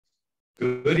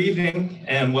Good evening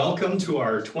and welcome to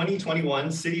our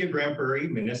 2021 City of Grande Prairie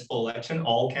Municipal Election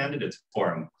All Candidates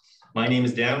Forum. My name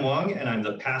is Dan Wong and I'm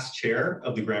the past chair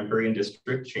of the Grande Prairie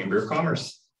District Chamber of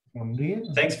Commerce.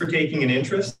 Thanks for taking an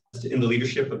interest in the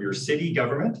leadership of your city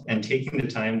government and taking the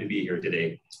time to be here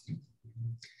today.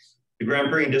 The Grande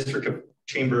Prairie District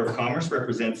Chamber of Commerce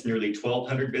represents nearly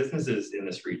 1,200 businesses in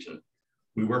this region.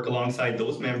 We work alongside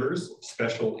those members,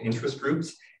 special interest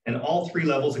groups, and all three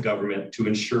levels of government to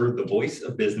ensure the voice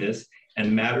of business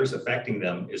and matters affecting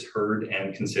them is heard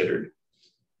and considered.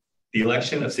 The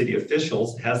election of city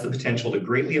officials has the potential to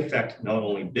greatly affect not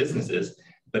only businesses,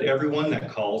 but everyone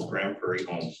that calls Grande Prairie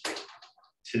home.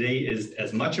 Today is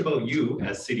as much about you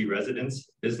as city residents,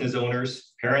 business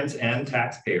owners, parents, and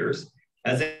taxpayers,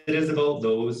 as it is about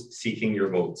those seeking your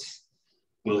votes.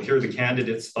 We'll hear the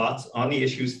candidates' thoughts on the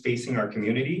issues facing our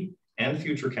community and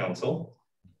future council,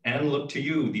 and look to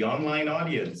you, the online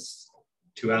audience,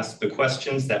 to ask the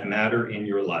questions that matter in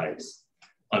your lives.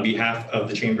 On behalf of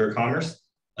the Chamber of Commerce,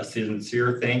 a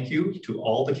sincere thank you to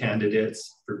all the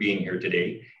candidates for being here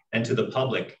today and to the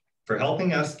public for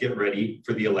helping us get ready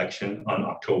for the election on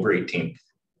October 18th.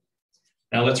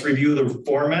 Now let's review the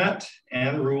format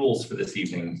and rules for this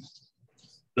evening.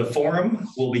 The forum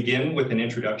will begin with an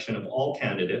introduction of all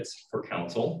candidates for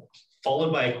council,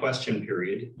 followed by a question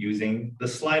period using the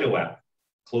Slido app.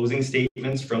 Closing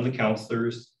statements from the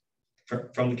councillor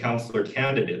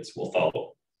candidates will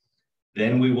follow.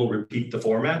 Then we will repeat the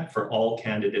format for all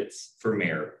candidates for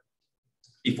mayor.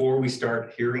 Before we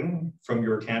start hearing from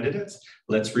your candidates,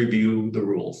 let's review the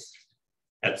rules.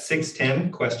 At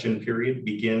 6:10, question period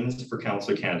begins for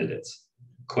councillor candidates.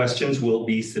 Questions will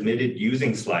be submitted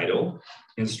using Slido.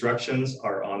 Instructions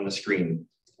are on the screen.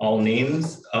 All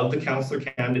names of the councillor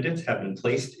candidates have been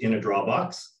placed in a draw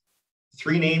box.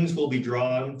 3 names will be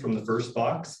drawn from the first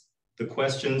box. The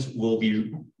question will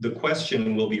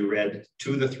be read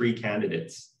to the 3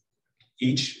 candidates.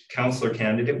 Each councillor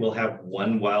candidate will have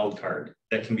 1 wild card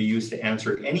that can be used to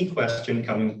answer any question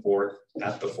coming forth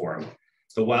at the forum.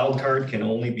 The wild card can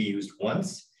only be used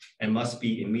once and must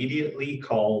be immediately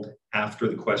called after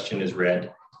the question is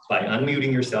read by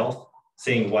unmuting yourself,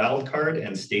 saying wild card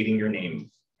and stating your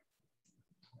name.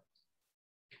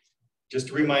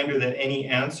 Just a reminder that any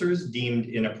answers deemed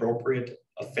inappropriate,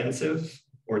 offensive,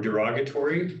 or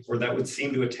derogatory, or that would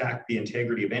seem to attack the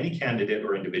integrity of any candidate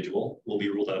or individual will be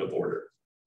ruled out of order.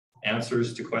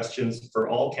 Answers to questions for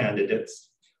all candidates,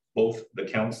 both the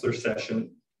councillor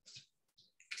session,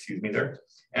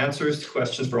 Answers to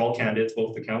questions for all candidates,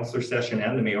 both the councillor session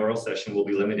and the mayoral session will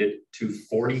be limited to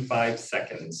 45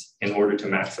 seconds in order to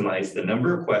maximize the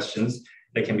number of questions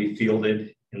that can be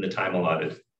fielded in the time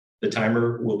allotted. The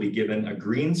timer will be given a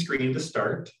green screen to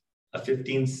start, at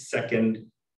 15 seconds,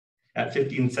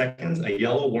 a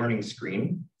yellow warning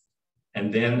screen,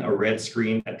 and then a red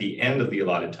screen at the end of the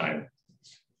allotted time.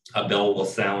 A bell will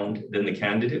sound, then the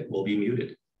candidate will be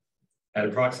muted. At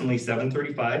approximately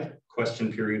 7:35,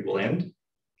 question period will end.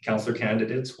 Councillor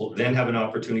candidates will then have an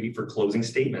opportunity for closing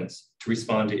statements to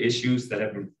respond to issues that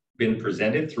have been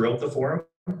presented throughout the forum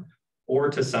or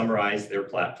to summarize their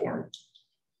platform.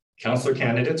 Councillor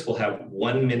candidates will have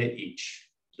 1 minute each.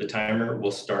 The timer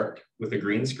will start with a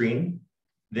green screen,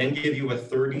 then give you a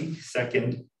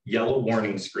 30-second yellow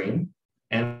warning screen,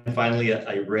 and finally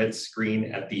a red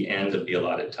screen at the end of the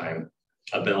allotted time.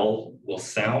 A bell will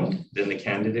sound, then the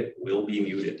candidate will be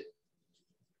muted.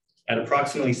 At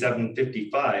approximately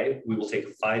 7:55, we will take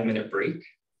a 5-minute break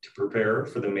to prepare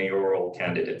for the mayoral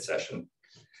candidate session.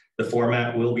 The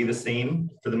format will be the same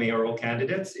for the mayoral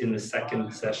candidates in the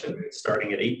second session,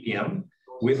 starting at 8 p.m.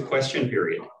 with question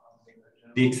period.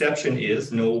 The exception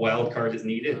is no wild card is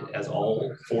needed, as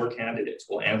all 4 candidates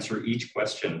will answer each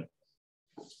question.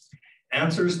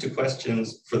 Answers to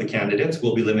questions for the candidates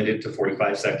will be limited to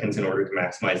 45 seconds in order to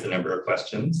maximize the number of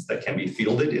questions that can be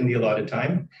fielded in the allotted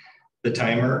time. The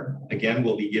timer, again,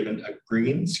 will be given a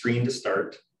green screen to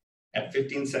start. At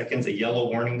 15 seconds, a yellow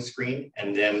warning screen,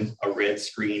 and then a red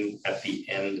screen at the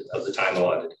end of the time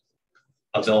allotted.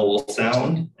 A bell will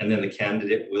sound, and then the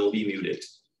candidate will be muted.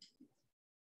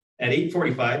 At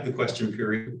 8:45, the question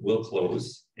period will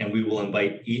close, and we will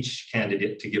invite each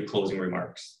candidate to give closing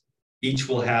remarks. Each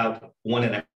will have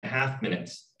 1.5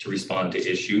 minutes to respond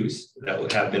to issues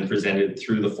that have been presented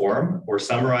through the forum or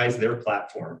summarize their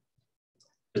platform.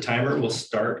 The timer will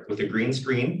start with a green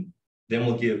screen, then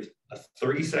we'll give a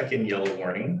 30-second yellow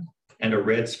warning and a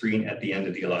red screen at the end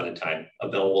of the allotted time. A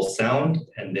bell will sound,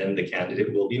 and then the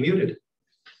candidate will be muted.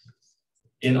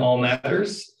 In all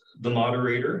matters, the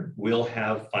moderator will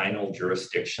have final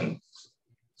jurisdiction.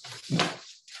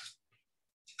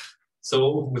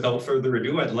 So without further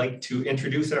ado, I'd like to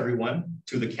introduce everyone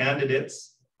to the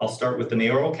candidates. I'll start with the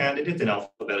mayoral candidates in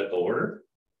alphabetical order,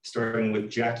 starting with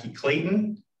Jackie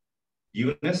Clayton,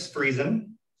 Eunice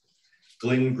Friesen,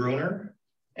 Glenn Gruner,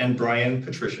 and Brian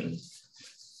Patrician.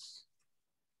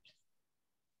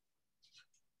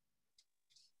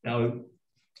 Now,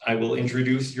 I will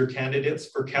introduce your candidates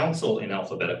for council in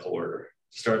alphabetical order,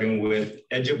 starting with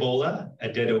Ejibola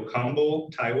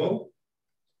Adedokambo Taiwo,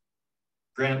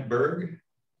 Grant Berg,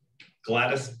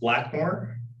 Gladys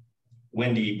Blackmore,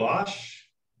 Wendy Bosch,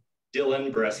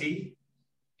 Dylan Bressie,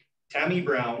 Tammy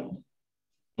Brown,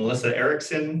 Melissa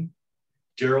Erickson,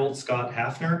 Gerald Scott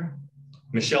Hafner,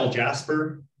 Michelle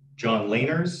Jasper, John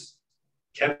Laners,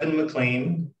 Kevin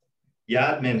McLean,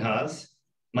 Yad Minhas,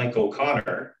 Mike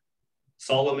O'Connor,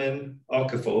 Solomon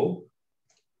Okafo,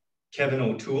 Kevin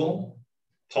O'Toole,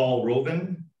 Paul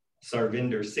Robin,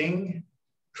 Sarvinder Singh,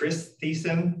 Chris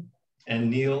Thiessen,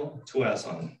 and Neil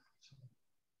Tuason.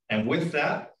 And with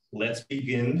that, let's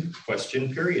begin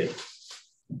question period.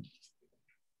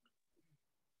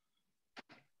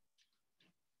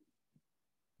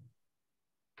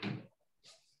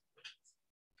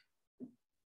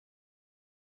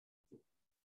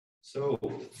 So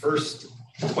first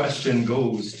question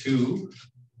goes to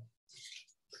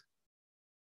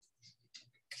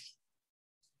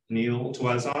Neil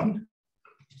Tuazon,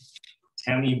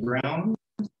 Tammy Brown,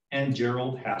 and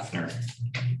Gerald Hafner.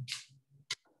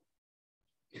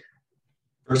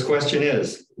 First question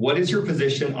is, what is your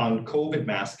position on COVID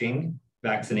masking,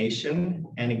 vaccination,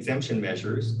 and exemption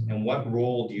measures, and what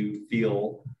role do you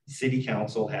feel City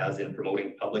Council has in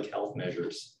promoting public health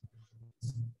measures?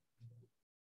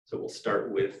 So we'll start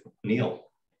with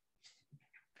Neil.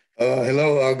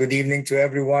 Hello, good evening to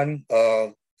everyone,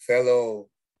 fellow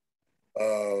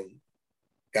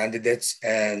candidates,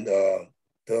 and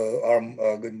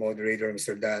our good moderator,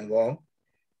 Mr. Dan Wong.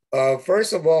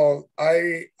 First of all,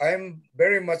 I'm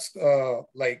very much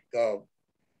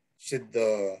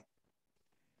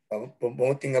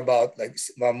promoting about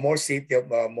more safety of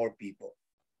more people.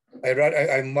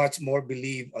 I much more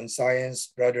believe on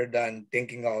science rather than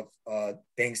thinking of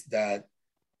things that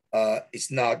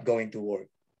it's not going to work.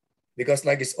 Because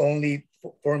it's only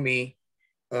for me,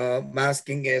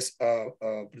 masking is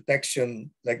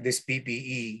protection, like this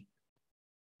PPE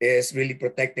is really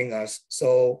protecting us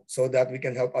so that we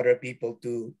can help other people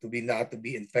to not to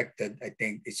be infected. I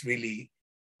think it's really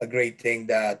a great thing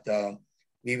that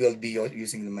we will be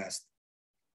using the mask.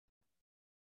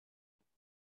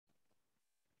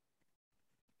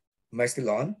 Am I still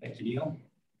on? Thank you, Neil.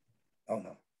 Oh,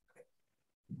 no.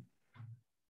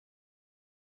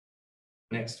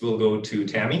 Next, we'll go to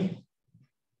Tammy.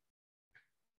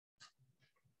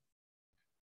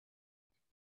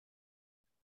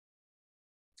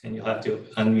 And you'll have to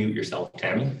unmute yourself,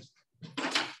 Tammy.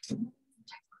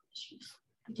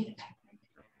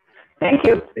 Thank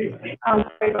you.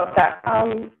 Sorry about that.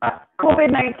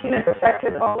 COVID-19 has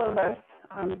affected all of us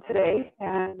today,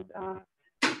 and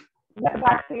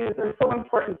vaccines are so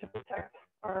important to protect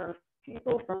our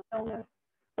people from illness,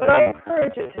 but I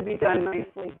encourage it to be done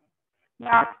nicely.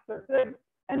 Masks are good,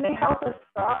 and they help us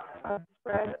stop the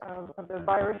spread of the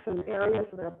virus in areas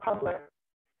that are public.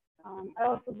 I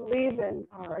also believe in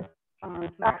our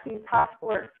vaccine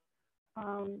passports.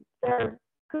 They're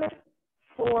good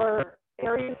for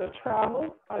areas of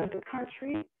travel out of the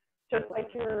country, just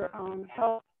like your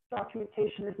health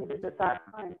documentation is needed at that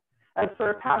time. As for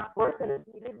a passport that is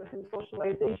needed within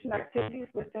socialization activities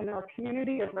within our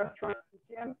community of restaurants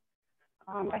and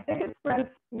gyms, I think it spreads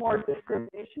more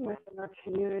discrimination within our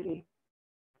community.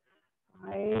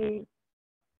 I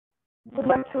would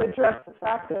like to address the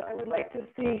fact that I would like to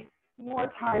see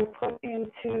more time put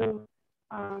into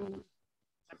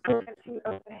preventing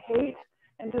of the hate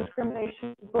and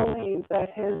discrimination, bullying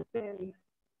that has been.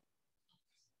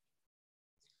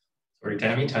 Sorry,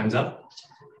 Tammy, time's up.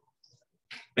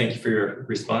 Thank you for your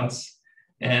response.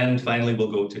 And finally,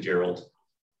 we'll go to Gerald.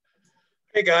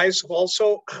 Hey guys, well,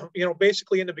 so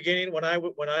basically in the beginning when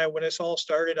this all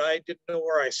started, I didn't know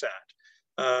where I sat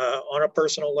on a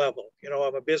personal level.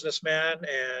 I'm a businessman,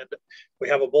 and we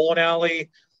have a bowling alley.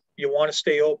 You want to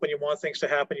stay open, you want things to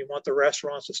happen, you want the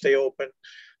restaurants to stay open.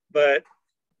 But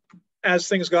as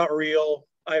things got real,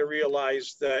 I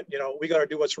realized that we got to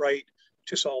do what's right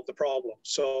to solve the problem.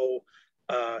 So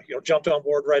jumped on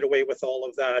board right away with all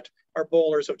of that. Our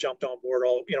bowlers have jumped on board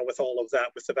with all of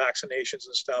that, with the vaccinations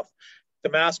and stuff. The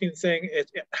masking thing,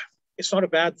 it's not a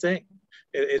bad thing.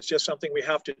 It's just something we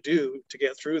have to do to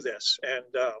get through this. And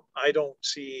I don't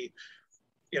see,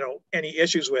 any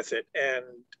issues with it. And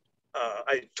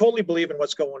I totally believe in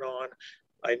what's going on.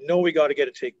 I know we got to get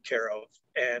it taken care of.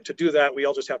 And to do that, we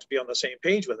all just have to be on the same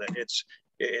page with it.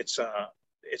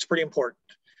 It's pretty important.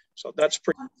 So that's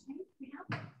pretty.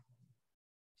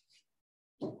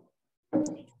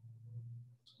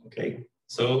 Okay,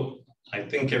 so I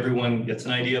think everyone gets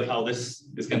an idea of how this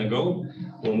is going to go.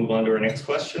 We'll move on to our next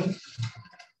question.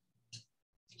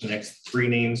 The next three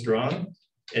names drawn: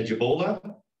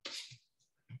 Ejibola,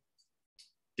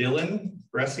 Dylan,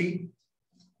 Bressie,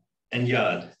 and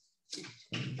Yad.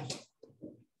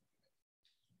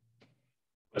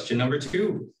 Question number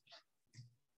 2.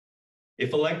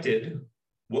 If elected,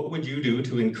 what would you do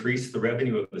to increase the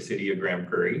revenue of the City of Grande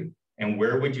Prairie? And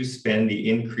where would you spend the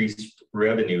increased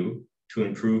revenue to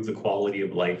improve the quality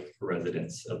of life for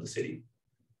residents of the city?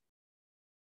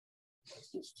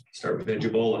 Start with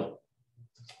Ejibola.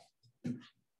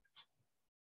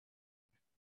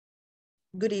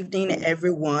 Good evening,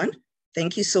 everyone.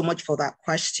 Thank you so much for that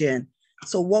question.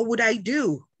 So what would I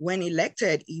do when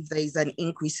elected if there is an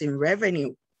increase in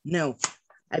revenue? No,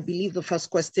 I believe the first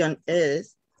question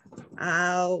is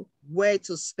where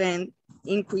to spend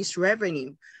increased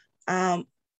revenue.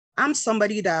 I'm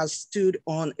somebody that stood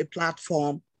on a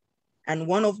platform, and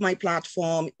one of my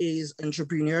platform is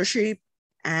entrepreneurship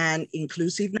and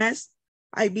inclusiveness.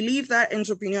 I believe that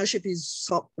entrepreneurship is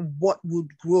what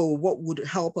would grow, what would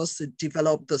help us to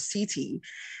develop the city.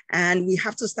 And we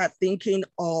have to start thinking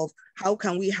of how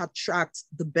can we attract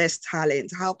the best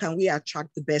talent? How can we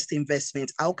attract the best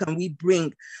investment? How can we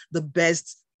bring the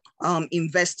best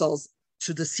investors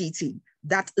to the city?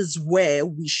 That is where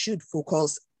we should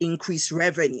focus increased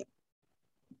revenue.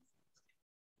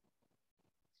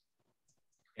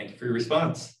 Thank you for your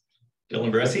response.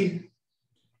 Dylan Bressie.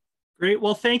 Great.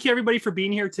 Well, thank you everybody for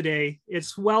being here today.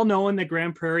 It's well known that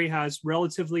Grande Prairie has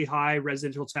relatively high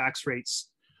residential tax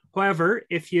rates. However,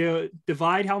 if you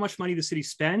divide how much money the city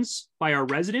spends by our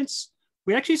residents,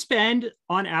 we actually spend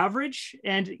on average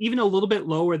and even a little bit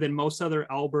lower than most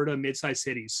other Alberta mid-sized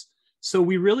cities. So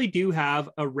we really do have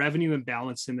a revenue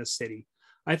imbalance in this city.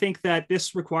 I think that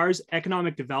this requires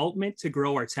economic development to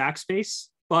grow our tax base.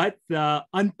 But the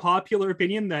unpopular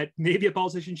opinion that maybe a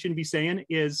politician shouldn't be saying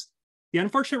is the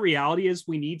unfortunate reality is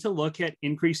we need to look at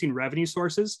increasing revenue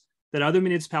sources that other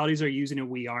municipalities are using and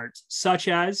we aren't, such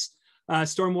as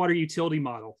stormwater utility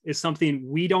model is something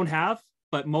we don't have,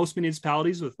 but most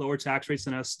municipalities with lower tax rates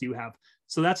than us do have.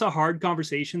 So that's a hard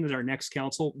conversation that our next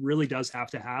council really does have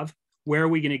to have. Where are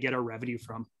we going to get our revenue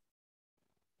from?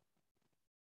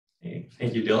 Okay,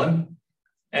 thank you, Dylan.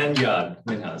 And Yad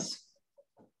Minhas.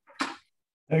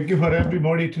 Thank you for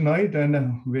everybody tonight,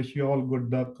 and wish you all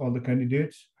good luck, all the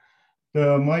candidates.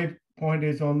 My point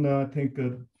is on, I think,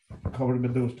 covered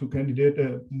with those two candidates.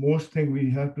 Most thing we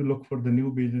have to look for the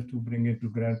new business to bring into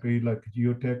Grande Prairie, like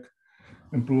geotech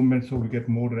improvements, so we get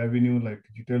more revenue, like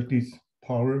utilities,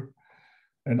 power.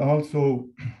 And also,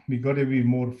 we got to be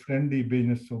more friendly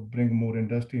business, so bring more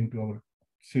industry into our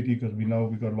city, because we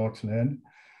got lots of land.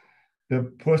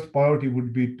 The first priority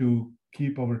would be to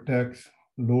keep our tax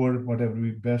lower, whatever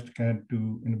we best can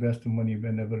to invest the money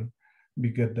whenever we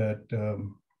get that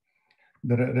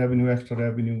the extra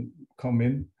revenue come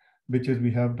in, which is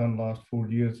we have done last 4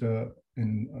 years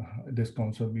in this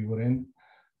council we were in.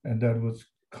 And that was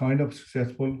kind of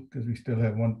successful because we still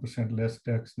have 1% less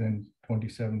tax than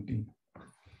 2017.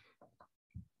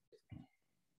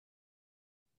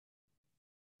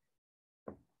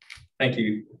 Thank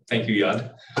you,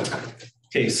 Yad.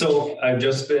 Okay, so I've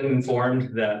just been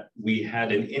informed that we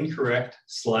had an incorrect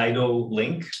Slido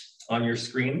link on your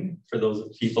screen for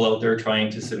those people out there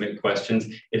trying to submit questions.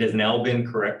 It has now been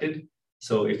corrected.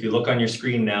 So if you look on your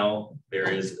screen now, there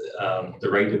is the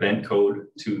right event code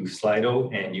to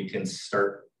Slido, and you can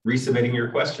start resubmitting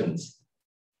your questions.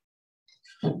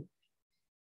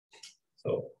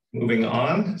 So moving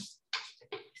on,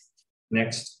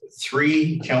 next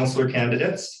 3 councillor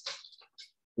candidates: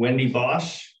 Wendy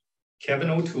Bosch, Kevin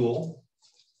O'Toole,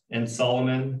 and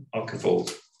Solomon Okafo.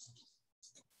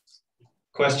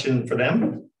 Question for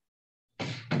them: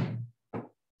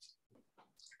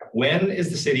 when is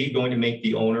the city going to make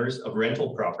the owners of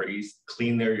rental properties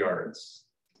clean their yards?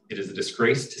 It is a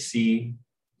disgrace to see.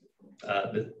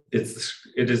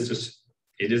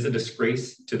 It is a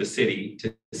disgrace to the city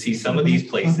to see some of these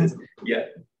places.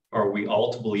 Yet, are we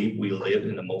all to believe we live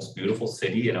in the most beautiful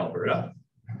city in Alberta?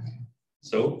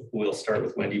 So we'll start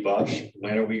with Wendy Bosch.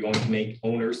 When are we going to make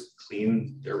owners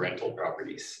clean their rental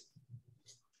properties?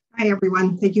 Hi,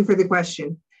 everyone. Thank you for the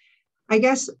question. I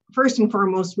guess first and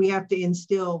foremost, we have to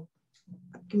instill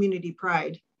community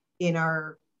pride in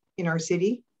our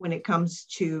city when it comes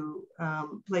to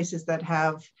places that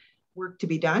have work to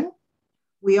be done.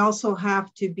 We also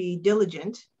have to be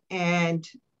diligent and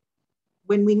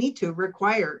when we need to,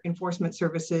 require enforcement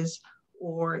services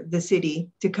or the city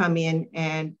to come in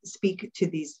and speak to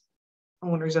these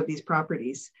owners of these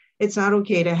properties. It's not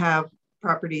okay to have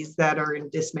properties that are in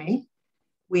dismay.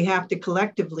 We have to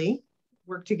collectively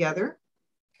work together,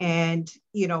 and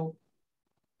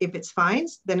if it's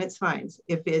fines, then it's fines.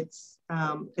 If it's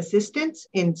assistance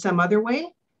in some other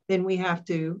way, then we have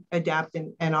to adapt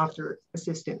and offer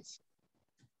assistance.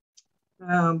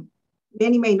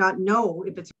 Many may not know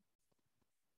if it's.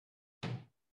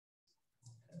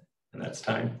 And that's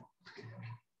time.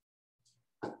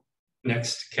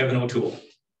 Next, Kevin O'Toole.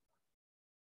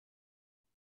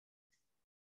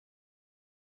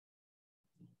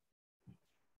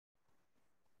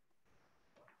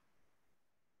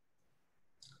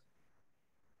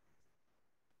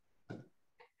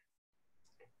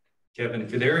 Kevin,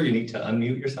 if you're there, you need to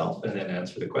unmute yourself and then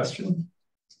answer the question.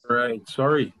 All right,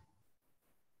 sorry.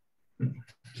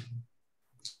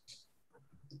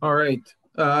 All right,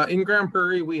 in Grande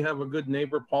Prairie, we have a good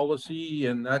neighbor policy,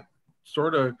 and that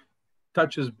sort of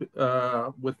touches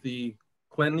with the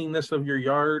cleanliness of your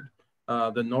yard,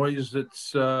 the noise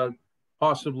that's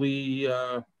possibly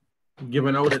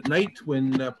given out at night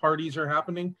when parties are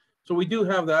happening. So we do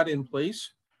have that in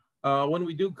place. When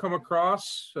we do come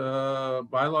across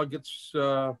bylaw gets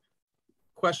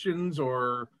questions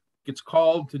or gets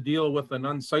called to deal with an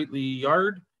unsightly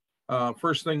yard,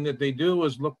 first thing that they do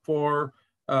is look for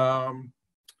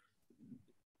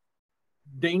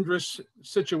dangerous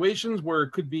situations where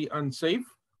it could be unsafe,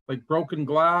 like broken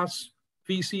glass,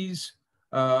 feces,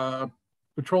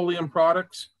 petroleum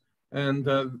products. And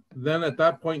then at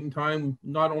that point in time,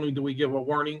 not only do we give a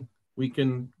warning, we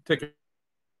can take it.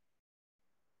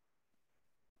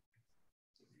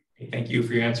 Thank you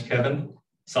for your answer, Kevin.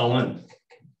 Solomon.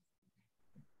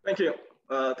 Thank you.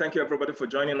 Thank you, everybody, for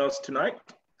joining us tonight.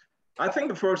 I think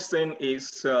the first thing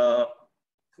is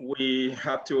we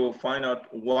have to find out,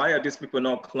 why are these people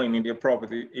not cleaning their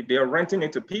property? If they are renting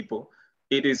it to people,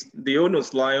 it is the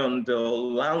onus lie on the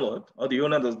landlord or the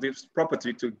owner of this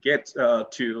property to get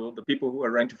to the people who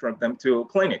are renting from them to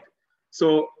clean it.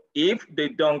 So if they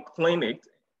don't clean it,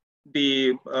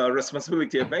 the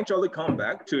responsibility eventually come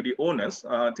back to the owners.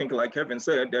 I think, like Kevin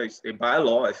said, there is a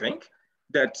bylaw, I think,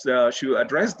 that should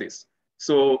address this.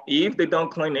 So if they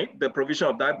don't clean it, the provision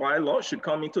of that bylaw should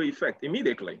come into effect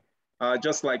immediately.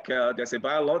 Just like there's a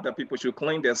bylaw that people should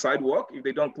clean their sidewalk. If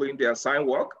they don't clean their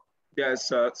sidewalk,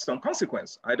 there's some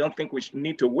consequence. I don't think we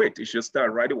need to wait. It should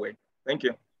start right away. Thank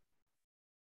you.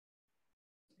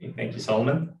 Thank you,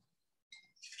 Solomon.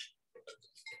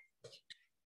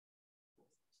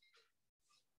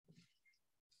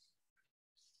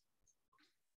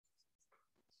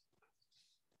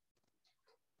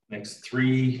 Next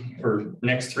three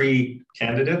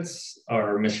candidates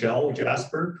are Michelle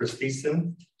Jasper, Chris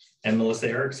Thiessen, and Melissa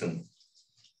Erickson.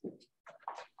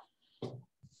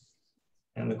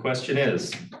 And the question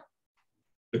is,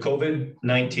 the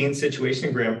COVID-19 situation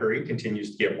in Grande Prairie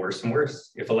continues to get worse and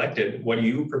worse. If elected, what are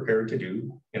you prepared to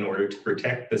do in order to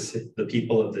protect the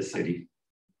people of the city?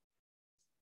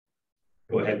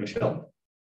 Go ahead, Michelle.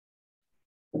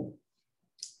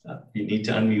 You need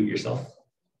to unmute yourself.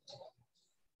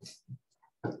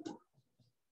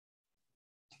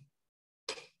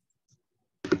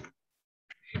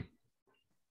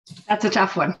 That's a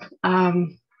tough one.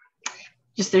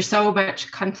 Just there's so much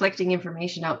conflicting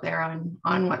information out there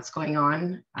on what's going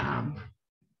on. I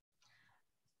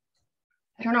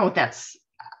don't know.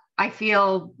 I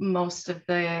feel most of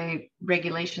the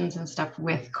regulations and stuff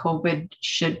with COVID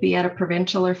should be at a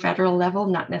provincial or federal level,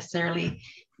 not necessarily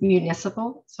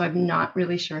municipal. So I'm not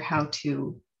really sure how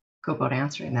to go about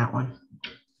answering that one.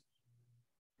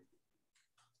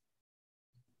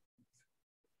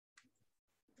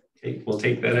 Okay, we'll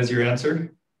take that as your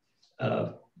answer.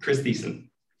 Chris Thiessen.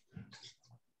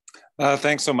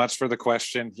 Thanks so much for the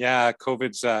question. Yeah,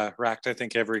 COVID's racked, I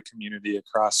think, every community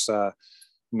across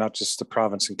not just the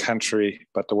province and country,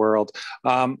 but the world.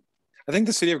 I think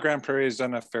the City of Grande Prairie has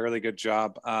done a fairly good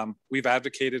job. We've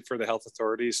advocated for the health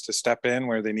authorities to step in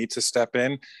where they need to step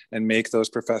in and make those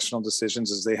professional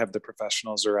decisions, as they have the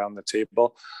professionals around the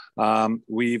table.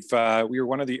 We were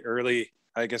one of the early,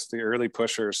 I guess, the early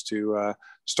pushers to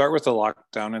start with the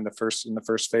lockdown in the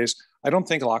first phase. I don't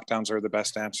think lockdowns are the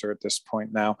best answer at this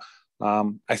point now.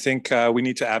 I think we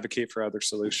need to advocate for other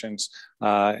solutions.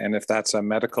 And if that's a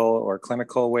medical or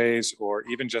clinical ways, or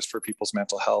even just for people's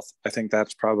mental health, I think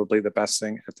that's probably the best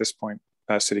thing at this point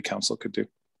City Council could do.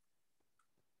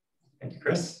 Thank you,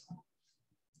 Chris.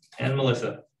 And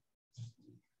Melissa.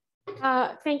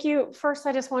 Thank you. First,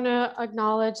 I just want to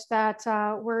acknowledge that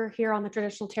we're here on the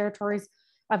traditional territories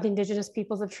of the Indigenous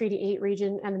Peoples of Treaty 8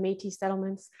 region and the Métis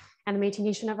settlements and the Métis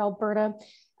Nation of Alberta.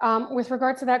 With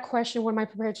regard to that question, what am I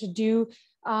prepared to do?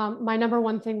 My number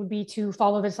one thing would be to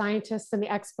follow the scientists and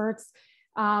the experts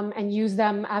and use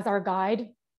them as our guide.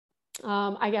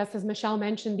 I guess, as Michelle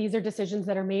mentioned, these are decisions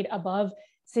that are made above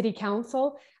City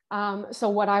Council. So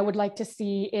what I would like to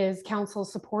see is council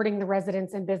supporting the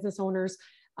residents and business owners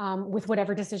with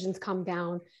whatever decisions come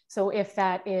down. So if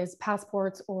that is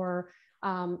passports or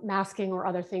masking or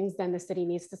other things, then the city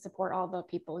needs to support all the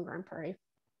people in Grande Prairie.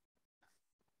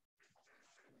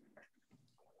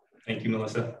 Thank you,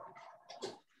 Melissa.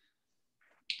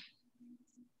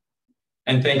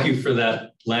 And thank you for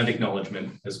that land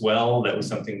acknowledgement as well. That was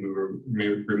something we were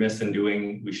remiss in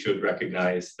doing. We should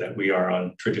recognize that we are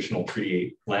on traditional Treaty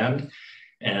 8 land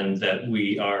and that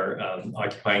we are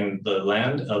occupying the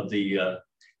land of the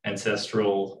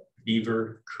ancestral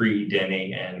Beaver, Cree,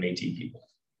 Dene, and Métis people.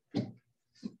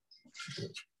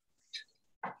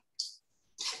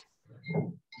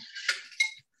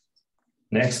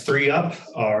 Next three up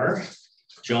are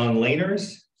John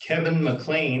Lainers, Kevin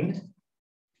McLean,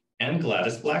 and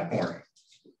Gladys Blackmore.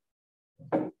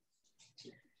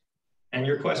 And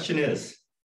your question is,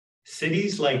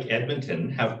 cities like Edmonton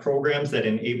have programs that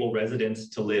enable residents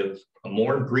to live a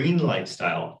more green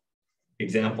lifestyle.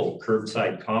 Example,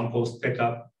 curbside compost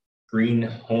pickup, green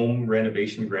home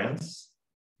renovation grants,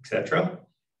 etc.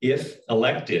 If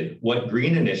elected, what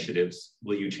green initiatives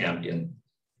will you champion?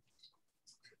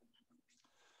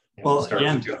 Well,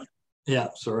 again, yeah,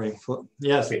 sorry.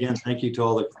 Yes, again, thank you to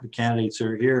all the candidates who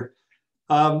are here.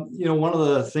 You know, one of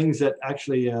the things that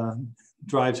actually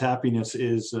drives happiness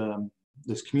is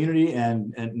this community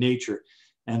and nature.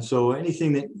 And so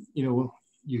anything that, you know,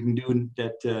 you can do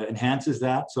that enhances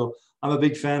that. So I'm a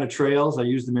big fan of trails. I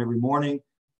use them every morning.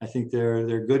 I think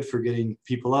they're good for getting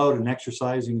people out and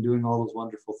exercising and doing all those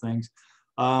wonderful things.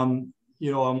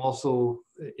 You know, I'm also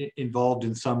involved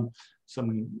in some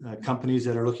companies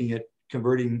that are looking at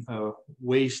converting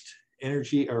waste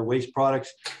energy or waste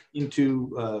products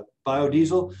into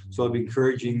biodiesel. So I'll be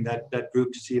encouraging that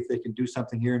group to see if they can do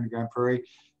something here in the Grande Prairie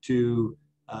to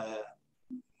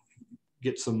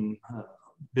get some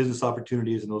business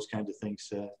opportunities and those kinds of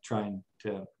things, trying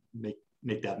to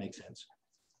make that make sense.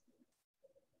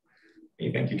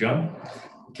 Okay, thank you, John.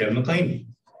 Kevin McLean.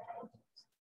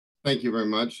 Thank you very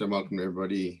much. I welcome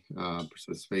everybody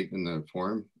participate in the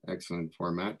forum. Excellent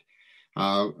format.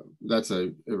 That's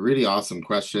a really awesome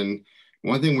question.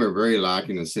 One thing we're very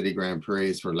lacking in the city of Grande Prairie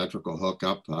is for electrical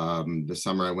hookup. This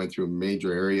summer I went through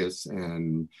major areas,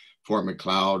 and Fort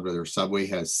McLeod, where their subway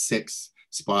has 6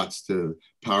 spots to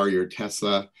power your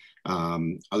Tesla.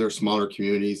 Other smaller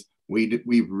communities,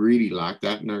 we really lack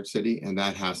that in our city, and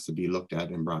that has to be looked at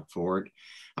and brought forward.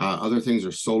 Other things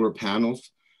are solar panels.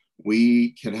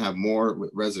 We can have more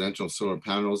residential solar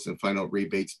panels and find out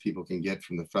rebates people can get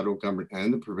from the federal government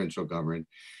and the provincial government,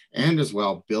 and as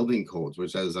well building codes,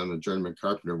 which, as I'm a journeyman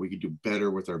carpenter, we could do better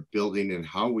with our building and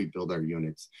how we build our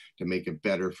units to make it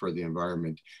better for the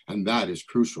environment. And that is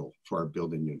crucial for our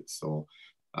building units. So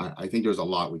I think there's a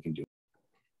lot we can do.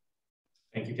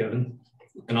 Thank you, Kevin.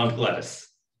 And on to Gladys.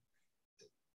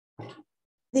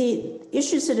 The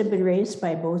issues that have been raised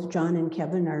by both John and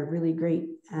Kevin are really great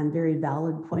and very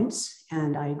valid points,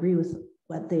 and I agree with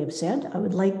what they have said. I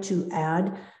would like to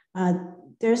add,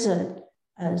 there's a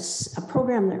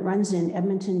program that runs in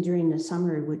Edmonton during the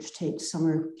summer, which takes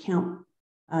summer camp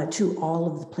to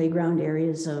all of the playground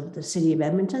areas of the city of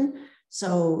Edmonton.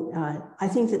 So I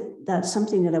think that that's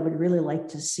something that I would really like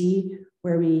to see,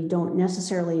 where we don't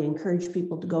necessarily encourage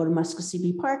people to go to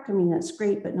Muskogee Park. I mean, that's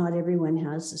great, but not everyone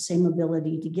has the same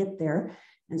ability to get there.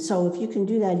 And so if you can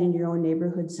do that in your own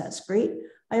neighborhoods, that's great.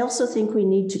 I also think we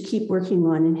need to keep working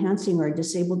on enhancing our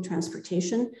disabled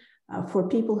transportation. For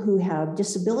people who have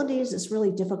disabilities, it's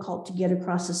really difficult to get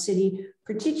across the city,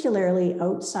 particularly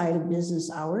outside of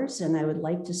business hours. And I would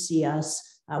like to see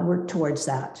us work towards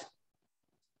that.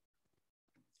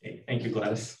 Okay, thank you,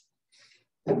 Gladys.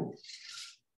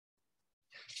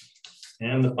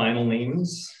 And the final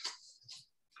names: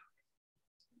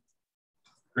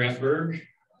 Grant Berg,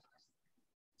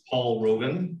 Paul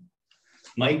Roven,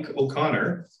 Mike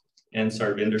O'Connor, and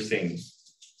Sarvinder Singh.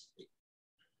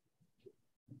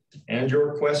 And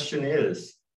your question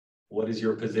is, what is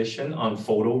your position on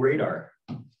photo radar?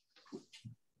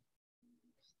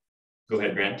 Go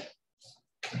ahead, Grant.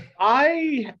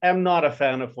 I am not a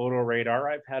fan of photo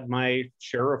radar. I've had my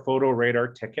share of photo radar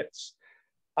tickets.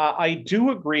 I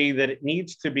do agree that it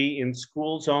needs to be in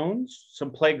school zones, some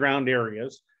playground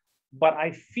areas, but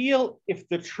I feel if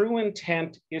the true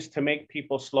intent is to make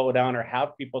people slow down or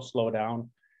have people slow down,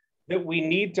 that we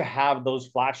need to have those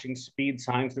flashing speed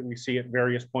signs that we see at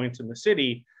various points in the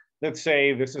city that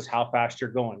say, this is how fast you're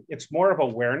going. It's more of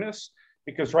awareness,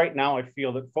 because right now I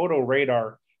feel that photo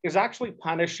radar is actually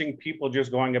punishing people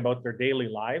just going about their daily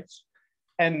lives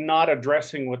and not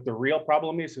addressing what the real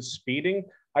problem is speeding.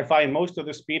 I find most of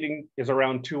the speeding is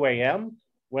around 2 a.m.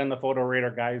 when the photo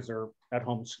radar guys are at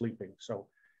home sleeping. So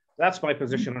that's my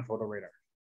position on photo radar.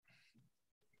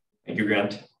 Thank you,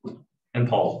 Grant. And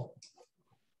Paul.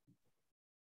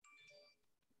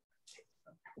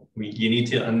 You need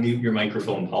to unmute your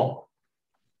microphone, Paul.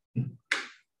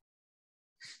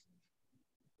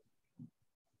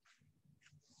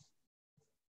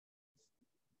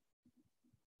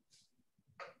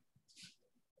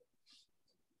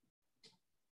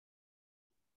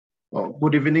 Oh,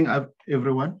 good evening,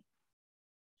 everyone.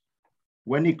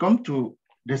 When it comes to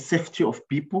the safety of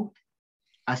people,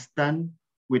 I stand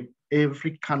with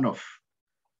every kind of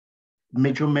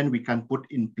measurement we can put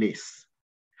in place.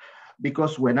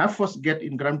 Because when I first get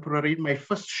in Grande Prairie, my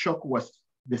first shock was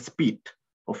the speed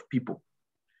of people.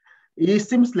 It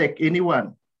seems like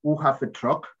anyone who have a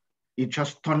truck, it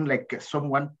just turns like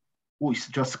someone who is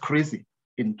just crazy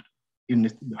in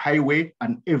the highway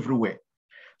and everywhere.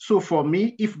 So for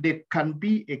me, if there can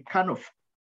be a kind of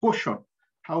caution,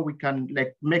 how we can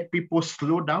like make people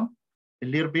slow down a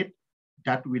little bit,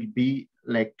 that will be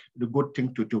like the good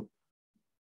thing to do.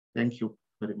 Thank you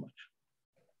very much.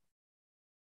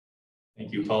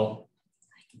 Thank you, Paul.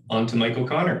 On to Mike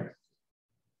O'Connor.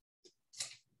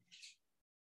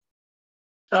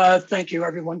 Thank you,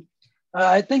 everyone.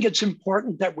 I think it's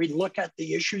important that we look at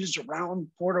the issues around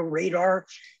photo radar,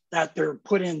 that they're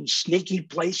put in sneaky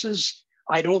places.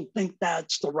 I don't think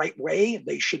that's the right way.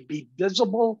 They should be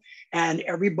visible, and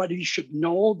everybody should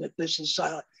know that this is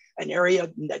an area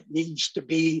that needs to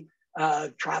be,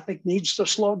 traffic needs to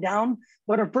slow down.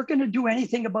 But if we're going to do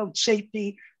anything about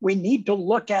safety, we need to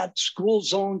look at school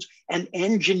zones and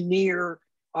engineer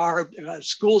our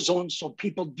school zones so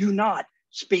people do not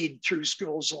speed through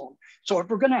school zone. So if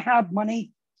we're going to have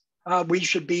money, we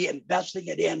should be investing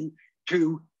it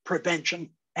into prevention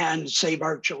and save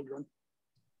our children.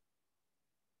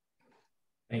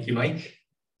 Thank you, Mike.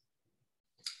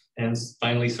 And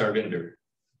finally, Sarvinder.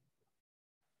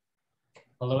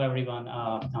 Hello, everyone.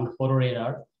 I'm the photo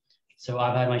radar. So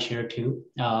I've had my share too.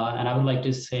 And I would like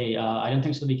to say, I don't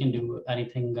think so we can do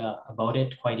anything about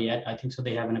it quite yet. I think so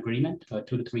they have an agreement, 2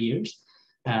 to 3 years.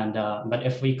 And but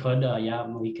if we could, yeah,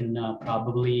 we can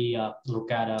probably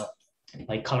look at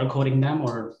like color coding them,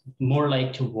 or more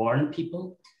like to warn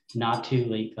people, not to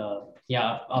like,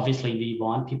 yeah, obviously we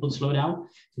want people to slow down.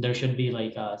 There should be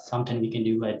like something we can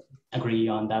do. I agree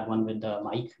on that one with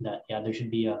Mike, that yeah, there should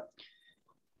be a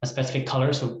specific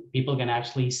color so people can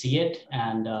actually see it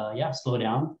and yeah, slow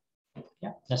down.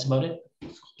 Yeah, that's about it.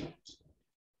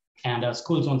 And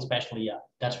school zone especially, yeah,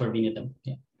 that's where we need them.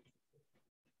 Yeah.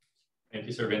 Thank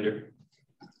you, Sarvinder.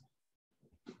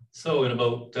 So in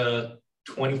about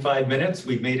 25 minutes,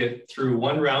 we've made it through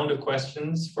one round of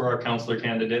questions for our councillor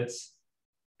candidates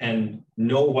and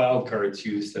no wild cards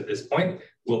used at this point.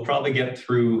 We'll probably get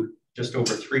through just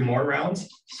over 3 more rounds.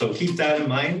 So keep that in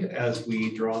mind as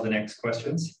we draw the next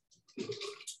questions.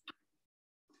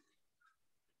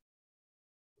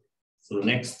 So the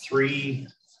next 3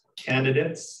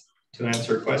 candidates to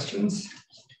answer questions.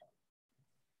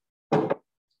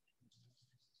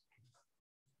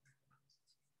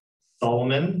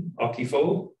 Solomon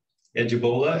Okifo,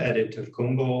 Ejibola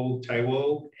Adetokumbo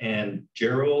Taiwo, and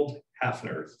Gerald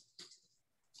Hafner.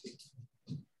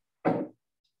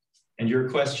 And your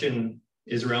question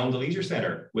is around the Leisure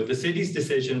Center. With the city's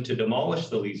decision to demolish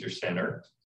the Leisure Center,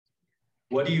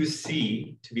 what do you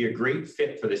see to be a great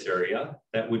fit for this area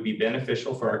that would be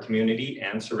beneficial for our community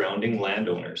and surrounding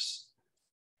landowners?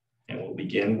 And we'll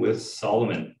begin with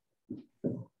Solomon.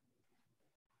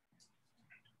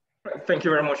 Thank you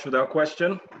very much for that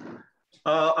question.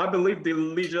 I believe the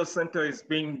leisure center is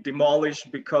being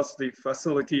demolished because the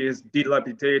facility is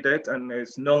dilapidated and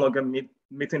is no longer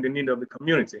meeting the need of the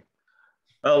community.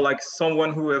 Like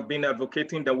someone who have been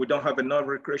advocating that we don't have enough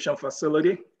recreation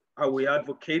facility, I will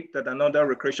advocate that another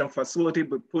recreation facility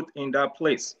be put in that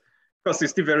place, because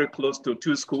it's still very close to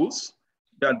 2 schools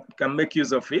that can make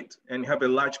use of it, and have a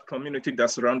large community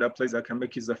that surround that place that can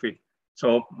make use of it.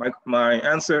 So my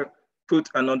answer, put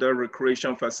another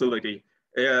recreation facility.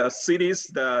 Cities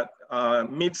that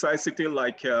mid-sized city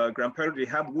like Grande Prairie,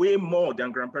 they have way more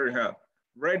than Grande Prairie have.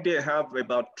 Right, they have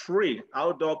about 3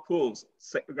 outdoor pools.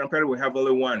 Grande Prairie will have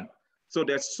only 1. So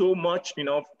there's so much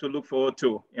enough to look forward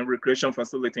to in recreation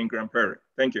facility in Grande Prairie.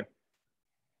 Thank you.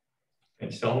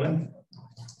 Thanks, Solomon.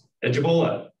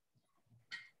 Ejibola.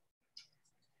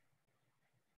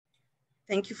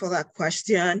 Thank you for that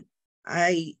question.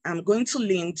 I am going to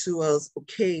lean towards,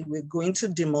 okay, we're going to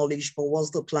demolish, but what's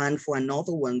the plan for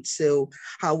another one? So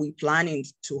how are we planning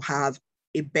to have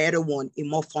a better one, a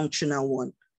more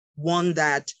functional one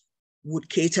that would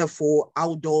cater for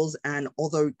outdoors and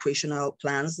other recreational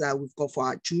plans that we've got for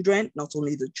our children, not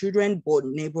only the children, but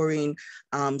neighboring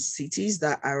cities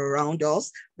that are around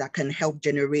us that can help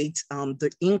generate the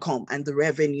income and the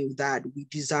revenue that we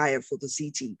desire for the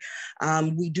city.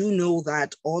 We do know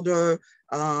that other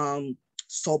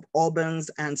suburbans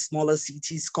and smaller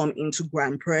cities come into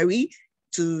Grande Prairie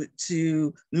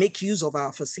to make use of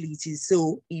our facilities.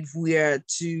 So if we are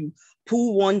to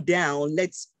pull one down,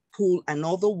 let's pull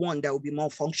another one that will be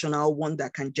more functional, one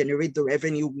that can generate the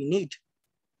revenue we need.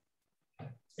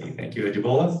 Okay, thank you,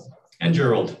 Ajibola. And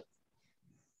Gerald.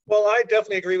 Well, I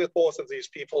definitely agree with both of these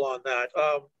people on that.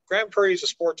 Grande Prairie is a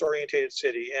sports-oriented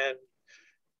city, and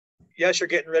yes, you're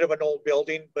getting rid of an old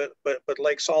building, but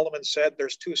like Solomon said,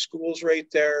 there's 2 schools right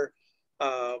there.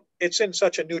 It's in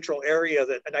such a neutral area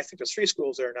that, and I think there's 3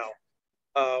 schools there now.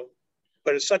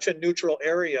 But it's such a neutral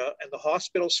area, and the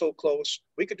hospital's so close.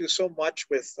 We could do so much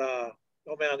with, oh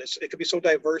man, it could be so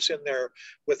diverse in there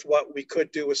with what we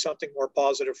could do with something more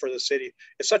positive for the city.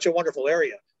 It's such a wonderful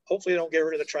area. Hopefully they don't get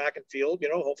rid of the track and field, you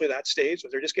know, hopefully that stays. If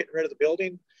they're just getting rid of the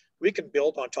building, we can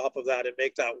build on top of that and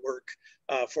make that work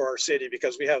for our city,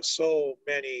 because we have so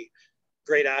many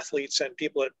great athletes and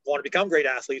people that want to become great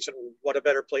athletes, and what a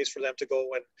better place for them to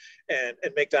go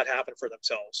and make that happen for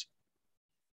themselves.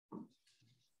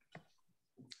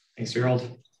 Thanks,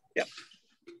 Gerald. Yeah.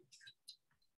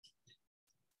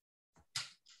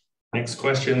 Next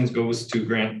question goes to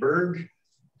Grant Berg,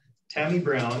 Tammy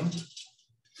Brown,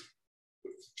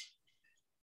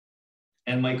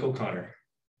 and Mike O'Connor.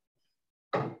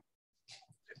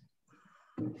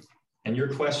 And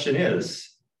your question is,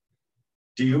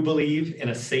 do you believe in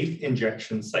a safe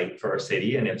injection site for our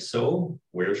city? And if so,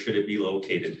 where should it be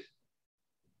located?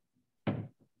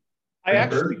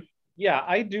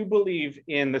 I do believe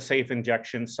in the safe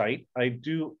injection site. I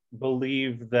do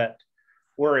believe that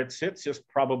where it sits is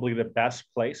probably the best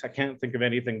place. I can't think of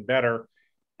anything better.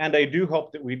 And I do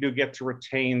hope that we do get to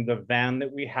retain the van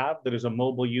that we have that is a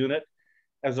mobile unit,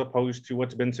 as opposed to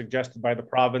what's been suggested by the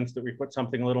province, that we put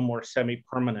something a little more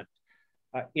semi-permanent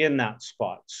in that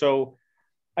spot. So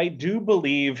I do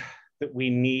believe that we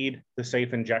need the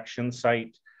safe injection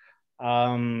site.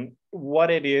 What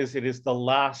it is the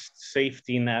last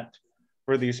safety net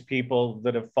for these people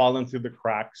that have fallen through the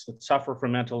cracks, that suffer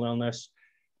from mental illness.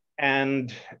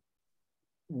 And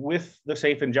with the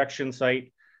safe injection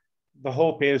site, the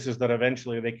hope is that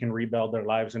eventually they can rebuild their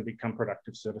lives and become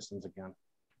productive citizens again.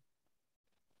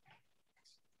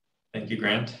 Thank you,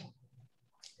 Grant.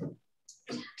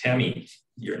 Tammy,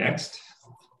 you're next.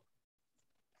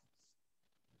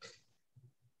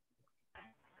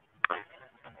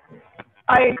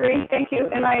 I agree, thank you.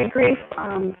 And I agree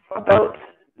about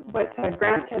what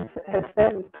Grant has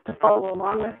said, to follow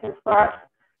along with his thoughts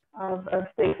of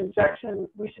safe injection.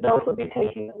 We should also be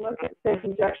taking a look at safe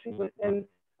injection within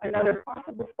another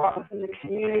possible spot within the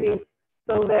community,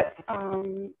 so that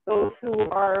those who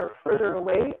are further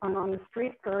away and on the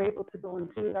streets are able to go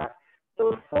and do that.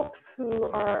 Those folks who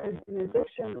are in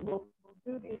addiction will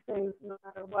do these things no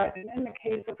matter what. And in the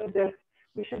case of this,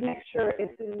 we should make sure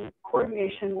it's in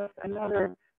coordination with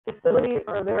another facility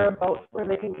or thereabouts where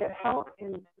they can get help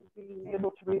in being able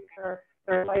to repair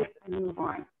their life and move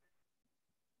on.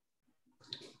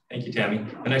 Thank you, Tammy.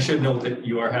 And I should note that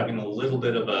you are having a little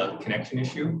bit of a connection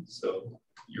issue, so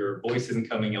your voice isn't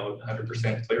coming out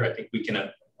 100% clear. I think we can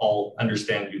all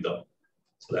understand you though,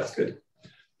 so that's good.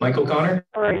 Mike O'Connor?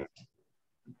 All right.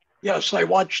 Yes, I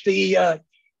watched the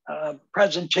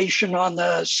presentation on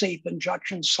the safe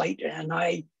injection site, and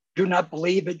I do not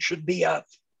believe it should be a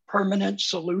permanent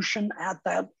solution at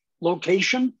that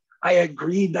location. I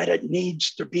agree that it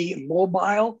needs to be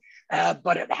mobile,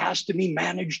 but it has to be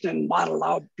managed and not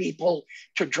allow people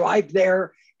to drive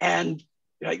there and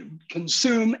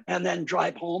consume and then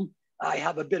drive home. I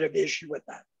have a bit of issue with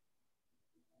that.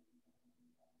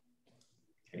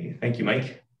 Okay, thank you,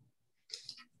 Mike.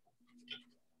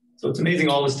 So it's amazing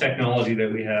all this technology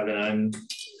that we have, and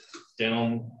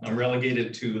I'm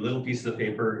relegated to little pieces of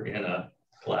paper in a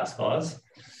glass vase.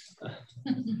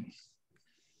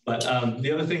 But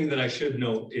the other thing that I should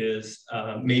note is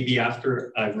maybe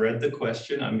after I've read the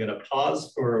question, I'm gonna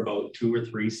pause for about 2 or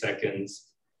 3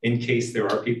 seconds in case there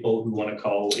are people who wanna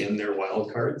call in their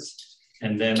wildcards,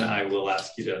 and then I will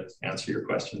ask you to answer your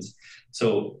questions.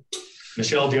 So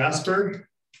Michelle Jasper,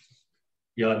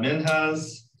 Yad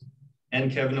Minhas, and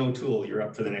Kevin O'Toole, you're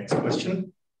up for the next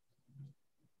question.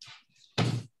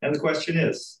 And the question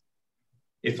is,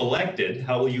 If elected,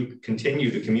 how will you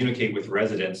continue to communicate with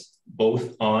residents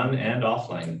both on and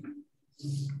offline?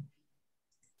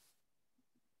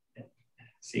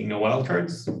 Seeing no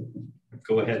wildcards,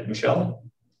 go ahead, Michelle.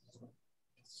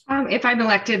 If I'm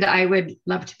elected, I would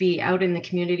love to be out in the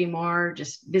community more,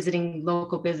 just visiting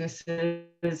local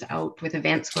businesses, out with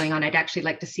events going on. I'd actually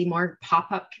like to see more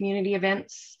pop-up community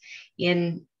events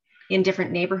in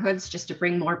different neighborhoods, just to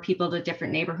bring more people to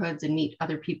different neighborhoods and meet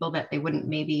other people that they wouldn't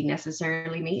maybe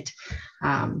necessarily meet.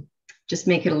 Just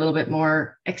make it a little bit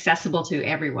more accessible to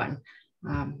everyone.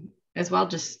 As well,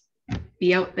 just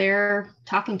be out there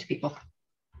talking to people.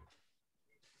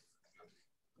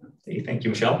 Okay, thank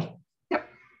you, Michelle.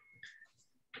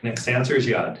 Next answer is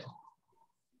Yad.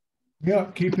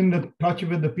 Yeah, keeping the touch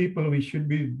with the people. We should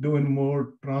be doing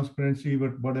more transparency,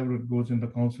 but whatever goes in the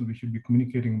council, we should be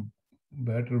communicating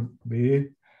better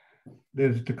way.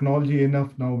 There's technology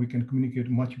enough now, we can communicate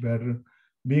much better.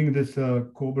 Being this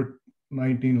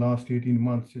COVID-19 last 18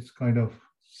 months, it's kind of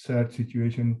sad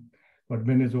situation. But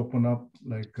when it's open up,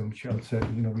 like Michelle said,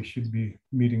 we should be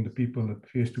meeting the people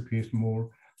face-to-face more,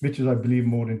 which is, I believe,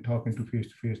 more in talking to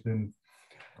face-to-face than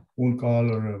phone call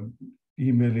or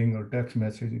emailing or text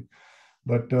messaging.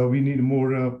 But we need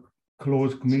more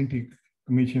close community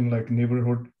commission, like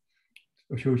neighborhood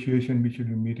association. We should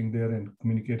be meeting there and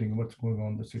communicating what's going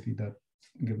on in the city, that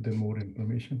give them more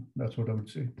information. That's what I would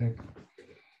say. Thank you.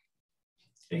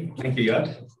 Okay, thank you,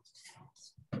 Yad.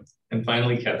 And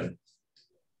finally, Kevin.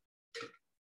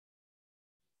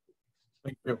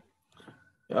 Thank you.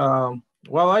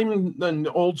 Well, I'm an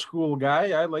old school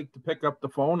guy. I like to pick up the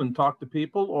phone and talk to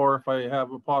people, or if I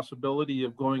have a possibility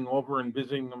of going over and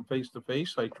visiting them face to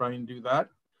face, I try and do that.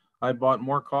 I bought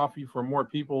more coffee for more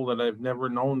people that I've never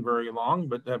known very long,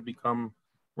 but have become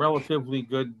relatively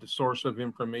good source of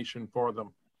information for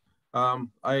them.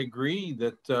 I agree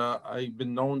that I've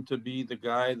been known to be the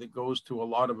guy that goes to a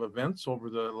lot of events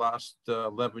over the last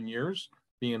 11 years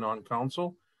being on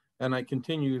council, and I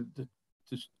continue to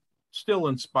still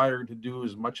inspired to do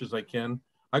as much as I can.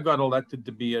 I got elected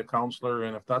to be a councillor,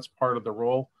 and if that's part of the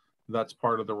role, that's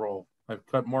part of the role. I've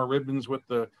cut more ribbons with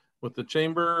the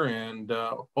chamber and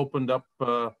opened up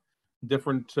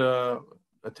different,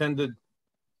 attended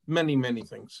many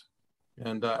things,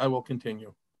 and I will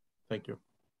continue. Thank you.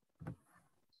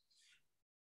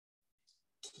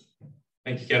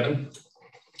 Thank you, Kevin.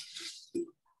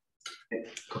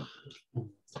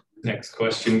 Next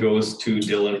question goes to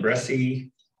Dylan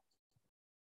Bressie,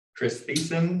 Chris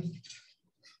Thiessen,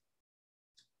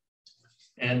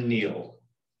 and Neil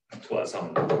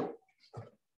Toison.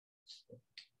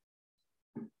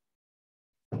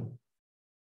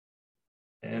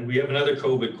 And we have another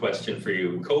COVID question for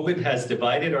you. COVID has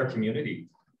divided our community.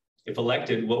 If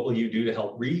elected, what will you do to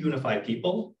help reunify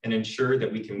people and ensure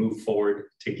that we can move forward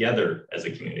together as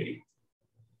a community?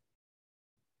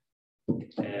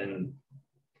 And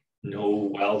no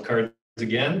wild cards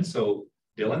again. So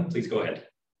Dylan, please go ahead.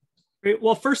 Great.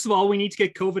 Well, first of all, we need to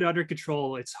get COVID under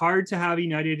control. It's hard to have a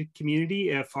united community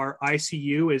if our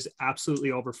ICU is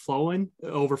absolutely overflowing,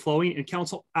 and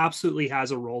council absolutely has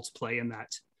a role to play in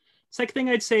that. Second thing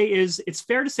I'd say is it's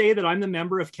fair to say that I'm the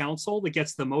member of council that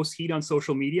gets the most heat on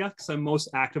social media because I'm most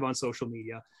active on social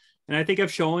media. And I think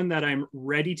I've shown that I'm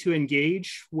ready to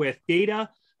engage with data,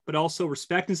 but also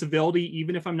respect and civility,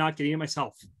 even if I'm not getting it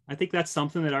myself. I think that's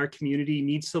something that our community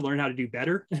needs to learn how to do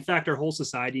better. In fact, our whole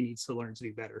society needs to learn to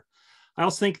do better. I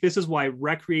also think this is why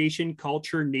recreation,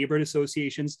 culture, neighborhood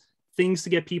associations, things to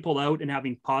get people out and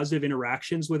having positive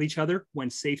interactions with each other when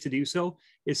safe to do so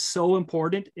is so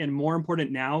important, and more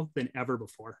important now than ever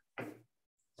before.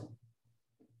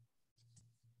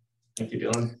 Thank you,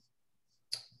 Dylan.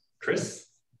 Chris?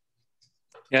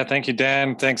 Yeah, thank you,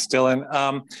 Dan. Thanks,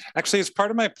 Dylan. Actually, as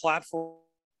part of my platform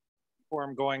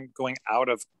going out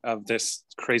of this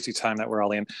crazy time that we're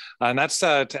all in, and that's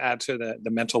to add to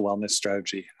the mental wellness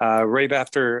strategy. Right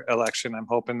after election, I'm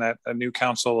hoping that a new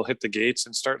council will hit the gates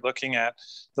and start looking at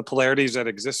the polarities that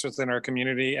exist within our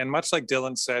community. And much like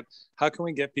Dylan said, how can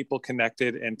we get people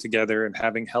connected and together and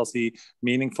having healthy,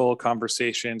 meaningful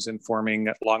conversations and forming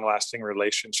long-lasting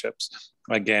relationships?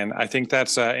 Again, I think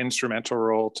that's an instrumental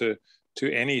role to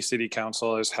any city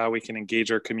council, is how we can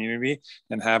engage our community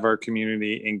and have our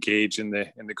community engage in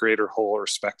the greater whole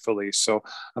respectfully. So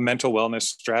a mental wellness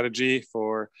strategy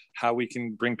for how we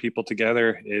can bring people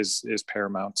together is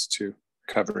paramount to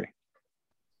recovery.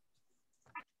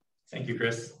 Thank you,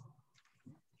 Chris.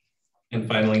 And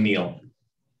finally, Neil.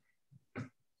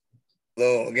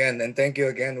 Hello again, and thank you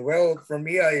again. Well, for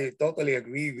me, I totally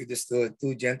agree with these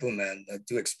two gentlemen,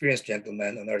 two experienced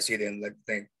gentlemen on our city, and like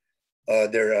thank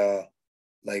their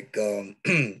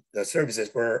the services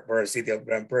for our City of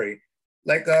Grande Prairie.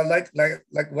 Like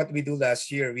what we do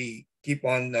last year, we keep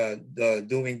on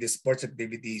doing the sports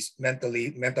activities,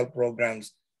 mental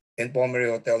programs in Palmery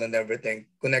Hotel and everything,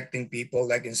 connecting people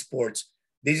like in sports.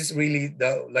 This is really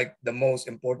the most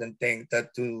important thing,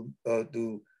 that to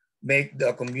make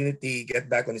the community get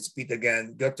back on its feet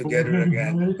again, get together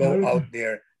again, go out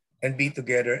there and be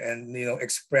together and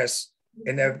express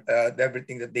and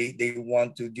everything that they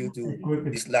want to due to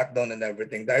this lockdown and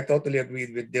everything. I totally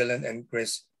agree with Dylan and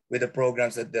Chris with the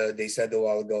programs that they said a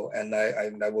while ago, and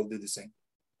I will do the same.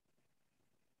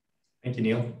 Thank you,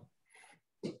 Neil.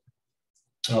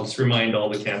 I'll just remind all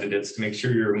the candidates to make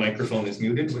sure your microphone is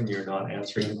muted when you're not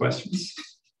answering the questions.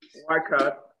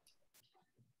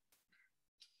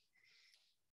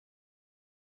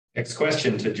 Next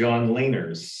question to John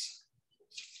Laners,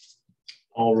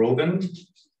 Paul Robin,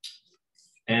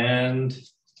 and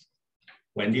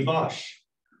Wendy Bosch.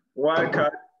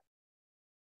 Wildcard.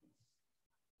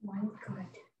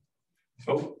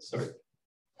 Oh, sorry.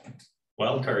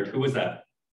 Wildcard, who was that?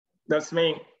 That's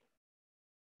me.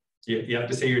 You have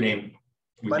to say your name.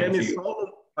 My name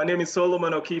is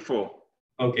Solomon Okifo.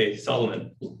 Okay,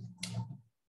 Solomon.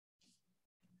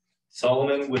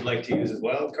 Solomon would like to use his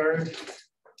wild card.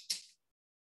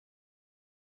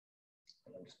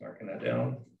 I'm just marking that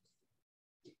down.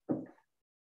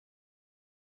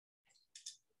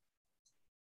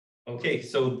 Okay,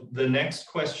 so the next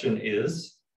question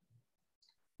is,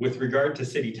 with regard to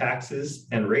city taxes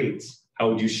and rates, how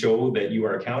would you show that you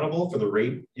are accountable for the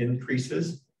rate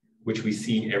increases which we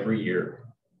see every year?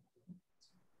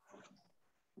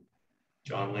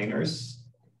 John Laners.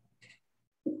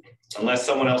 Unless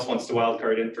someone else wants to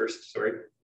wildcard in first, sorry.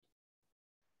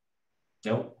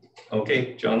 No?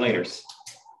 Okay, John Laners.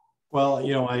 Well,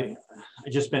 I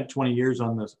just spent 20 years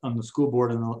on the school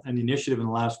board, and the initiative in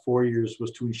the last 4 years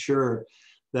was to ensure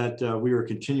that we were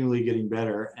continually getting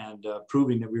better and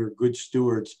proving that we were good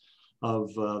stewards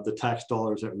of the tax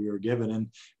dollars that we were given.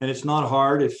 And it's not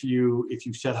hard if you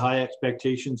set high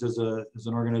expectations as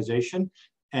an organization,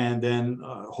 and then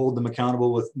hold them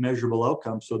accountable with measurable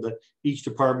outcomes, so that each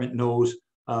department knows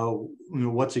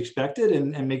what's expected,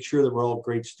 and make sure that we're all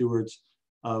great stewards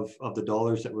of the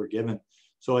dollars that we're given.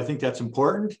 So I think that's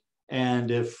important.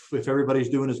 And if everybody's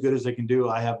doing as good as they can do,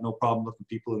 I have no problem looking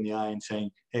people in the eye and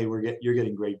saying, hey, you're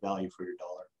getting great value for your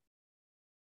dollar.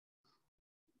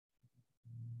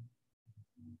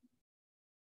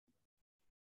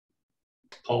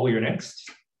 Paul, you're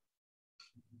next.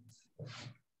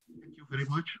 Thank you very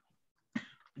much.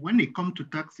 When it comes to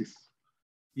taxes,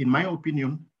 in my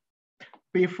opinion,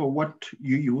 pay for what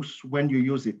you use when you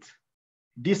use it.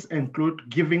 This includes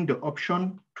giving the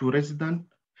option to residents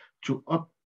to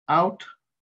opt out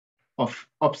of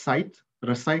offsite,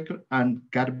 recycle, and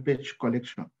garbage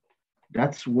collection.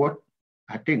 That's what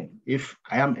I think. If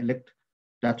I am elected,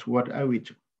 that's what I will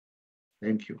do.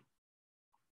 Thank you.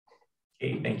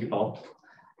 Okay, thank you, Paul.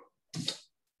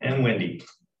 And Wendy.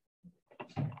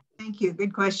 Thank you,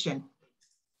 good question.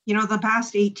 The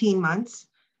past 18 months,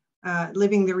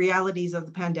 living the realities of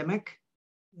the pandemic,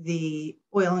 the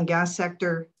oil and gas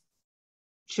sector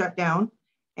shut down,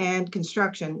 and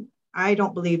construction, I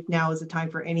don't believe now is the time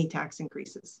for any tax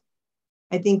increases.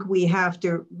 I think we have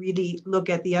to really look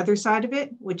at the other side of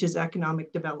it, which is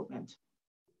economic development.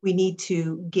 We need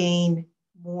to gain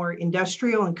more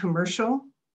industrial and commercial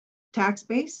tax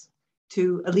base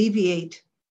to alleviate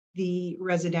the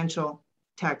residential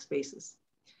tax bases.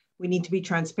 We need to be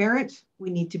transparent, we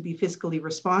need to be fiscally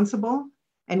responsible,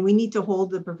 and we need to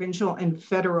hold the provincial and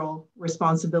federal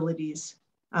responsibilities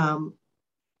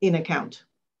in account.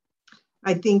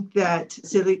 I think that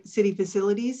city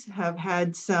facilities have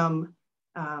had some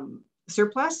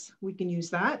surplus. We can use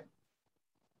that.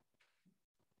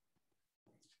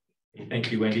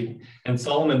 Thank you, Wendy. And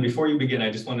Solomon, before you begin, I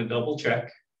just want to double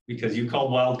check, because you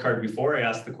called wildcard before I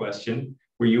asked the question.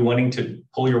 Were you wanting to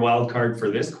pull your wildcard for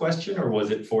this question, or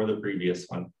was it for the previous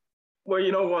one? Well,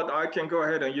 you know what? I can go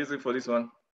ahead and use it for this one.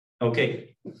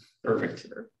 Okay, perfect.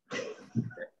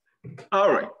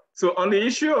 All right. So on the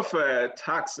issue of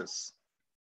taxes,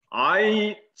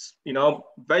 I,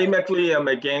 vehemently am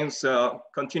against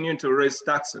continuing to raise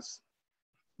taxes.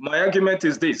 My argument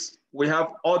is this: we have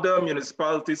other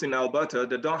municipalities in Alberta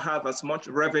that don't have as much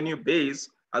revenue base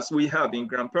as we have in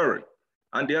Grande Prairie,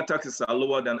 and their taxes are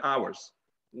lower than ours.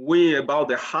 We about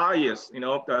the highest,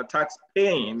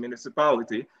 tax-paying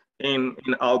municipality in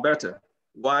Alberta.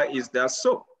 Why is that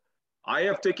so? I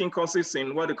have taken courses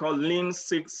in what they call Lean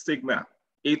Six Sigma.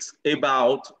 It's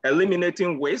about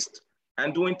eliminating waste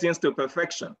and doing things to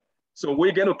perfection. So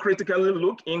we're going to critically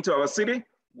look into our city.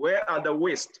 Where are the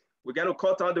waste? We got to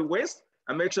cut out the waste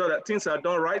and make sure that things are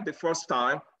done right the first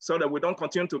time so that we don't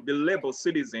continue to belabor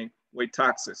citizens with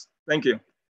taxes. Thank you.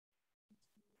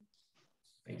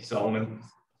 Thank you, Solomon.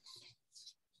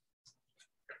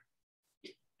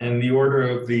 And the order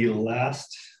of the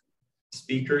last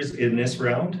speakers in this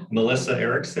round, Melissa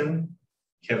Erickson,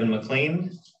 Kevin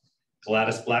McLean,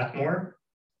 Gladys Blackmore,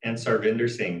 and Sarvinder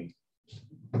Singh.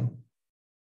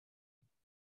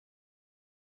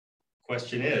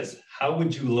 Question is, how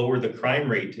would you lower the crime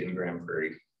rate in Grande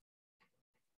Prairie?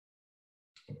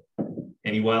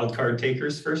 Any wild card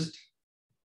takers first?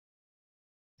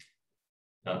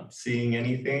 Not seeing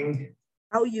anything.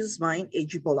 I'll use mine,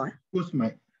 Ejibola. Who's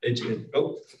mine?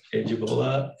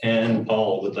 Ejibola and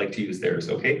Paul would like to use theirs,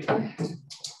 okay?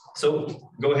 So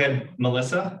go ahead,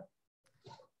 Melissa.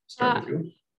 Start with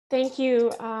you. Thank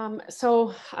you.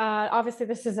 Obviously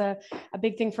this is a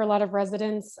big thing for a lot of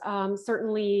residents.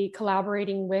 Certainly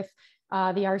collaborating with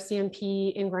the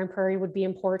RCMP in Grande Prairie would be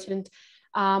important.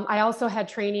 I also had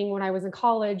training when I was in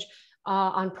college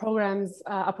on programs,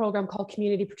 a program called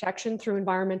Community Protection through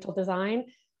Environmental Design,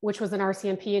 which was an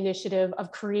RCMP initiative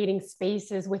of creating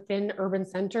spaces within urban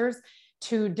centers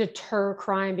to deter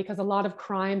crime, because a lot of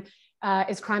crime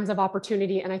is crimes of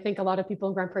opportunity. And I think a lot of people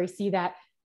in Grande Prairie see that,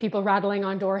 people rattling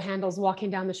on door handles, walking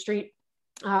down the street.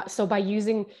 So by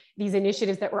using these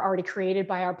initiatives that were already created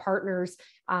by our partners,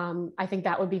 I think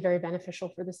that would be very beneficial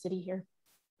for the city here.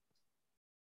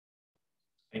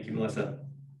 Thank you, Melissa.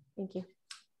 Thank you.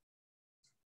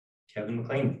 Kevin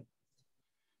McLean.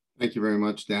 Thank you very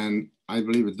much, Dan. I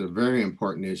believe it's a very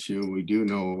important issue. We do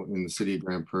know in the city of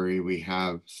Grande Prairie, we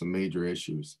have some major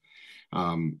issues.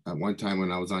 At one time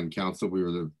when I was on council, we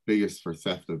were the biggest for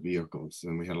theft of vehicles,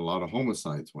 and we had a lot of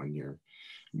homicides one year.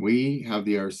 We have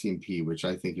the RCMP, which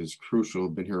I think is crucial,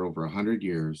 been here over 100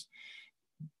 years.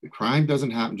 The crime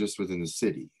doesn't happen just within the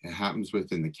city. It happens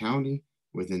within the county,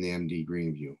 within the MD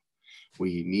Greenview.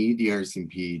 We need the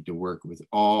RCMP to work with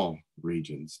all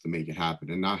regions to make it happen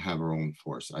and not have our own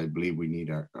force. I believe we need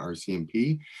our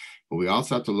RCMP, but we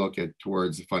also have to look at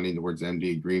towards funding towards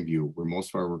MD Greenview, where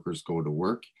most of our workers go to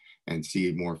work, and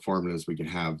see more formulas we can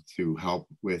have to help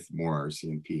with more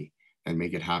RCMP and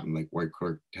make it happen like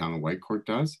Whitecourt, town of Whitecourt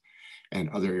does, and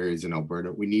other areas in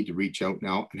Alberta. We need to reach out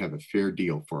now and have a fair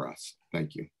deal for us.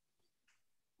 Thank you.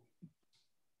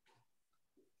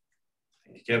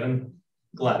 Thank you, Kevin.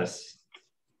 Gladys.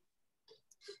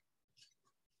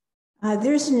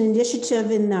 There's an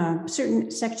initiative in certain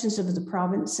sections of the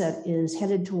province that is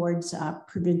headed towards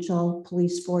provincial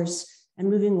police force and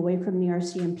moving away from the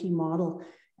RCMP model.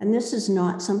 And this is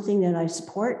not something that I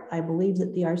support. I believe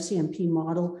that the RCMP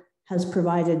model has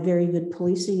provided very good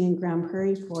policing in Grande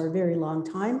Prairie for a very long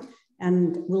time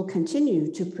and will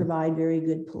continue to provide very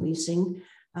good policing.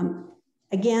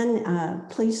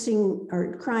 Policing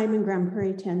or crime in Grande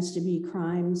Prairie tends to be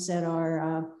crimes that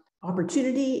are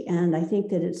opportunity. And I think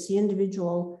that it's the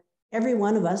individual, every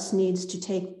one of us needs to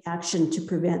take action to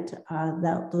prevent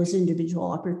those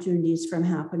individual opportunities from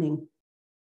happening.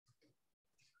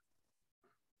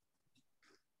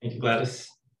 Thank you, Gladys.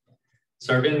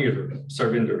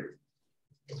 Sarvinder.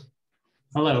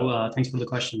 Hello, thanks for the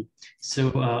question. So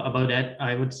about that,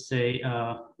 I would say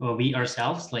we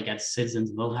ourselves, like as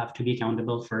citizens, will have to be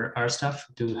accountable for our stuff,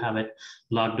 to have it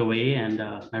locked away and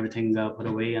everything put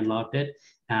away and locked it.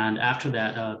 And after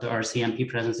that, the RCMP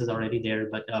presence is already there,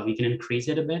 but we can increase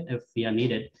it a bit if we are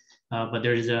needed. But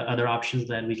there's other options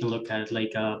that we can look at,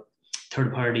 like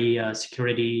third-party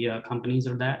security companies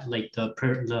or that, like the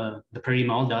Prairie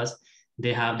Mall does.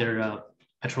 They have their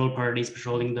patrol parties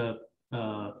patrolling the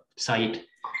site,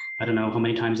 I don't know how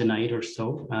many times a night or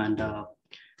so. And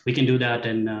we can do that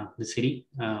in the city,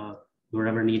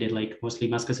 wherever needed, like mostly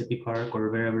Muskasippi Park or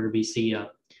wherever we see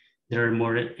there are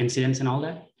more incidents and all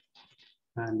that.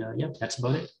 And yeah, that's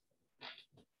about it.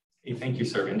 Okay, thank you,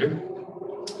 Sarvinder.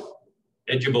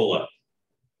 Ejibola.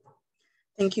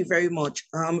 Thank you very much.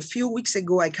 A few weeks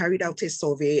ago, I carried out a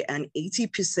survey, and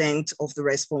 80% of the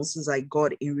responses I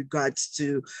got in regards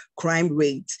to crime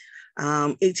rate,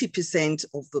 80%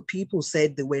 of the people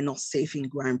said they were not safe in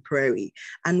Grande Prairie.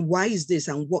 And why is this,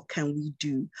 and what can we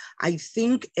do? I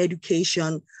think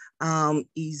education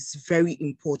is very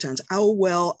important. How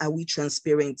well are we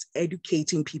transparent,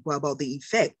 educating people about the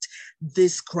effect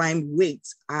this crime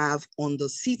rates have on the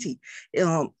city?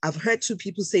 I've heard two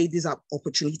people say these are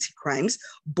opportunity crimes,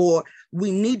 but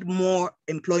we need more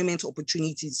employment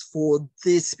opportunities for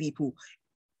these people.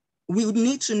 We would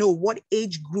need to know what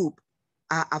age group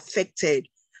are affected.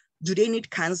 Do they need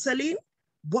counseling?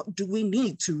 What do we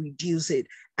need to reduce it?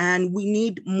 And we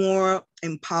need more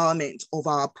empowerment of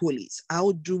our police.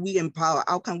 How do we empower?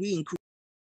 How can we increase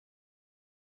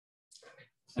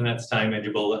And that's time,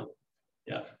 Ejibola.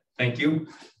 Yeah, thank you.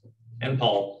 And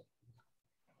Paul.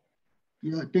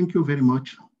 Yeah, thank you very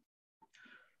much.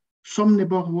 Some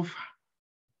neighborhoods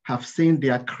have seen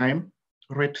their crime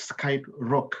rate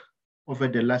skyrocket over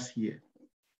the last year.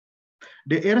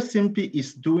 The RCMP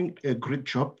is doing a great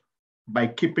job by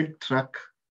keeping track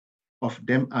of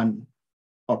them and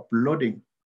uploading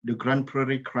the Grande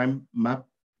Prairie crime map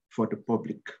for the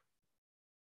public.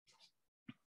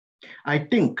 I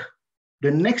think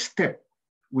the next step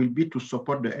will be to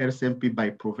support the RCMP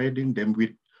by providing them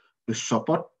with the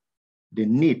support they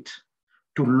need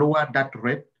to lower that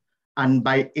rate, and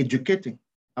by educating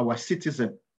our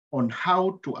citizens on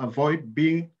how to avoid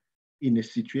being in a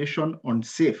situation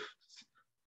unsafe,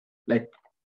 like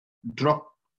drug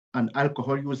and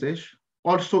alcohol usage,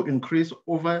 also increased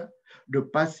over the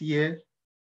past year.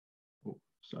 Oh,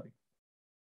 sorry.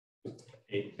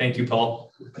 Okay, thank you,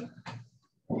 Paul.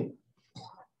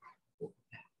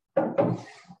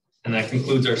 And that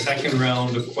concludes our second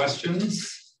round of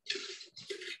questions.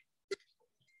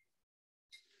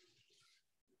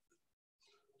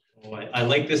 Oh, I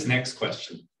like this next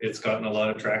question. It's gotten a lot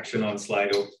of traction on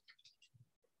Slido.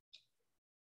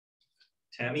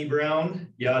 Tammy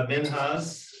Brown, Yad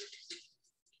Minhas,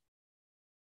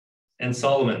 and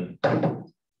Solomon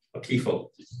Akifo.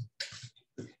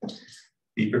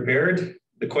 Be prepared.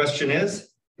 The question is,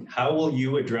 how will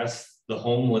you address the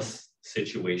homeless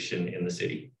situation in the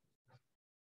city?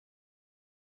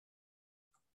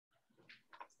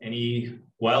 Any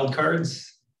wild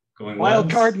cards going Wild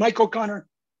once? card, Mike O'Connor.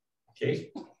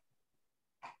 Okay.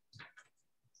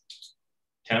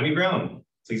 Tammy Brown,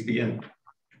 please begin.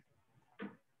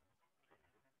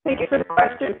 Thank you for the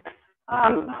question.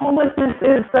 Homelessness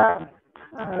is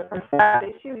a sad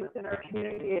issue within our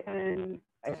community, and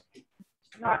it's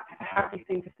not a happy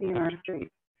thing to see in our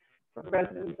streets for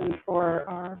residents and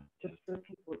for just for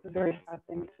people. It's a very sad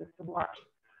thing to watch.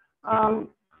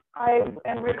 I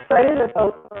am excited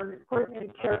about our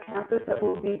coordinated care campus that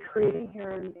we'll be creating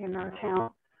here in our town.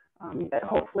 That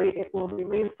hopefully it will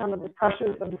relieve some of the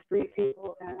pressures of the street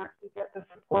people and actually get the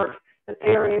support that they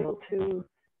are able to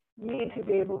need to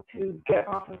be able to get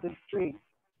off of the streets.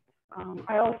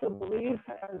 I also believe,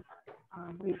 as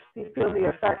we feel the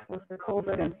effects of the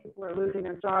COVID and people are losing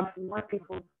their jobs and more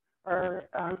people are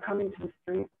coming to the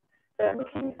streets, that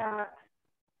looking at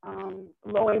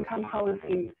low-income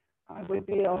housing would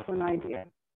be also an idea.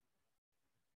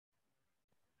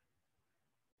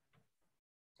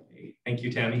 Thank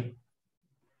you, Tammy.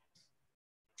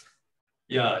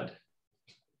 Yad,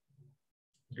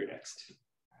 you're next.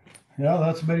 Yeah,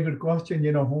 that's a very good question.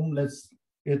 You know, homeless,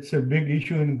 it's a big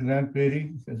issue in Grande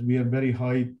Prairie as we are very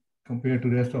high compared to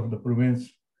the rest of the province.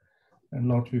 And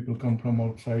lots of people come from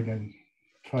outside and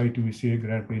try to say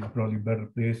Grande Prairie is probably a better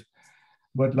place.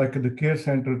 But like the care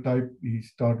center type, we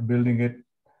start building it,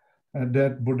 and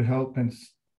that would help. And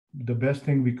the best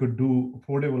thing we could do,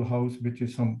 affordable house, which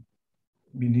is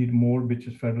we need more, which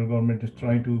is federal government is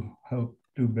trying to help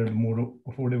to build more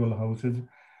affordable houses.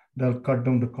 That'll cut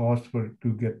down the cost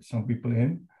to get some people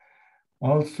in.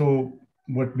 Also,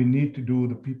 what we need to do,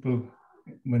 the people,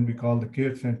 when we call the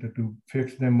care center, to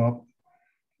fix them up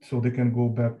so they can go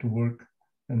back to work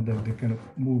and then they can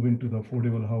move into the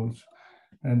affordable house.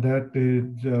 And that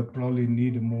is probably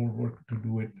need more work to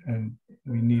do it. And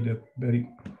we need a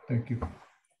thank you.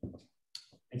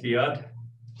 Thank you, Yad.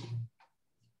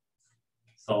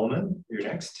 Solomon, you're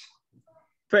next.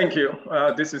 Thank you.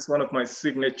 This is one of my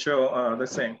signature,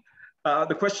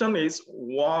 the question is,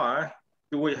 why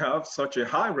do we have such a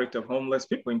high rate of homeless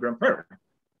people in Grande Prairie?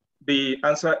 The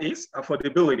answer is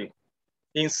affordability.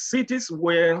 In cities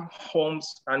where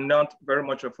homes are not very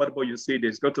much affordable, you see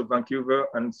this, go to Vancouver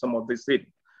and some of the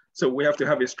cities. So we have to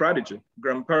have a strategy.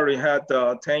 Grande Prairie had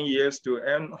 10 years to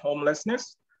end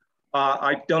homelessness.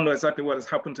 I don't know exactly what has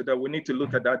happened to that. We need to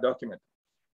look at that document.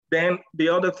 Then the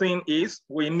other thing is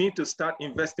we need to start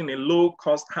investing in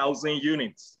low-cost housing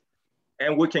units.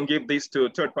 And we can give this to a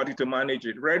third party to manage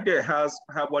it. Red Deer have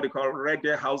what they call Red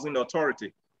Deer Housing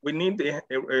Authority. We need a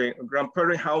Grande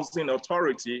Prairie Housing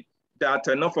Authority that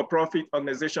a not-for-profit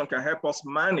organization can help us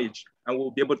manage, and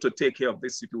we'll be able to take care of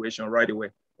this situation right away.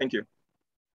 Thank you.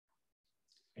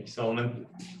 Thank you, Solomon.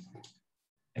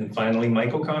 And finally,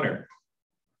 Mike O'Connor.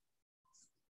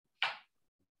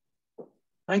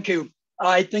 Thank you.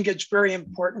 I think it's very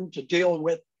important to deal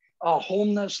with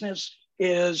homelessness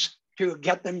is to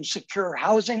get them secure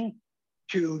housing,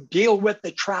 to deal with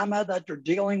the trauma that they're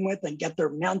dealing with and get their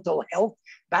mental health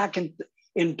back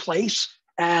in place.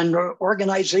 And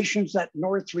organizations that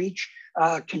Northreach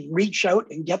can reach out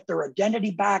and get their identity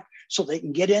back so they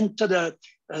can get into the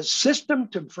system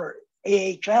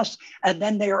AHS, and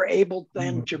then they are able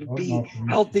then to be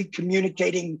healthy,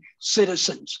 communicating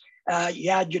citizens.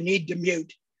 Yeah, you need to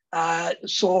mute.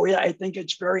 So yeah, I think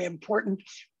it's very important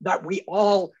that we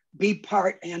all be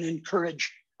part and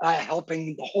encourage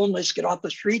helping the homeless get off the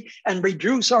street and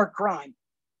reduce our crime.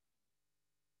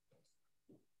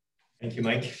 Thank you,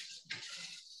 Mike.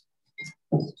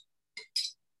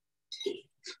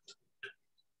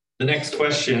 The next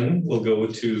question will go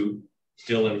to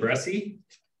Dylan Bressy,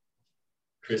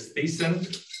 Chris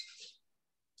Thiessen,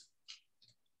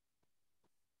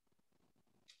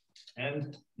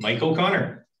 and Mike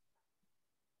O'Connor.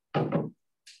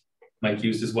 Mike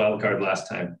used his wild card last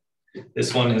time.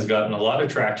 This one has gotten a lot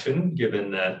of traction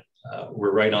given that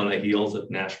we're right on the heels of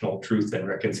National Truth and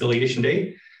Reconciliation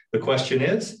Day. The question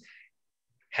is,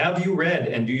 have you read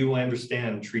and do you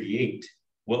understand Treaty 8?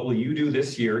 What will you do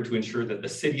this year to ensure that the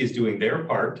city is doing their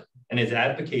part and is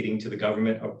advocating to the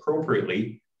government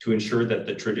appropriately to ensure that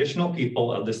the traditional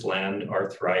people of this land are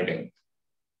thriving?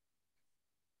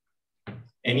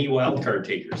 Any wildcard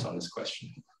takers on this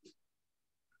question?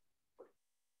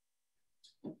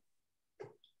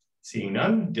 Seeing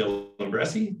none, Dylan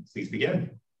Bressy, please begin.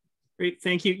 Great,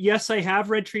 thank you. Yes, I have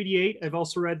read Treaty 8. I've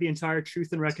also read the entire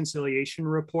Truth and Reconciliation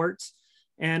report.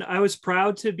 And I was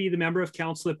proud to be the member of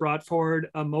council that brought forward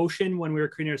a motion when we were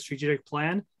creating our strategic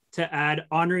plan to add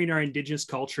honoring our Indigenous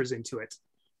cultures into it.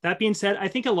 That being said, I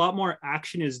think a lot more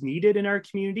action is needed in our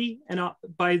community and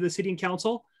by the city and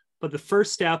council, but the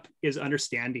first step is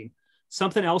understanding.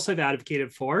 Something else I've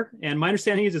advocated for, and my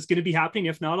understanding is it's going to be happening,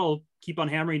 if not, I'll keep on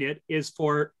hammering it, is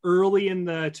for early in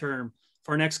the term,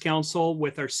 for our next council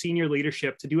with our senior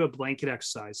leadership to do a blanket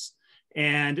exercise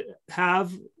and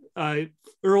have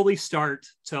early start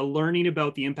to learning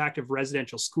about the impact of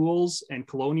residential schools and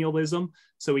colonialism.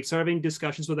 So we start having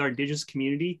discussions with our Indigenous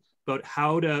community about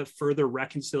how to further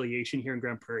reconciliation here in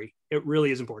Grande Prairie. It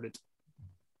really is important.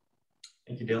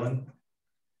 Thank you, Dylan.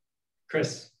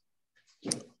 Chris.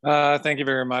 Thank you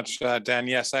very much, Dan.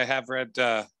 Yes, I have read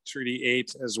Treaty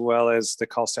 8 as well as the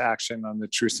calls to action on the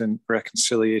Truth and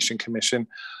Reconciliation Commission.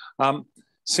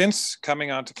 Since coming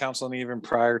onto council and even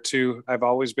prior to, I've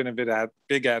always been a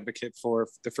big advocate for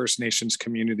the First Nations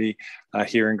community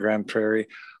here in Grande Prairie.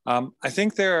 I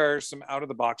think there are some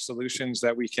out-of-the-box solutions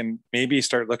that we can maybe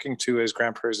start looking to, as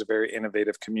Grande Prairie is a very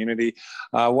innovative community.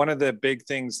 One of the big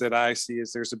things that I see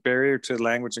is there's a barrier to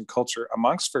language and culture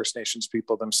amongst First Nations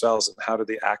people themselves, and how do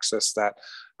they access that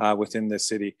within the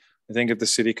city. I think if the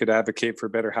city could advocate for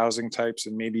better housing types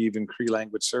and maybe even Cree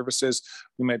language services,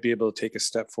 we might be able to take a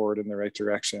step forward in the right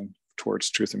direction towards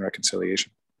truth and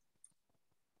reconciliation.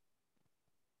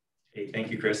 Okay, thank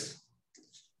you, Chris.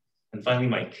 And finally,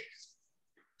 Mike.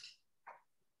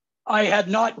 I had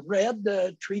not read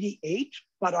the Treaty 8,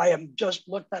 but I have just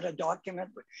looked at a document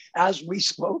as we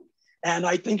spoke. And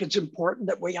I think it's important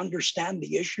that we understand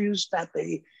the issues that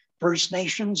the First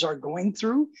Nations are going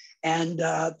through. And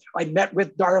I met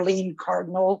with Darlene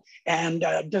Cardinal and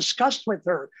discussed with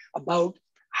her about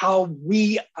how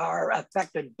we are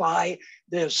affected by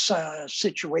this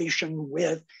situation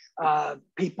with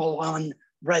people on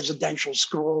residential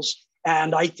schools.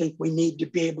 And I think we need to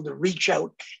be able to reach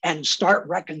out and start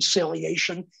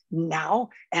reconciliation now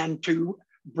and to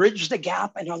bridge the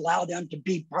gap and allow them to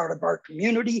be part of our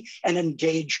community and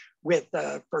engage with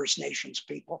First Nations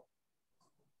people.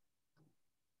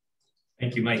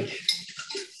 Thank you, Mike.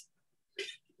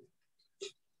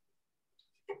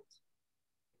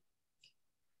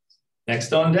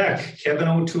 Next on deck, Kevin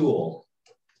O'Toole,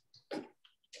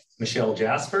 Michelle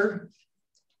Jasper,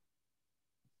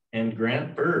 and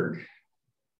Grant Berg.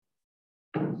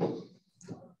 And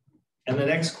the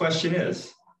next question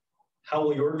is, how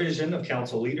will your vision of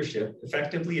council leadership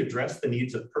effectively address the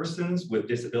needs of persons with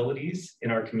disabilities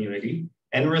in our community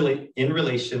and in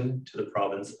relation to the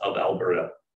province of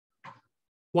Alberta?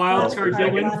 Wild card,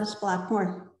 Gladys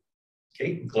Blackmore.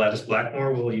 Okay, Gladys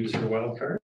Blackmore will use her wild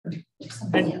card.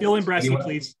 And Dylan Bressy,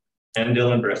 please. And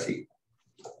Dylan Bressy.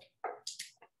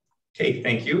 Okay,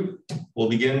 thank you. We'll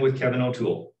begin with Kevin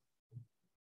O'Toole.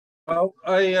 Well,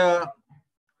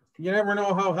 you never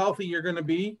know how healthy you're going to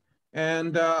be.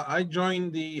 And I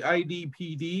joined the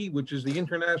IDPD, which is the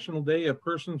International Day of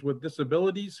Persons with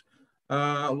Disabilities.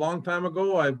 A long time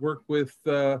ago, I've worked with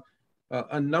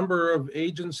a number of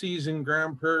agencies in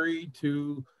Grande Prairie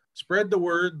to spread the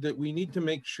word that we need to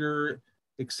make sure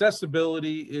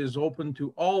accessibility is open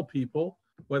to all people,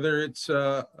 whether it's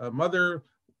a mother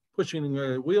pushing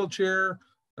a wheelchair,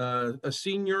 a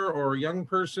senior or a young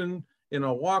person in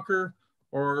a walker,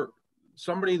 or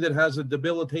somebody that has a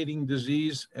debilitating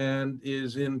disease and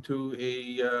is into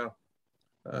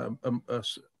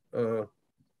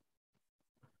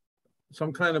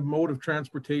some kind of mode of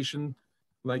transportation,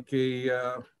 like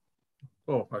a,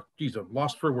 geez, I'm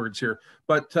lost for words here,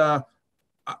 but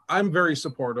I'm very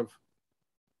supportive.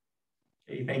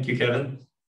 Okay, thank you, Kevin.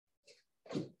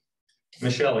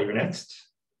 Michelle, you're next.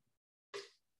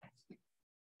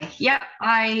 Yeah,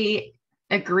 I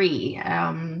agree.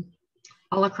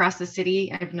 All across the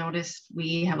city, I've noticed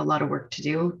we have a lot of work to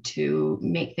do to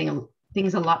make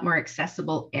things a lot more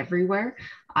accessible everywhere.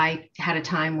 I had a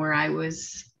time where I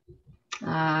was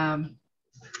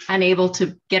unable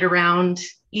to get around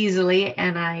easily,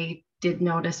 and I did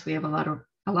notice we have a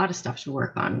lot of stuff to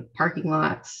work on. Parking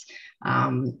lots,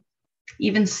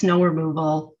 even snow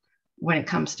removal when it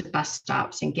comes to bus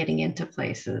stops and getting into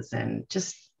places, and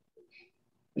just,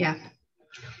 yeah.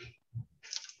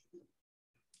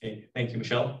 Okay, thank you,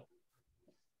 Michelle.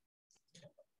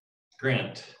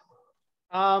 Grant.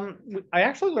 I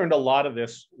actually learned a lot of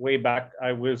this way back.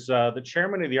 I was the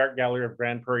chairman of the Art Gallery of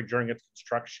Grande Prairie during its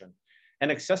construction,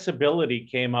 and accessibility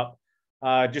came up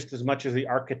just as much as the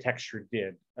architecture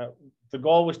did. The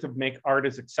goal was to make art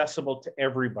as accessible to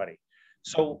everybody.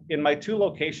 So in my 2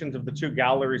 locations of the 2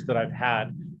 galleries that I've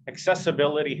had,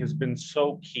 accessibility has been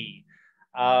so key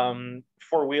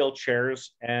for wheelchairs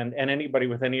and anybody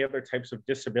with any other types of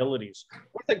disabilities.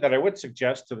 One thing that I would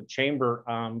suggest to the chamber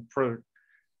for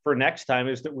next time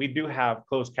is that we do have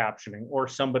closed captioning or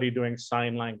somebody doing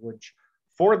sign language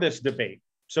for this debate,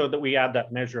 so that we add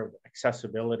that measure of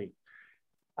accessibility.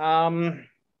 I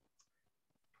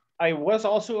was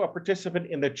also a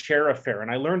participant in the chair affair, and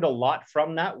I learned a lot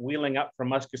from that, wheeling up from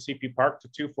Muskosipi Park to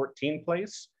 214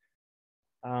 Place.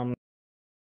 And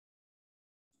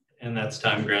that's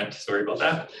time, Grant. Sorry about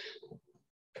that.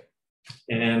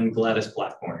 And Gladys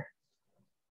Blackmore.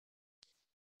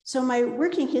 So my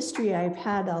working history, I've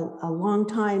had a long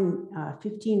time,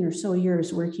 15 or so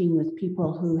years working with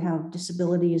people who have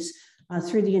disabilities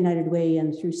through the United Way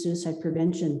and through suicide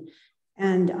prevention.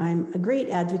 And I'm a great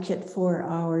advocate for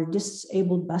our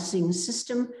disabled busing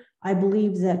system. I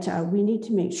believe that we need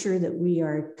to make sure that we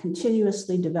are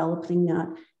continuously developing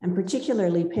that, and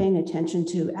particularly paying attention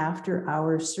to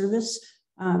after-hour service.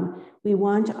 We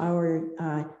want all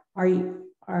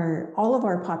of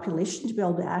our population to be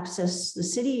able to access the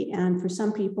city, and for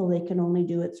some people, they can only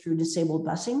do it through disabled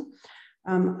busing.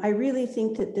 I really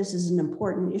think that this is an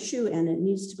important issue, and it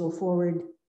needs to go forward.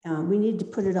 We need to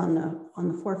put it on the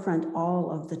forefront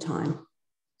all of the time.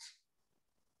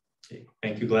 Okay,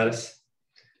 thank you, Gladys.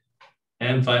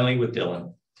 And finally with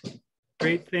Dylan.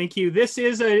 Great, thank you. This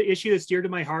is an issue that's dear to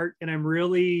my heart, and I'm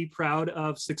really proud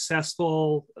of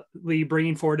successfully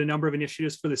bringing forward a number of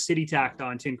initiatives for the city tacked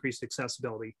on to increase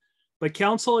accessibility. But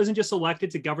council isn't just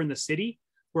elected to govern the city,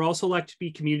 we're also elected to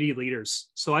be community leaders.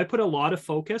 So I put a lot of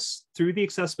focus through the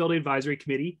Accessibility Advisory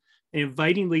Committee and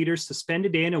inviting leaders to spend a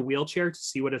day in a wheelchair to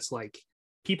see what it's like.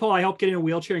 People I helped get in a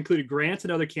wheelchair included Grant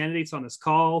and other candidates on this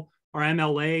call, our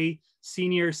MLA,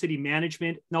 senior city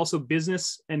management, and also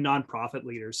business and nonprofit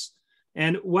leaders.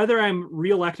 And whether I'm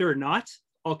reelected or not,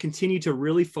 I'll continue to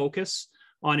really focus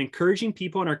on encouraging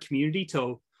people in our community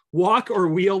to walk or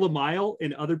wheel the mile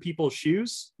in other people's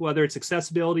shoes, whether it's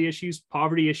accessibility issues,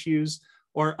 poverty issues,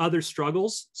 or other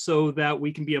struggles, so that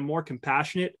we can be a more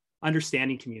compassionate,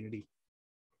 understanding community.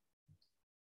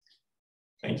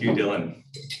 Thank you, Dylan.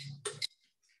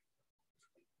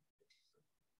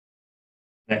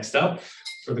 Next up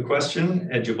for the question,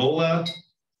 Ejibola,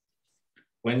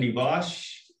 Wendy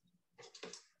Bosch,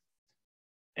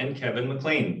 and Kevin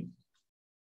McLean.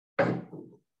 And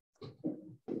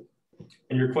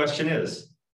your question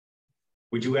is,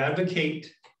 would you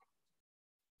advocate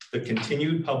the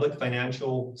continued public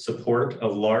financial support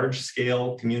of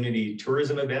large-scale community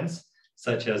tourism events,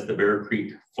 such as the Bear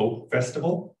Creek Folk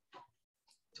Festival?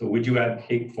 So would you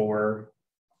advocate for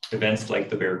events like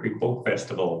the Bear Creek Folk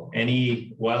Festival?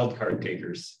 Any wild card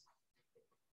takers?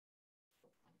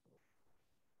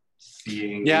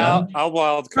 Seeing yeah, none. I'll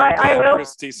wild card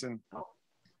Chris Thiessen.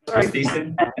 Chris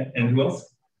Thiessen, and who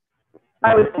else?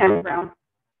 I was Tammy Brown.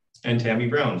 And Tammy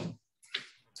Brown.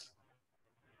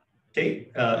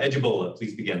 Okay, Ejibola,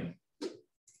 please begin.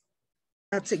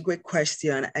 That's a great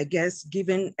question. I guess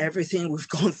given everything we've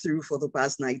gone through for the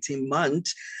past 19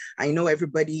 months, I know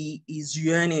everybody is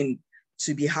yearning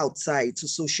to be outside, to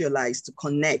socialize, to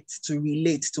connect, to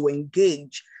relate, to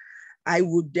engage. I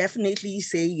would definitely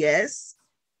say yes,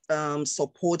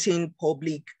 supporting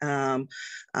public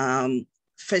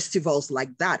festivals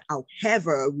like that.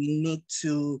 However, we need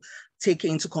to take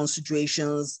into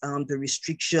considerations the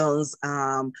restrictions,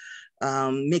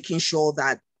 making sure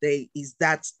that there is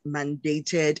that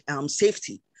mandated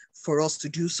safety for us to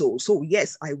do so. So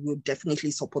yes, I will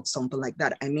definitely support something like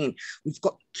that. I mean, we've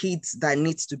got kids that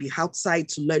needs to be outside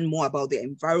to learn more about the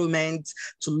environment,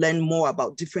 to learn more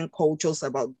about different cultures,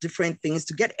 about different things,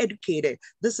 to get educated.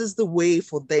 This is the way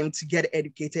for them to get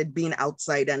educated, being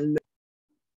outside and learn.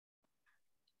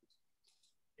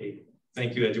 Okay.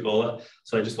 Thank you, Ejibola.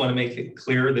 So I just want to make it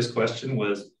clear, this question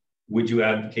was, would you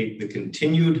advocate the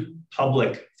continued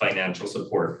public financial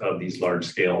support of these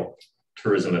large-scale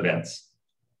tourism events?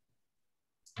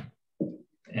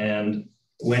 And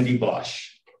Wendy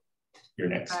Bosch, you're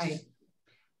next. Hi.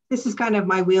 This is kind of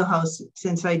my wheelhouse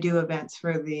since I do events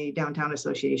for the Downtown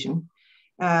Association.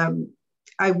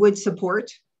 I would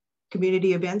support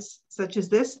community events such as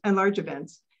this and large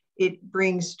events. It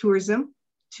brings tourism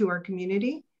to our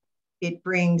community. It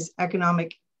brings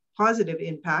economic positive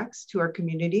impacts to our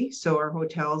community. So our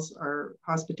hotels, our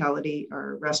hospitality,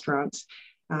 our restaurants,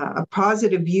 a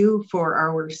positive view for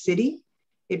our city.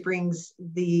 It brings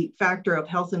the factor of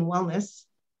health and wellness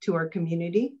to our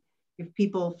community. If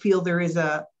people feel there is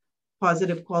a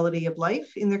positive quality of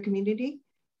life in their community,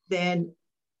 then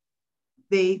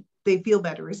they feel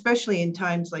better, especially in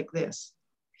times like this.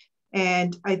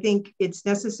 And I think it's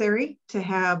necessary to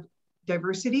have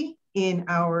diversity in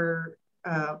our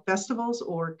festivals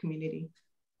or community.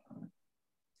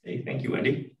 Okay, thank you,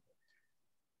 Wendy.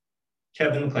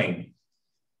 Kevin McLean.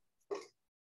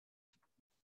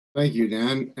 Thank you,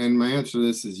 Dan. And my answer to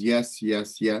this is yes,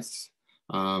 yes, yes.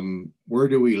 Where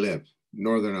do we live?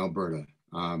 Northern Alberta.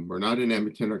 We're not in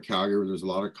Edmonton or Calgary, where there's a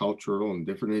lot of cultural and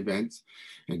different events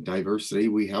and diversity.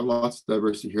 We have lots of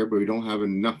diversity here, but we don't have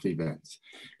enough events.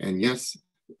 And yes,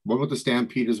 what about the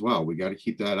Stampede as well? We got to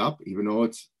keep that up, even though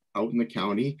it's out in the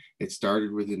county. It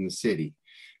started within the city.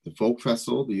 The Folk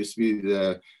Festival, there used to be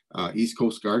the East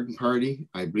Coast Garden Party.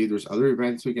 I believe there's other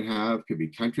events we can have. Could be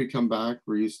country comeback,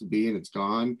 where it used to be and it's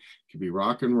gone. Could be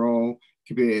rock and roll.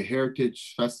 Could be a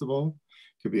heritage festival.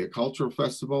 Could be a cultural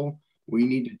festival. We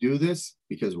need to do this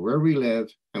because where we live,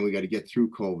 and we got to get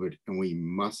through COVID, and we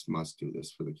must do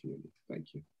this for the community.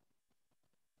 Thank you.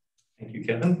 Thank you,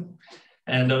 Kevin.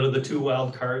 And out of the two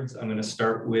wild cards, I'm going to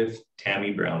start with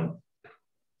Tammy Brown.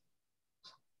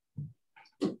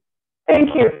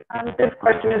 Thank you. This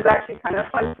question is actually kind of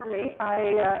fun for me.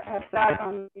 I have sat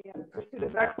on the Pursuit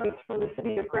of Excellence for the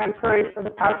City of Grande Prairie for the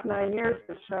past 9 years,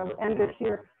 which ended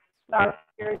here last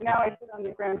year. Now I sit on the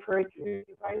Grande Prairie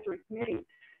Community Advisory Committee.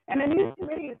 And in these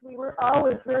committees, we were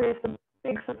always very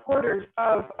big supporters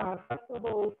of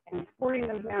festivals and sporting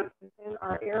events in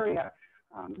our area.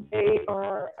 They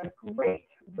are a great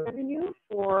revenue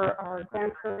for our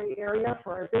Grande Prairie area,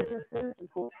 for our businesses and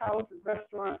hotels and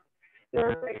restaurants.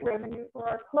 They're a great revenue for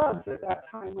our clubs at that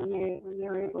time when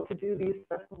they're able to do these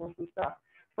festivals and stuff.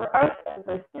 For us as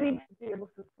a city to be able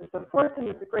to support them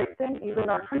is a great thing. Even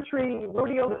our country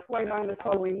rodeo that's going on this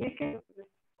Halloween weekend is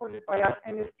supported by us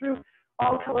and is through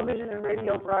all television and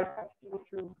radio broadcasts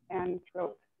through and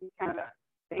throughout Canada.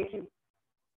 Thank you.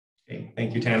 Okay,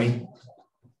 thank you, Tammy.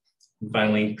 And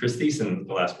finally, Chris Thiessen,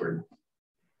 the last word.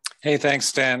 Hey,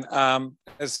 thanks, Dan.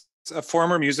 As a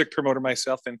former music promoter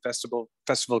myself and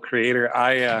festival creator,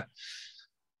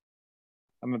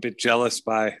 I'm a bit jealous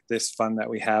by this fund that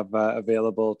we have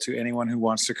available to anyone who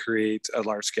wants to create a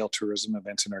large-scale tourism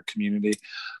event in our community.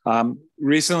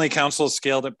 Recently, council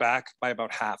scaled it back by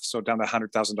about half, so down to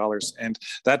 $100,000. And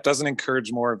that doesn't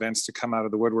encourage more events to come out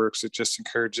of the woodworks. It just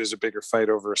encourages a bigger fight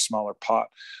over a smaller pot.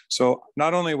 So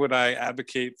not only would I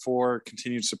advocate for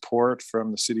continued support from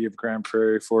the City of Grande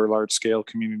Prairie for large-scale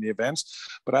community events,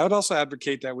 but I would also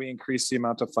advocate that we increase the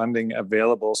amount of funding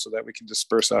available so that we can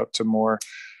disperse out to more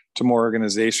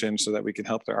organizations so that we can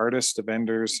help the artists, the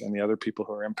vendors, and the other people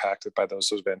who are impacted by those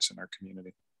events in our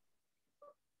community.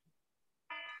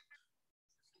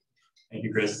 Thank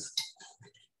you, Chris.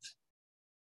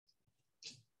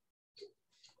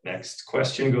 Next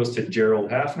question goes to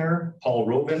Gerald Hafner, Paul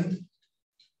Robin,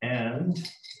 and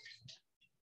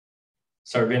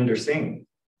Sarvinder Singh.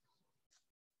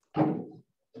 The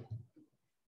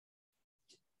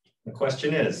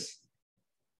question is,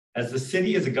 as the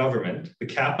city is a government, the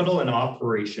capital and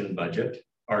operation budget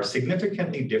are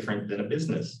significantly different than a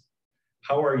business.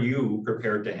 How are you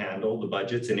prepared to handle the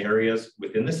budgets in areas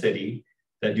within the city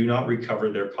that do not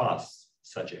recover their costs,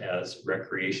 such as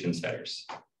recreation centers?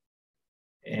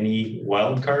 Any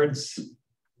wild cards?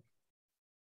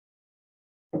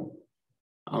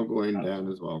 I'll go in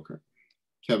down as well.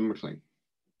 Kevin McLean.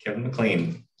 Kevin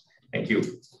McLean, thank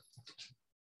you.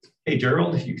 Hey,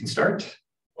 Gerald, you can start.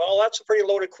 Well, that's a pretty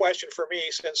loaded question for me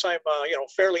since I'm,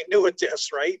 fairly new at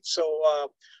this, right? So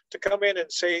to come in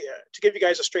and say, to give you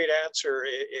guys a straight answer,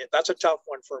 that's a tough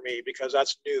one for me because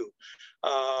that's new.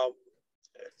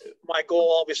 my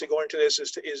goal, obviously, going into this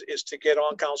is to get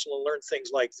on council and learn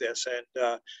things like this,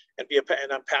 and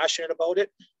I'm passionate about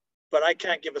it, but I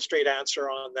can't give a straight answer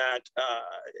on that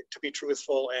to be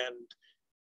truthful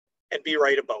and be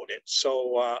right about it.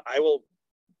 So I will,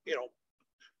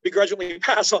 begrudgingly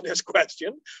pass on this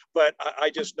question, but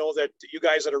I just know that you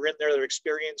guys that are in there, that are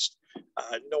experienced,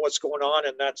 know what's going on,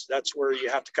 and that's where you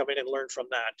have to come in and learn from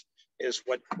that, is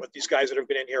what these guys that have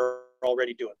been in here are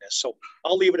already doing this. So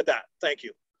I'll leave it at that. Thank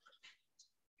you.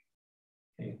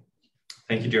 Okay.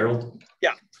 Thank you, Gerald.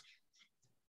 Yeah.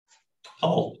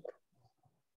 Paul.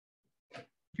 Thank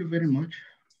you very much.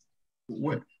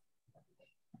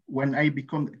 When I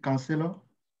become councillor,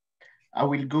 I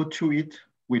will go through it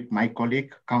with my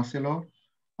colleague councillor.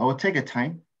 I will take a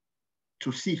time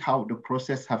to see how the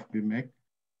process have been made.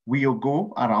 We will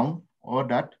go around all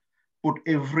that, put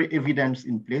every evidence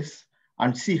in place,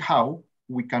 and see how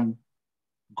we can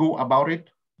go about it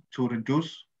to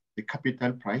reduce the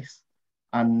capital price.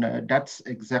 And that's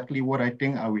exactly what I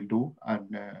think I will do.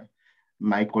 And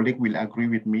my colleague will agree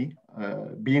with me.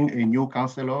 Being a new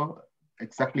councillor,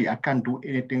 exactly, I can't do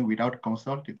anything without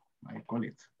consulting my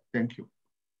colleagues. Thank you.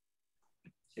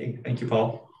 Okay, thank you,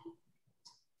 Paul.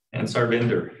 And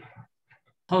Sarvinder.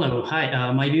 Hello,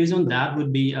 hi. My views on that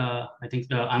would be, I think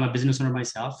I'm a business owner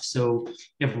myself. So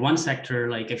if one sector,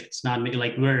 like if it's not,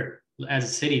 like we're, as a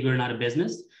city, we're not a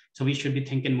business. So we should be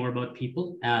thinking more about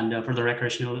people, and for the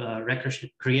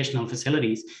recreational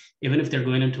facilities, even if they're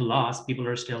going into loss, people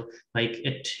are still like,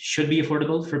 it should be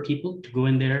affordable for people to go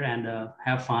in there and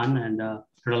have fun and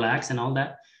relax and all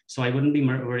that. So I wouldn't be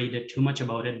worried too much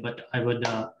about it, but I would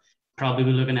probably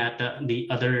be looking at the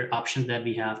other options that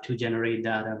we have to generate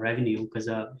that revenue. Because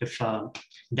if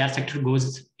that sector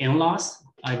goes in loss,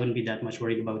 I wouldn't be that much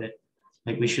worried about it.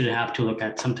 Like we should have to look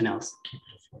at something else.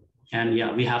 And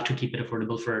yeah, we have to keep it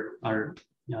affordable for our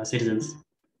citizens.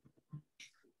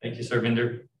 Thank you,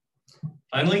 Sarvinder.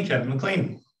 Finally, Kevin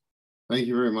McLean. Thank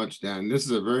you very much, Dan. This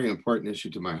is a very important issue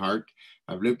to my heart.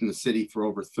 I've lived in the city for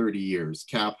over 30 years.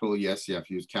 Capital, yes, you have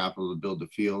to use capital to build the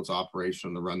fields,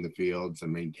 operational to run the fields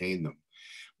and maintain them.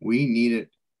 We need it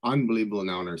unbelievable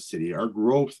now in our city. Our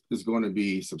growth is going to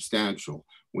be substantial.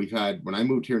 We've had, when I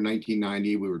moved here in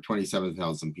 1990, we were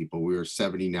 27,000 people. We are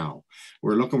 70 now.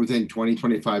 We're looking within 20,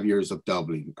 25 years of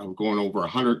doubling, of going over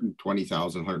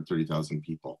 120,000, 130,000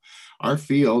 people. Our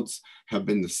fields have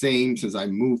been the same since I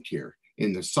moved here.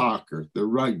 In the soccer, the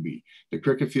rugby, the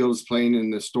cricket fields playing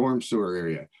in the storm sewer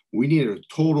area. We need a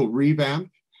total revamp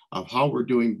of how we're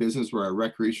doing business with our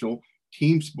recreational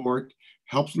team sport,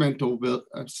 helps mental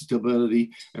stability,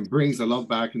 and brings the love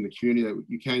back in the community that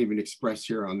you can't even express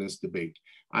here on this debate.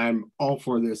 I'm all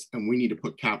for this, and we need to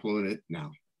put capital in it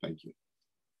now. Thank you.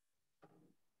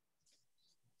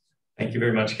 Thank you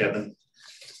very much, Kevin.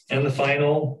 And the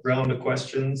final round of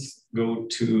questions go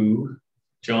to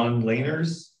John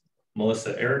Laners,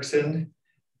 Melissa Erickson,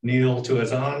 Neil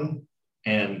Tuazan,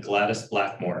 and Gladys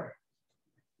Blackmore.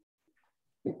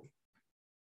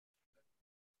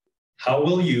 How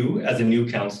will you, as a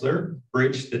new councillor,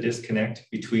 bridge the disconnect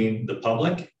between the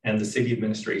public and the city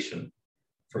administration?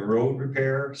 From road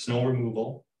repair, snow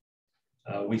removal,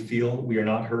 we feel we are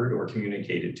not heard or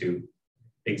communicated to.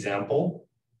 Example,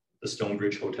 the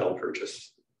Stonebridge Hotel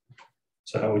purchase.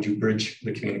 So how would you bridge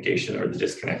the communication or the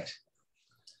disconnect?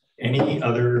 Any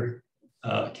other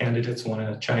candidates want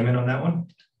to chime in on that one?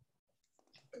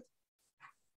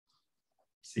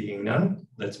 Seeing none,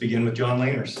 let's begin with John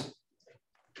Laners.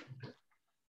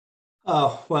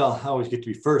 Well, I always get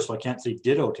to be first, so I can't say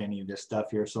ditto to any of this stuff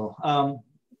here. So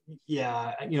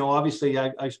yeah, you know, obviously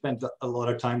I spent a lot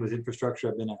of time with infrastructure.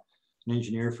 I've been an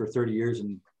engineer for 30 years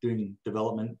and doing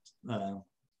development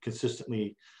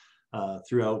consistently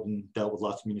throughout, and dealt with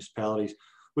lots of municipalities.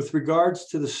 With regards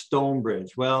to the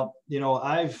Stonebridge, well, you know,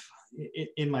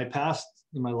 in my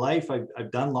life,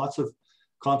 I've done lots of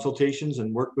consultations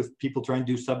and worked with people trying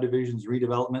to do subdivisions,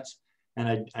 redevelopments.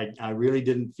 And I really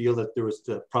didn't feel that there was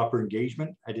the proper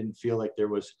engagement. I didn't feel like there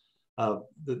was the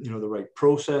right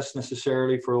process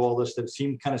necessarily for all this. That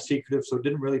seemed kind of secretive, so it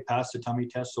didn't really pass the tummy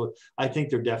test. So I think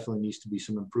there definitely needs to be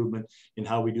some improvement in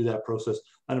how we do that process.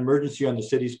 An emergency on the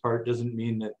city's part doesn't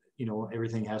mean that, you know,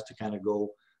 everything has to kind of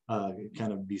go,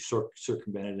 kind of be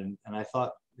circumvented. And I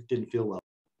thought it didn't feel well.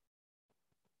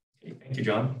 Okay, thank you,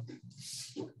 John.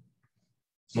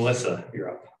 Melissa,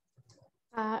 you're up.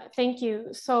 Thank you.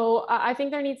 So I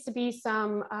think there needs to be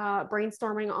some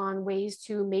brainstorming on ways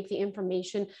to make the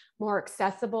information more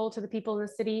accessible to the people in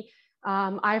the city.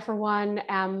 I, for one,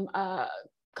 am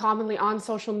commonly on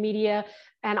social media,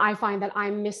 and I find that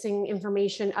I'm missing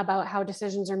information about how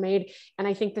decisions are made. And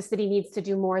I think the city needs to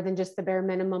do more than just the bare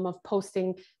minimum of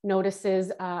posting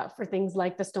notices for things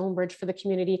like the Stone Bridge for the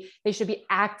community. They should be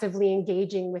actively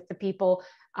engaging with the people,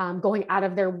 going out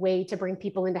of their way to bring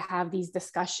people in to have these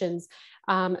discussions.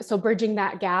 So bridging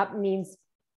that gap means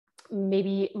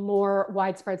maybe more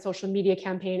widespread social media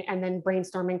campaign, and then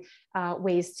brainstorming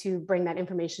ways to bring that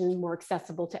information more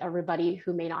accessible to everybody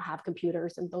who may not have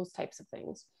computers and those types of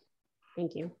things.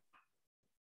 Thank you.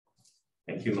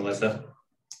 Thank you, Melissa.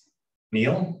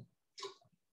 Neil?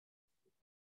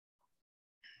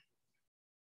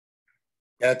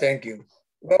 Yeah, thank you.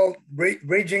 Well,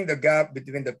 bridging the gap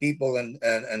between the people and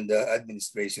the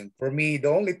administration. For me, the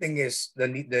only thing is the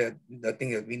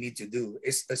thing that we need to do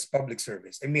is public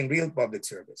service. I mean, real public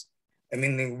service. I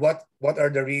mean, what are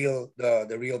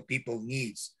the real people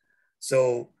needs?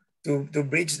 So to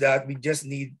bridge that, we just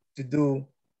need to do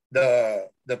the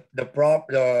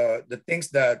things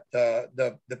that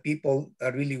the people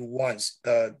really wants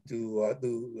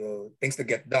things to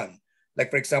get done. Like,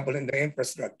 for example, in the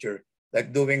infrastructure,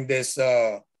 like doing this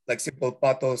like simple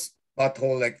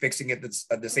pothole, like fixing it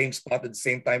at the same spot at the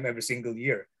same time every single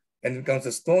year. And when it comes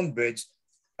to Stone Bridge,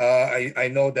 I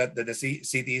know that the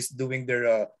city is doing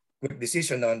their quick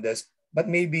decision on this, but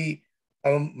maybe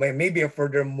a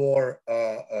further more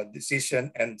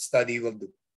decision and study will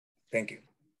do. Thank you.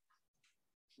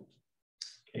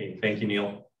 Okay, thank you,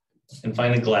 Neil. And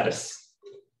finally, Gladys.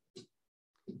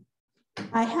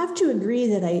 I have to agree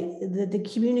that the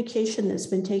communication that's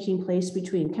been taking place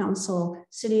between council,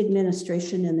 city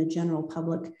administration, and the general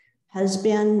public has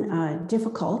been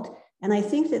difficult. And I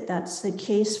think that that's the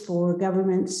case for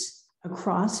governments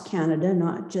across Canada,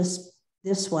 not just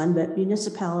this one, but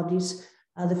municipalities,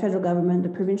 the federal government, the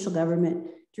provincial government.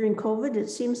 During COVID, it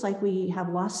seems like we have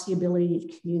lost the ability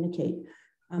to communicate.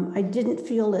 I didn't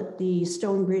feel that the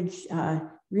Stone Bridge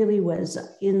really was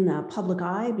in the public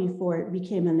eye before it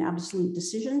became an absolute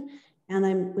decision. And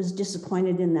I was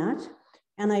disappointed in that.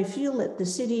 And I feel that the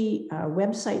city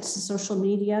websites, the social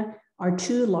media are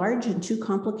too large and too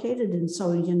complicated. And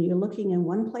so you're looking in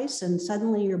one place and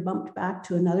suddenly you're bumped back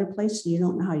to another place and you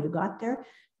don't know how you got there.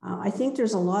 I think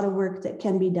there's a lot of work that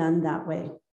can be done that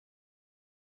way.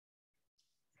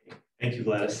 Thank you,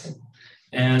 Gladys.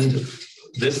 And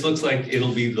this looks like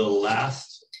it'll be the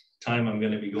last time I'm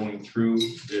going to be going through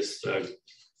this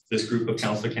group of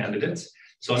councillor candidates.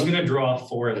 So I'm going to draw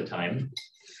 4 at a time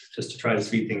just to try to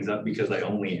speed things up because I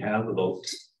only have about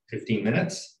 15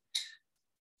 minutes.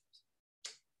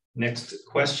 Next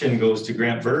question goes to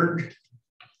Grant Berg,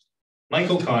 Mike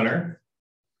O'Connor,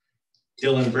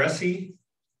 Dylan Bressy,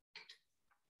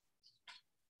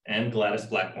 and Gladys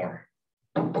Blackmore.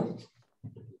 And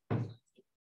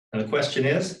the question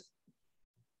is,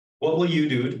 what will you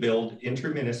do to build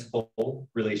intermunicipal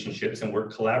relationships and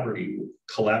work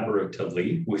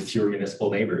collaboratively with your municipal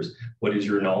neighbors? What is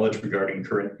your knowledge regarding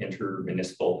current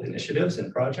intermunicipal initiatives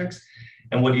and projects?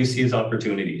 And what do you see as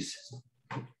opportunities?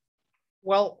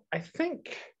 Well, I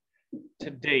think to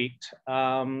date,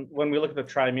 when we look at the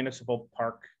tri-municipal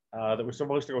park that was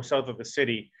supposed to go south of the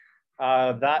city,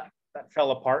 that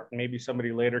fell apart, and maybe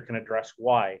somebody later can address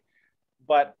why.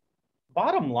 But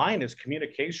bottom line is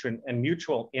communication and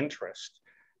mutual interest.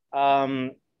 I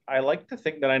like to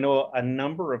think that I know a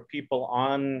number of people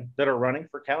that are running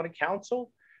for county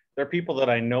council. They're people that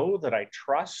I know, that I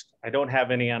trust. I don't have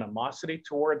any animosity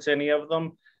towards any of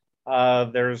them.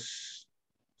 There's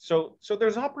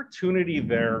opportunity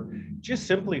there just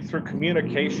simply through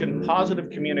communication, positive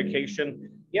communication.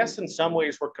 Yes, in some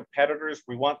ways we're competitors.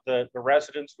 We want the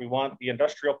residents, we want the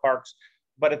industrial parks,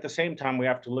 but at the same time, we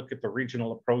have to look at the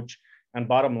regional approach. And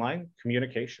bottom line,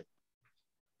 communication.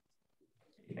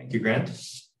 Thank you, Grant.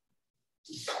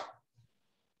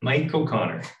 Mike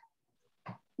O'Connor.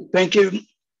 Thank you.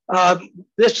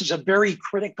 This is a very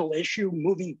critical issue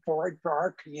moving forward for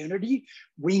our community.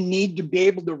 We need to be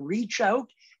able to reach out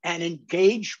and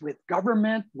engage with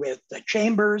government, with the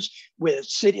chambers, with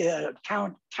city,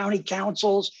 county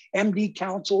councils, MD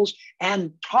councils,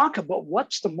 and talk about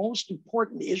what's the most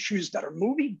important issues that are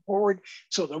moving forward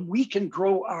so that we can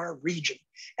grow our region.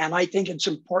 And I think it's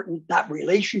important that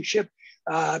relationship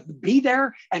be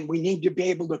there, and we need to be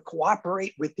able to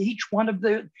cooperate with each one of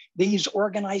these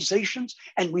organizations,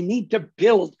 and we need to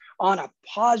build on a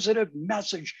positive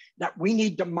message that we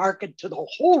need to market to the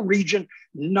whole region,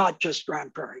 not just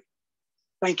Grande Prairie.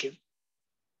 Thank you.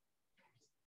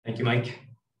 Thank you, Mike.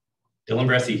 Dylan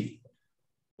Bressy.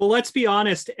 Well, let's be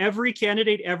honest. Every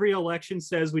candidate, every election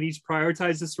says we need to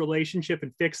prioritize this relationship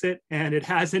and fix it, and it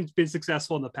hasn't been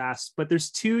successful in the past. But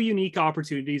there's 2 unique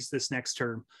opportunities this next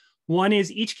term. One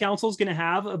is each council is going to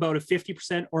have about a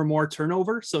 50% or more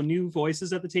turnover, so new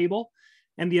voices at the table.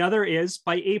 And the other is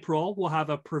by April, we'll have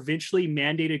a provincially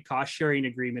mandated cost sharing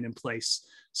agreement in place.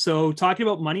 So talking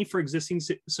about money for existing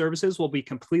services will be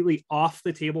completely off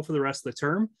the table for the rest of the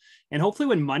term. And hopefully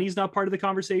when money's not part of the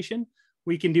conversation,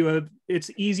 we can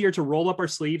it's easier to roll up our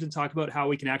sleeves and talk about how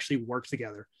we can actually work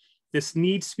together. This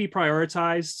needs to be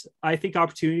prioritized. I think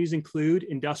opportunities include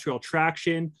industrial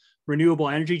traction, renewable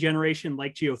energy generation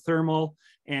like geothermal,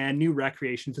 and new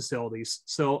recreation facilities.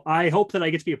 So I hope that I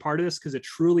get to be a part of this because it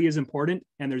truly is important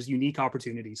and there's unique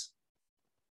opportunities.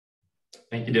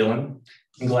 Thank you, Dylan.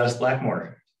 And Gladys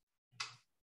Blackmore.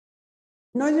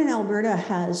 Northern Alberta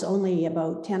has only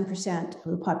about 10%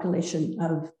 of the population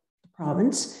of the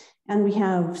province, and we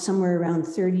have somewhere around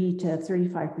 30 to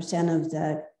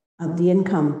 35% of the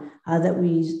income that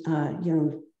we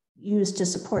use to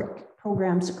support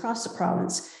programs across the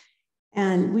province.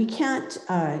 And we can't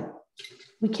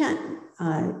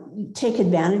take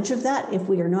advantage of that if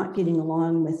we are not getting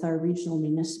along with our regional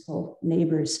municipal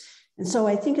neighbors. And so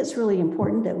I think it's really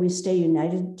important that we stay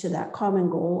united to that common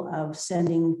goal of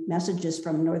sending messages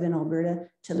from Northern Alberta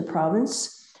to the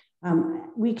province.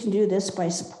 We can do this by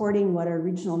supporting what our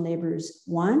regional neighbors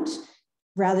want,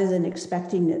 rather than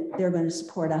expecting that they're going to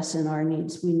support us in our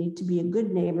needs. We need to be a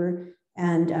good neighbor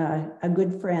and a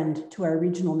good friend to our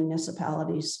regional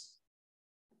municipalities.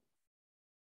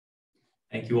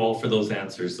 Thank you all for those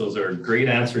answers. Those are great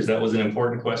answers. That was an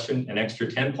important question. An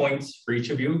extra 10 points for each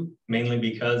of you, mainly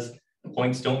because the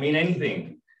points don't mean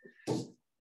anything.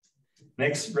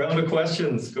 Next round of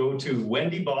questions go to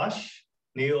Wendy Bosch,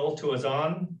 Neil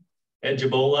Tuazan,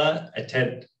 Ejibola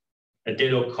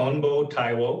Adedokonbo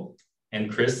Taiwo,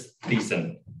 and Chris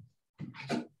Thiessen.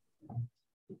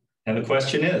 And the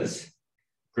question is,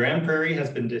 Grande Prairie has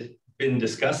been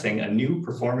discussing a new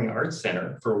performing arts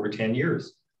center for over 10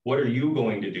 years. What are you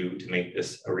going to do to make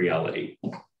this a reality?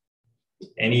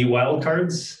 Any wild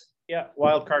cards? Yeah,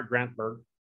 wild card Grantberg.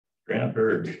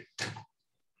 Grantberg.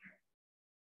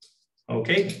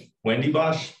 Okay, Wendy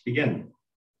Bosch, begin.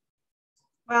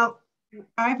 Well,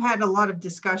 I've had a lot of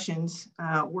discussions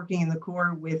working in the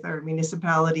core with our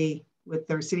municipality, with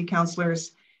their city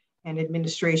councilors and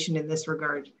administration in this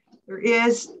regard. There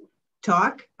is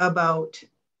talk about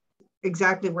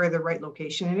exactly where the right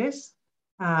location it is.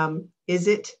 Is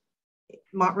it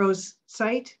Montrose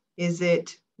site? Is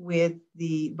it with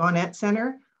the Bonnet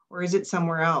Center, or is it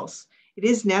somewhere else? It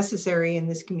is necessary in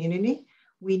this community.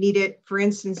 We need it, for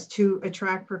instance, to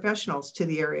attract professionals to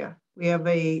the area. We have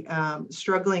a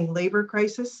struggling labor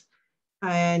crisis,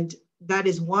 and that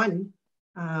is one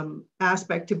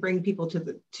aspect to bring people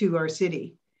to our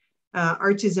city.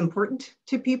 Arts is important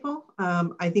to people.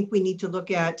 I think we need to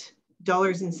look at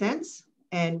dollars and cents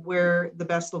and where the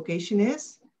best location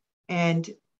is, and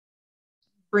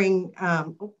bring.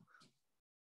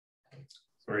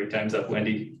 Sorry, time's up,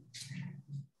 Wendy.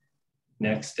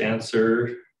 Next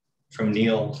answer from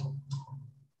Neil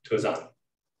Tuazan.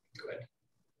 Go ahead.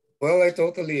 Well, I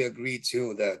totally agree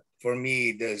too that for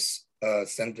me, this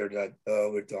center that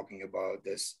we're talking about,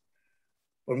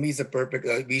 for me, it's a perfect,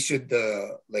 we should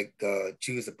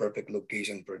choose a perfect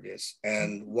location for this.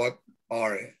 And what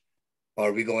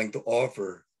are we going to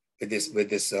offer with this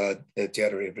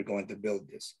theater if we're going to build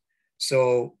this?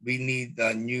 So we need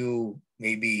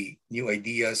maybe new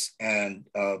ideas and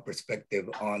perspective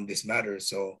on this matter.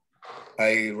 So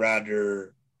I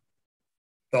rather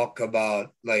talk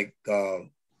about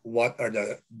what are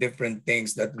the different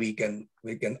things that we can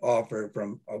offer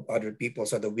from other people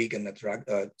so that we can attract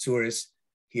tourists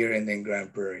here in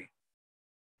Grande Prairie.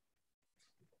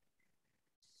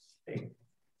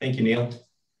 Thank you, Neil.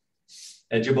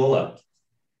 Ejibola.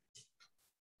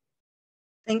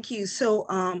 Thank you. So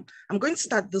I'm going to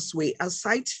start this way.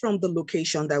 Aside from the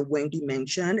location that Wendy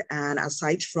mentioned, and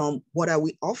aside from what are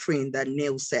we offering that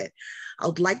Neil said, I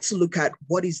would like to look at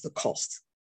what is the cost.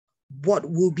 What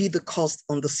will be the cost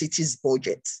on the city's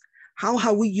budget? How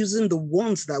are we using the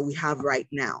ones that we have right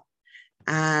now?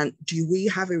 And do we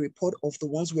have a report of the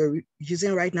ones we're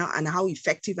using right now and how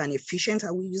effective and efficient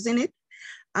are we using it?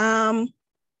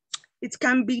 It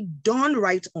can be done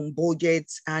right on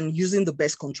budgets and using the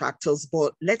best contractors,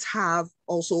 but let's have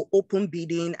also open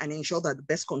bidding and ensure that the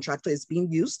best contractor is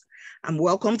being used. I'm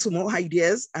welcome to more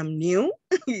ideas. I'm new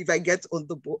if I get on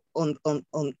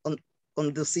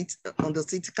the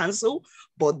city council,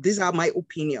 but these are my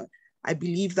opinion. I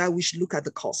believe that we should look at the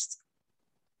cost.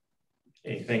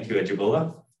 Okay, thank you,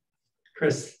 Ejibola.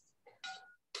 Chris.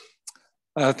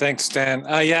 Thanks, Dan.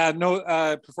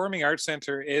 Performing Arts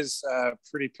Center is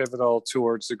pretty pivotal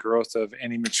towards the growth of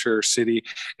any mature city.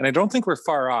 And I don't think we're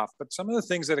far off, but some of the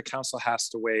things that a council has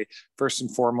to weigh first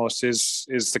and foremost is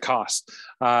the cost.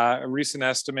 Recent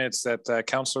estimates that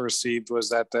council received was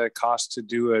that the cost to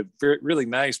do a really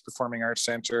nice Performing Arts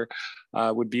Center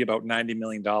would be about $90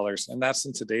 million. And that's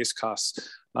in today's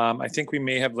costs. I think we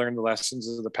may have learned the lessons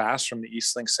of the past from the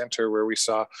Eastlink Center, where we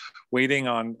saw waiting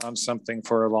on something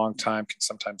for a long time can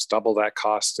sometimes double that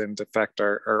cost and affect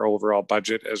our overall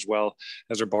budget as well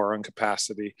as our borrowing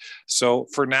capacity. So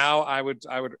for now, I would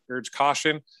urge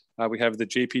caution. We have the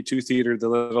JP2 Theater, the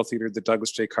Little Theater, the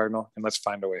Douglas J. Cardinal, and let's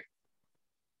find a way.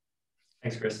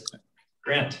 Thanks, Chris.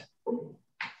 Grant.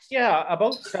 Yeah,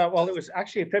 well, it was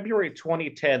actually February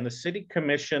 2010, the city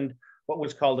commissioned what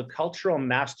was called a cultural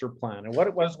master plan. And what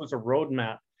it was a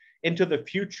roadmap into the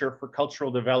future for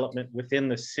cultural development within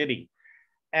the city.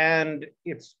 And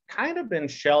it's kind of been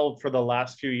shelved for the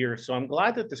last few years. So I'm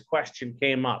glad that this question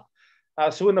came up.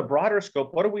 So in the broader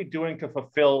scope, what are we doing to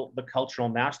fulfill the cultural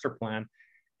master plan?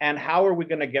 And how are we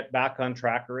going to get back on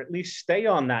track, or at least stay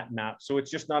on that map, so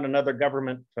it's just not another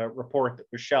government report that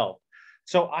was shelved?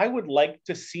 So I would like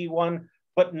to see one,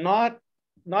 but not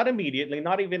immediately,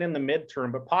 not even in the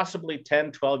midterm, but possibly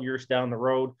 10, 12 years down the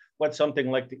road, what something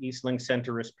like the Eastlink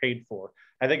Center is paid for.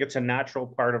 I think it's a natural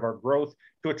part of our growth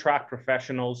to attract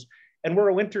professionals. And we're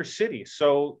a winter city,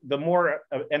 so the more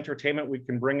entertainment we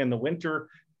can bring in the winter,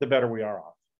 the better we are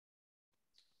off.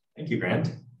 Thank you,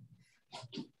 Grant.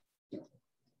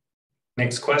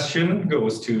 Next question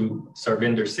goes to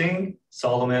Sarvinder Singh,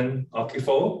 Solomon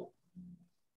Okifo,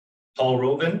 Paul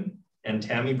Rovin, and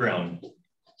Tammy Brown.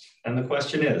 And the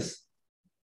question is,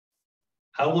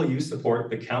 how will you support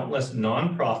the countless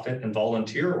nonprofit and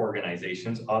volunteer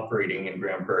organizations operating in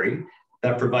Grande Prairie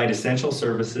that provide essential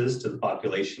services to the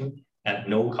population at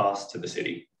no cost to the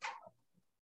city?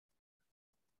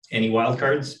 Any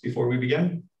wildcards before we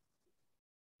begin?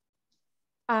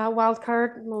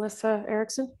 Wildcard, Melissa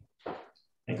Erickson.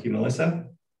 Thank you, Melissa.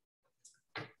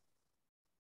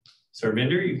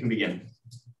 Sarvinder, you can begin.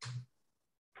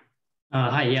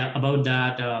 Hi, yeah, about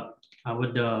that, I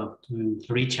would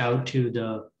reach out to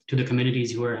the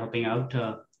communities who are helping out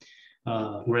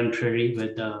Grande Prairie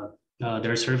with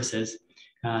their services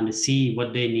and see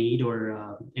what they need,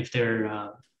 or if there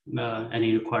are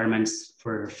any requirements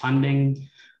for funding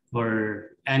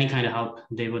or any kind of help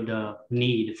they would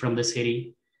need from the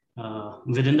city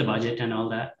within the budget and all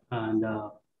that.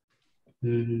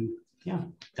 And yeah,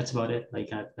 that's about it.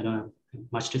 Like I don't have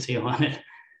much to say on it.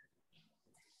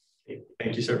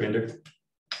 Thank you, Sarvinder.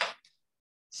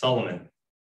 Solomon.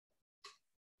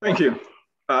 Thank you.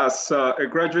 As a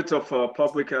graduate of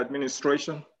public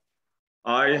administration,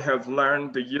 I have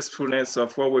learned the usefulness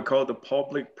of what we call the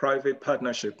public-private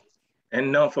partnership,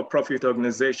 and non-for-profit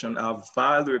organizations are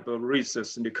valuable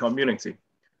resources in the community.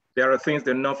 There are things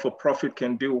that not-for-profit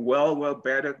can do well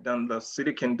better than the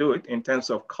city can do it in terms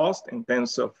of cost, in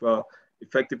terms of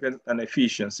effectiveness and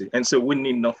efficiency. And so we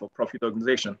need not-for-profit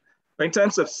organization. But in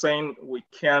terms of saying we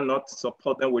cannot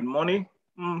support them with money,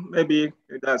 maybe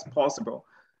that's possible.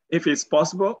 If it's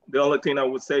possible, the only thing I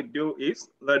would say do is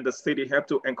let the city help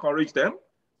to encourage them,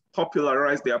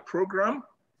 popularize their program,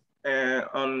 and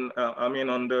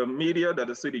on the media that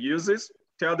the city uses,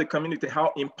 tell the community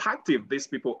how impactful these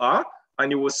people are, and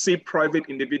you will see private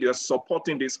individuals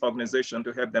supporting this organization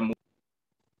to help them.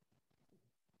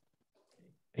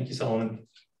 Thank you, Solomon.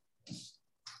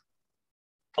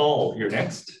 Paul, you're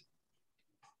next.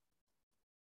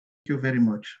 Thank you very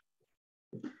much.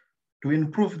 To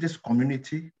improve this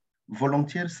community,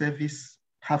 volunteer service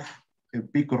have a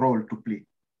big role to play.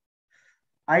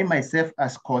 I myself,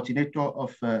 as coordinator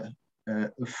of a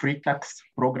free tax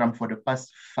program for the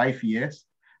past 5 years,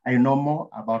 I know more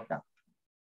about that.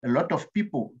 A lot of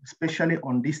people, especially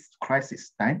on this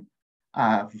crisis time,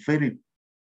 are very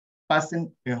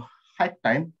passing a hard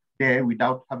time there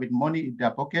without having money in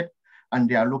their pocket, and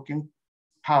they are looking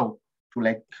how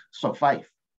to survive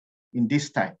in this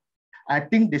time. I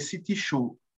think the city should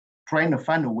try to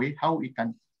find a way how we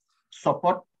can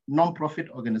support non-profit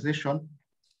organizations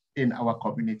in our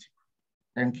community.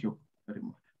 Thank you very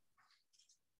much.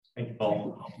 Thank you,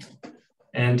 Paul.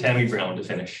 And Tammy Brown to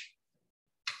finish.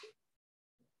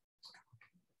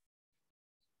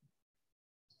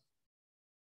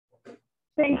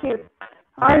 Thank you.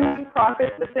 Our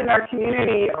nonprofits within our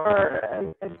community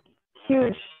are a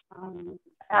huge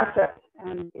asset,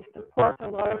 and they support a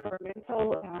lot of our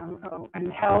mental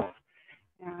and health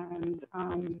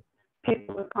and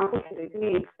people with complicated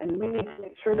needs. And we need to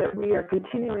make sure that we are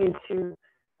continuing to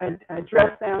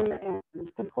address them and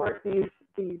support these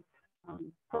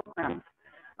programs.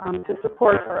 to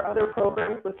support our other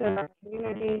programs within our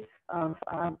community, of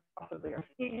possibly our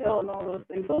ski hill and all those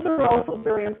things. Those are also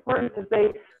very important because they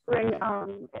bring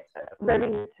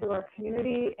revenue to our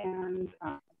community and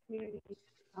community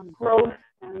growth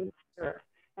and spirit.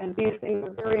 And these things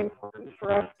are very important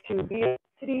for us to be a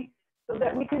city so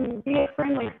that we can be a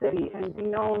friendly city and be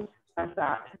known as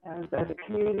that, as a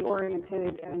community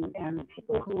oriented and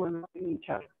people who are loving each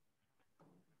other.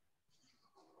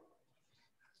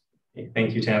 Okay,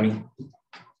 thank you, Tammy.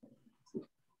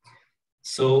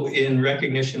 So in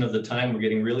recognition of the time, we're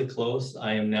getting really close.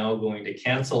 I am now going to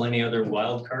cancel any other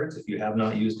wild cards. If you have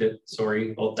not used it,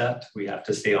 sorry about that. We have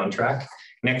to stay on track.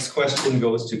 Next question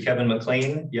goes to Kevin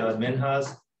McLean, Yad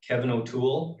Minhas, Kevin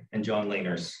O'Toole, and John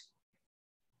Laners.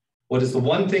 What is the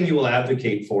one thing you will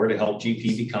advocate for to help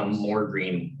GP become more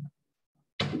green?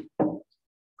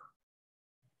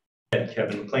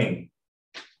 Kevin McLean.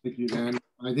 Thank you, Dan.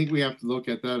 I think we have to look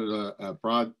at that as a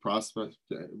broad prospect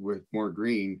with more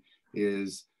green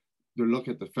is to look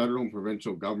at the federal and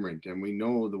provincial government. And we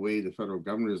know the way the federal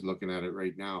government is looking at it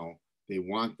right now, they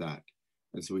want that.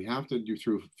 And so we have to do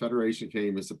through Federation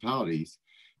Canadian municipalities,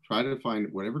 try to find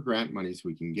whatever grant monies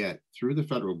we can get through the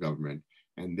federal government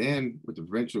and then with the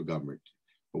provincial government.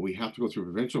 But we have to go through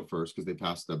provincial first because they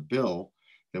passed a bill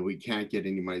that we can't get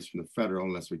any monies from the federal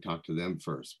unless we talk to them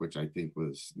first, which I think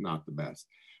was not the best.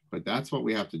 But that's what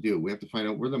we have to do. We have to find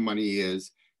out where the money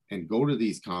is and go to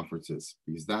these conferences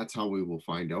because that's how we will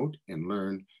find out and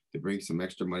learn to bring some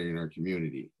extra money in our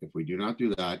community. If we do not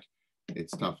do that,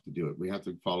 it's tough to do it. We have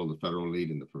to follow the federal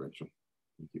lead in the provincial.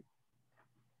 Thank you.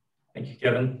 Thank you,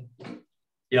 Kevin.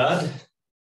 Yad?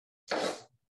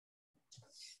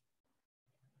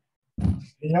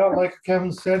 Yeah, like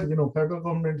Kevin said, you know, federal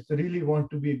governments really want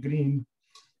to be green,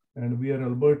 and we are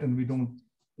Alberta and we don't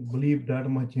believe that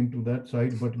much into that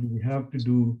side, but we have to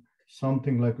do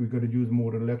something like we got to use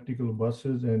more electrical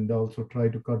buses and also try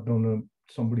to cut down,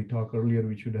 somebody talked earlier,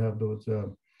 we should have those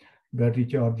battery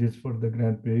charges for the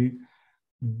Grande Prairie.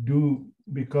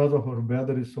 Because of our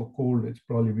weather is so cold, it's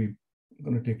probably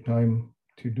going to take time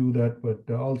to do that, but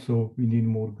also we need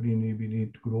more greenery, we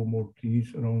need to grow more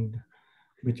trees around,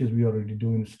 which is we already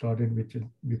doing, started, which is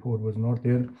before was not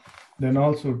there. Then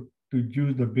also to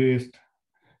use the waste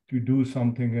to do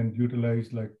something and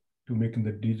utilize like to making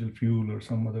the diesel fuel or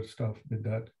some other stuff with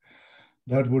that.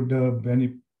 That would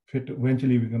benefit,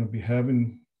 eventually we're going to be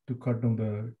having to cut down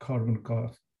the carbon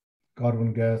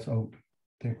gas out.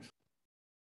 Thanks.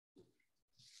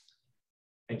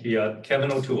 Thank you,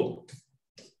 Kevin O'Toole.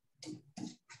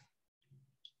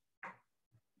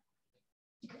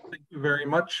 Thank you very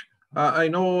much. I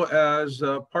know as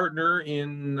a partner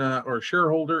in or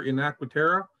shareholder in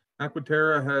Aquaterra,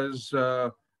 Aquaterra has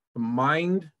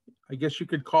mined, I guess you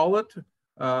could call it,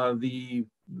 the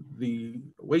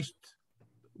waste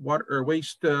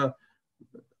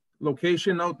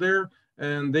location out there,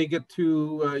 and they get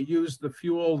to use the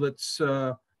fuel that's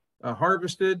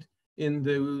harvested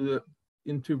into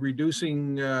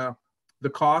reducing the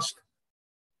cost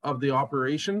of the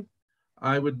operation.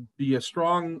 I would be a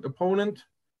strong opponent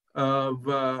of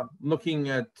looking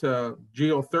at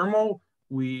geothermal.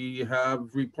 We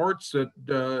have reports that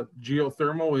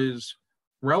geothermal is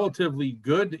relatively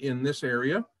good in this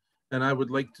area, and I would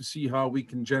like to see how we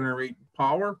can generate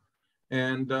power.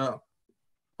 And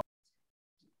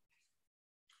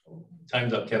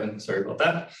time's up, Kevin. Sorry about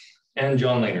that. And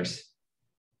John Laners.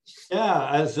 Yeah,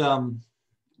 as a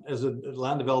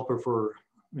land developer for,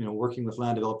 working with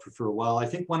land developer for a while, I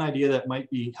think one idea that might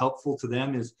be helpful to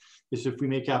them is if we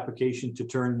make application to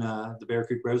turn the Bear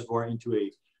Creek Reservoir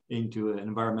into an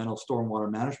environmental stormwater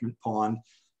management pond.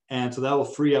 And so that will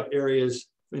free up areas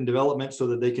in development so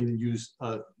that they can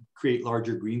create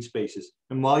larger green spaces.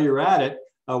 And while you're at it,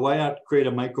 why not create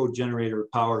a micro generator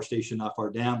power station off our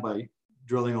dam by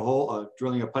drilling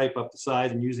a pipe up the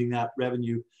side and using that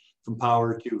revenue from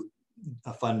power to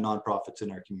fund nonprofits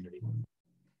in our community.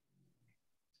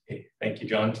 Okay, thank you,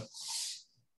 John.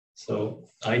 So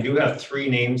I do have 3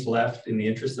 names left. In the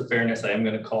interest of fairness, I am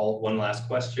going to call one last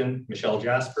question. Michelle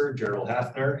Jasper, Gerald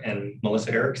Hafner, and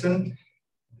Melissa Erickson.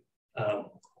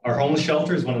 Our homeless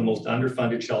shelter is one of the most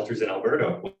underfunded shelters in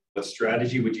Alberta. What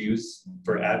strategy would you use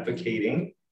for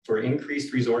advocating for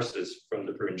increased resources from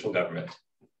the provincial government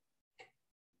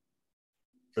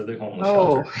for the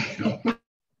homeless shelter?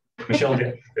 Michelle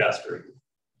Jasper.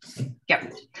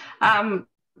 Yep.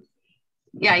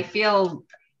 Yeah, I feel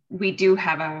we do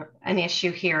have an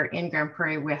issue here in Grande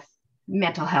Prairie with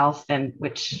mental health, and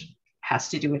which has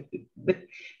to do with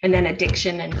and then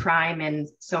addiction and crime, and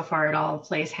so far it all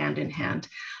plays hand in hand.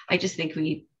 I just think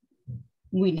we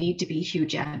we need to be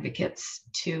huge advocates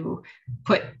to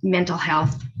put mental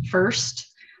health first.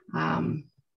 And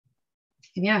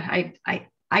yeah,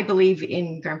 I believe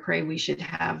in Grande Prairie we should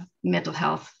have mental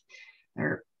health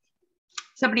or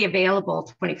somebody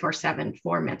available 24/7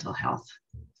 for mental health.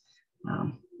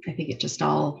 I think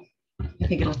I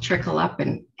think it'll trickle up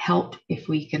and help if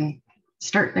we can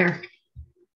start there.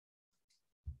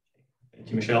 Thank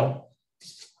you, Michelle.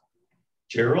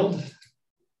 Gerald?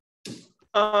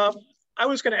 I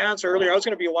was going to answer earlier. I was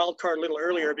going to be a wild card a little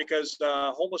earlier because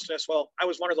homelessness, well, I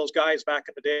was one of those guys back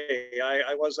in the day.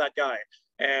 I was that guy.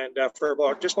 And for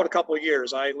just about a couple of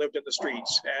years, I lived in the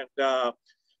streets. And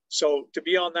so to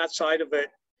be on that side of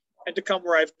it and to come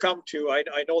where I've come to, I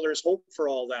know there's hope for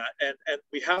all that. And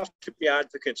we have to be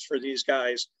advocates for these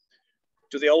guys.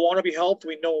 Do they all want to be helped?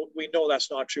 We know that's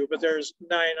not true, but there's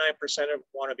 99% of them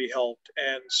want to be helped.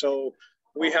 And so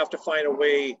we have to find a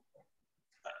way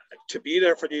to be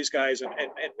there for these guys and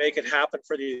make it happen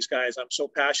for these guys. I'm so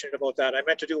passionate about that. I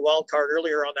meant to do wild card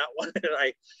earlier on that one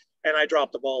and I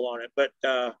dropped the ball on it, but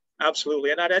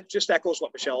absolutely. And that just echoes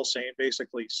what Michelle's saying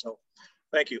basically. So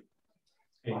thank you.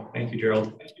 Okay, thank you,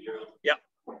 Gerald. Yeah.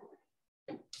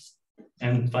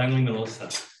 And finally, Melissa.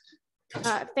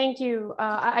 Thank you.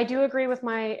 I do agree with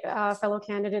my fellow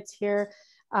candidates here.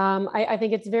 I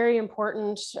think it's very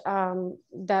important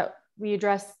that we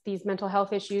address these mental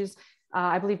health issues.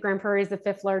 I believe Grande Prairie is the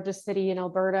 5th largest city in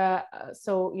Alberta.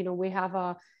 So, you know, we have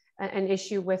an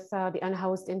issue with the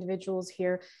unhoused individuals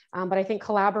here. But I think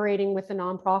collaborating with the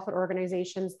nonprofit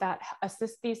organizations that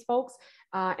assist these folks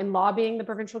in lobbying the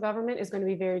provincial government is going to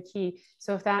be very key.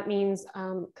 So if that means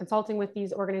consulting with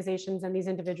these organizations and these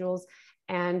individuals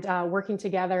and working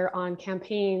together on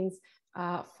campaigns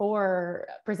for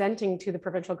presenting to the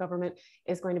provincial government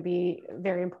is going to be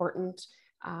very important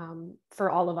for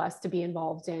all of us to be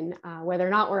involved in, whether or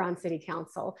not we're on city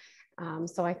council.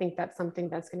 So I think that's something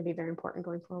that's going to be very important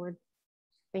going forward.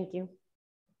 Thank you.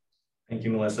 Thank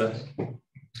you, Melissa.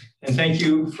 And thank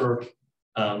you for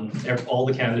all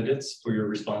the candidates for your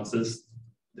responses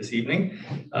this evening.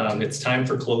 It's time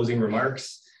for closing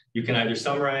remarks. You can either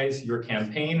summarize your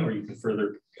campaign or you can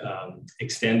further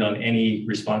extend on any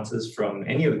responses from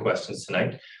any of the questions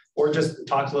tonight, or just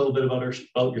talk a little bit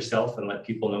about yourself and let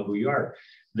people know who you are.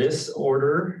 This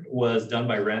order was done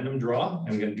by random draw.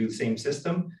 I'm going to do the same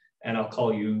system and I'll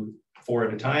call you 4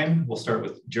 at a time. We'll start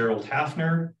with Gerald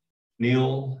Hafner,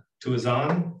 Neil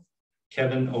Tuazan,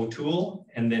 Kevin O'Toole,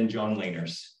 and then John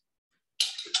Laners.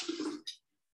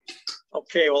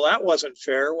 Okay, well, that wasn't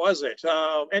fair, was it?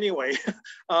 Anyway,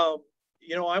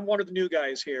 you know, I'm one of the new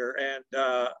guys here. And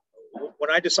when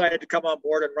I decided to come on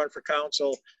board and run for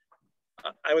council,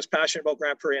 I was passionate about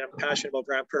Grande Prairie and I'm passionate about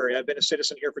Grande Prairie. I've been a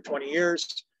citizen here for 20 years,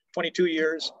 22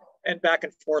 years, and back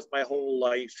and forth my whole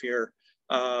life here.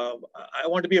 I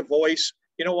wanted to be a voice.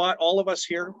 You know what? All of us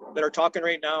here that are talking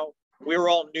right now, we were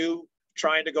all new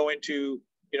trying to go into,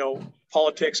 you know,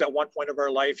 politics at one point of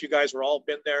our life. You guys were all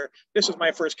been there. This is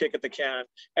my first kick at the can.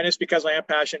 And it's because I am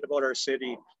passionate about our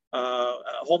city.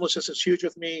 Homelessness is huge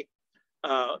with me.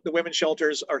 The women's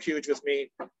shelters are huge with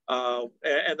me.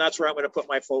 And that's where I'm going to put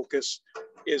my focus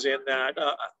is in that.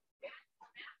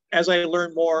 As I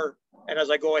learn more and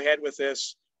as I go ahead with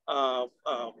this,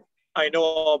 I know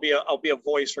I'll be a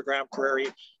voice for Grande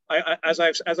Prairie. As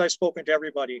I've spoken to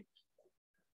everybody,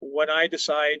 when I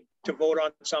decide to vote on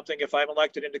something, if I'm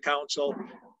elected into council,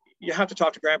 you have to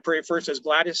talk to Grande Prairie first. As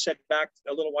Gladys said back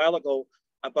a little while ago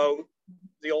about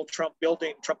the old Trump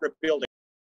building.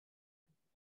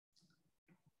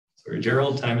 Sorry,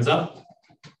 Gerald, time is up.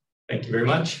 Thank you very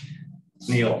much.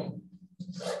 Neil,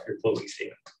 your closing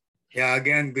statement. Yeah,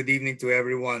 again, good evening to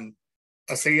everyone.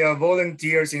 As a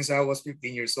volunteer since I was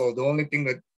 15 years old, the only thing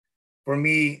that for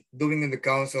me doing in the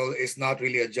council is not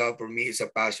really a job for me, it's a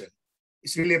passion.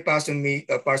 It's really a passion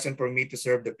for me to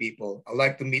serve the people. I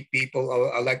like to meet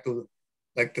people. I like to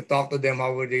talk to them.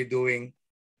 How are they doing?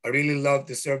 I really love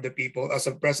to serve the people. As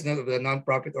a president of the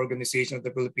nonprofit organization of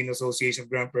the Filipino Association of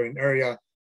Grande Prairie area,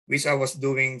 which I was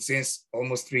doing since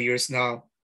almost 3 years now,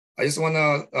 I just want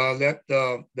to let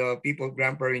the people of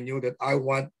Grande Prairie know that I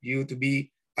want me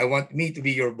to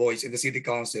be your voice in the city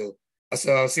council. As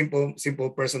a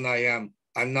simple person I am.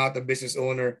 I'm not a business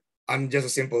owner. I'm just a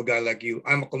simple guy like you.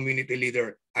 I'm a community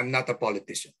leader. I'm not a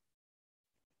politician.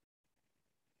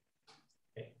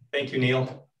 Thank you,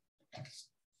 Neil.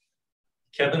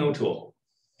 Kevin O'Toole.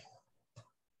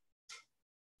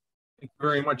 Thank you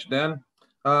very much, Dan.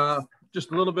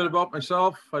 Just a little bit about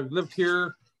myself. I've lived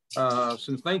here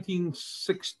since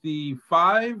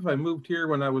 1965. I moved here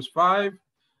when I was 5.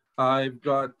 I've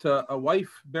got a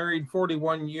wife, married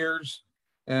 41 years,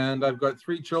 and I've got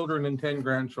 3 children and 10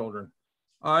 grandchildren.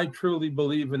 I truly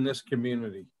believe in this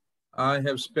community. I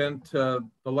have spent the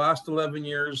last 11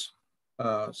 years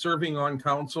serving on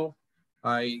council.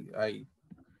 I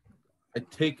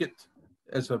take it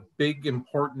as a big,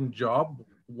 important job,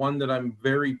 one that I'm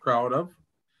very proud of.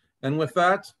 And with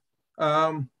that,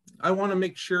 I want to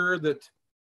make sure that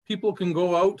people can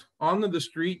go out onto the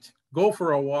street, go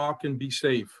for a walk, and be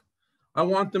safe. I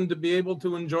want them to be able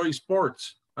to enjoy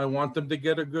sports. I want them to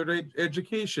get a good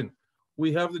education.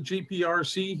 We have the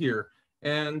GPRC here,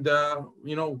 and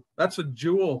you know, that's a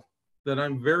jewel that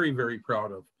I'm very, very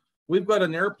proud of. We've got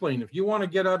an airplane. If you want to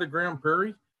get out of Grande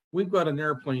Prairie, we've got an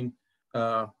airplane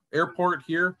airport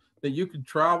here that you could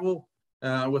travel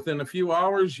within a few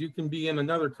hours. You can be in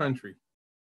another country.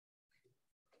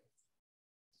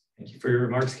 Thank you for your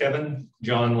remarks, Kevin.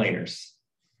 John Laners.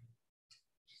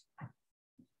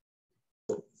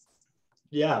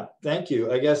 Yeah, thank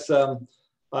you. I guess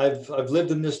I've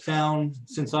lived in this town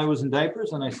since I was in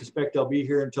diapers, and I suspect I'll be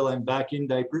here until I'm back in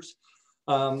diapers.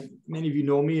 Many of you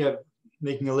know me. I'm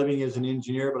making a living as an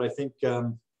engineer, but I think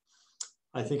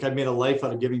I've made a life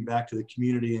out of giving back to the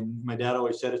community. And my dad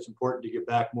always said it's important to give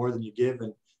back more than you give,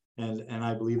 and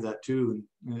I believe that too.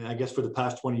 And I guess for the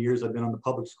past 20 years, I've been on the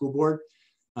public school board,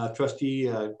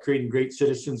 trustee, creating great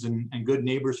citizens and good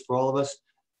neighbors for all of us.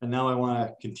 And now I want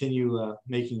to continue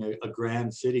making a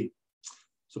grand city.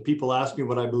 So people ask me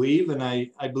what I believe, and I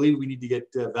believe we need to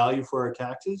get value for our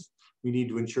taxes. We need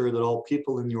to ensure that all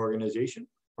people in the organization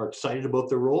are excited about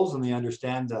their roles and they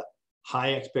understand the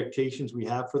high expectations we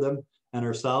have for them and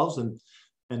ourselves, and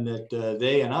that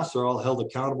they and us are all held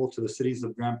accountable to the cities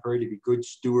of Grande Prairie to be good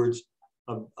stewards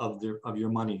of your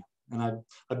money. And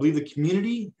I believe the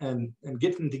community and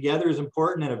getting together is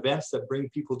important, and events that bring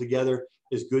people together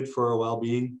is good for our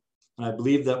well-being. And I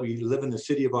believe that we live in the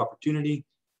city of opportunity.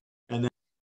 And then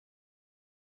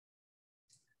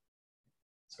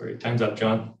sorry, time's up,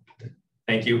 John.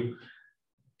 Thank you.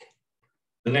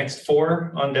 The next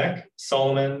four on deck: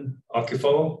 Solomon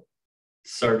Okifo,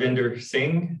 Sarvinder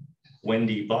Singh,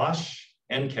 Wendy Bosch,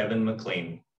 and Kevin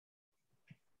McLean.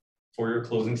 For your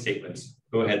closing statements,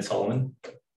 go ahead, Solomon.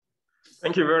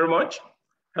 Thank you very much.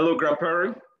 Hello, Grande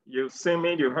Prairie. You've seen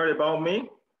me, you've heard about me.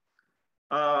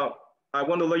 I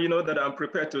want to let you know that I'm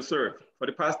prepared to serve. For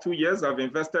the past 2 years, I've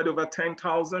invested over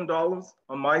 $10,000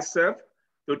 on myself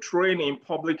to train in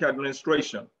public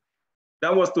administration.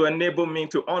 That was to enable me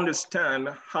to understand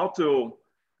how to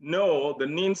know the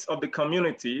needs of the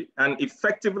community and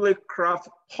effectively craft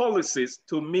policies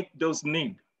to meet those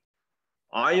needs.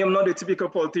 I am not a typical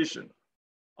politician.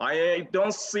 I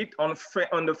don't sit on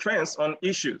the fence on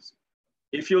issues.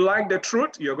 If you like the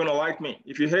truth, you're gonna like me.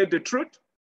 If you hate the truth,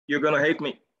 you're gonna hate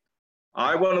me.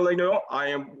 I want to let you know,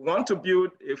 I want to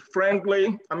build a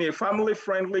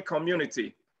family-friendly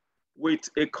community with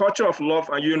a culture of love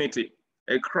and unity,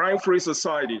 a crime-free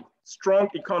society, strong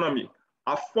economy,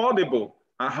 affordable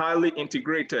and highly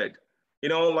integrated. You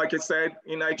know, like I said,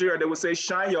 in Nigeria, they will say,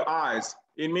 shine your eyes.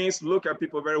 It means look at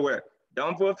people very well.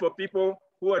 Don't vote for people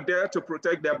who are there to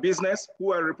protect their business,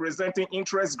 who are representing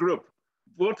interest group.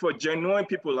 Vote for genuine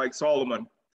people like Solomon.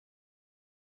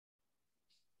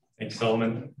 Thanks,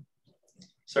 Solomon.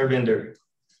 Sarvinder.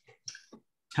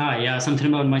 Hi, yeah, something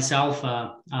about myself.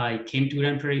 I came to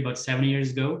Grande Prairie about 7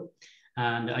 years ago,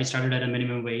 and I started at a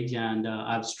minimum wage, and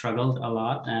I've struggled a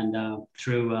lot. And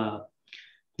through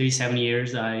 37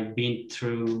 years, I've been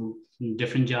through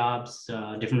different jobs,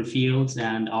 different fields,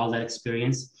 and all that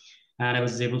experience. And I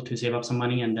was able to save up some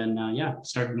money, and then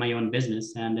started my own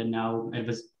business. And then now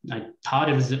I thought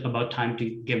it was about time to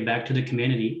give back to the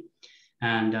community.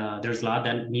 And there's a lot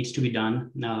that needs to be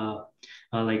done.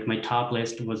 Like my top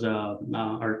list was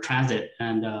our transit,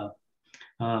 and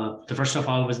the first of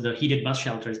all was the heated bus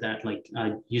shelters that, like,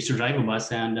 I used to drive a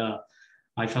bus, and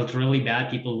I felt really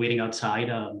bad people waiting outside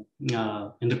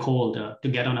in the cold to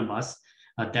get on a bus.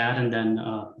 That, and then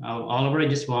all over, I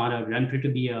just want Grande Prairie to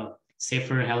be a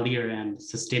safer, healthier, and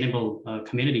sustainable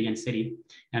community and city.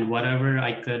 And whatever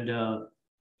I could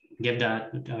give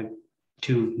that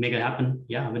to make it happen,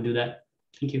 I would do that.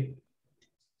 Thank you.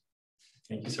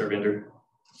 Thank you, Sarvinder.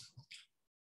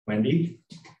 Wendy?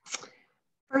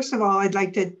 First of all, I'd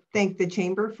like to thank the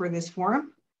Chamber for this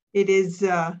forum. It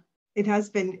has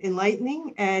been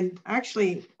enlightening and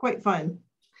actually quite fun.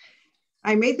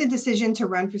 I made the decision to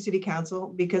run for City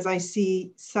Council because I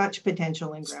see such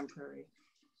potential in Grande Prairie.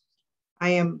 I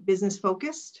am business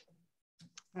focused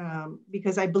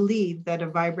because I believe that a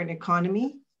vibrant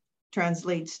economy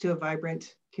translates to a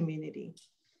vibrant community.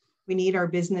 We need our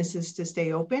businesses to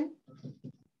stay open.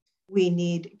 We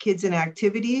need kids in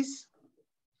activities.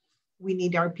 We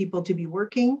need our people to be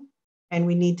working, and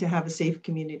we need to have a safe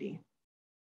community.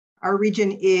 Our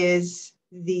region is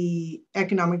the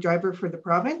economic driver for the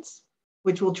province,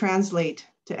 which will translate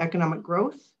to economic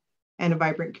growth and a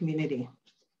vibrant community.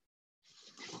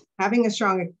 Having a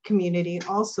strong community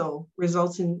also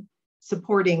results in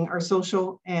supporting our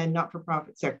social and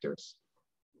not-for-profit sectors.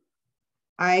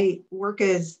 I work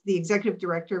as the executive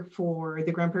director for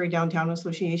the Grande Prairie Downtown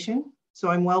Association, so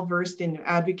I'm well versed in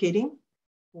advocating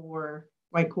for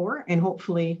Waikor and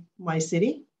hopefully my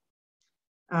city.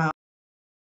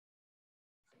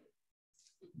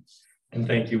 And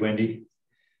thank you, Wendy.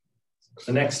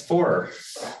 The next four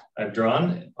I've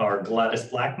drawn are Gladys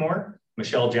Blackmore,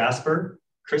 Michelle Jasper,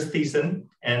 Chris Thiessen,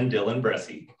 and Dylan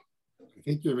Bressie. I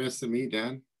think you're missing me,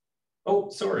 Dan. Oh,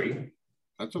 sorry.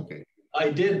 That's okay. I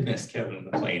did miss Kevin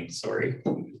McLean, sorry.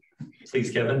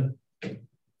 Please, Kevin.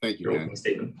 Thank you, Dan.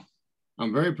 Statement.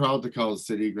 I'm very proud to call the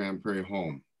city of Grande Prairie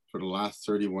home for the last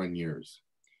 31 years.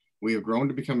 We have grown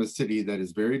to become a city that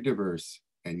is very diverse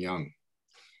and young.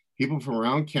 People from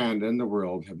around Canada and the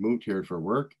world have moved here for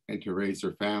work and to raise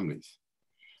their families.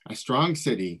 A strong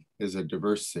city is a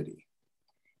diverse city.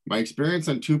 My experience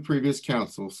on 2 previous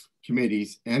councils,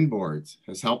 committees, and boards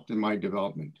has helped in my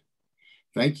development.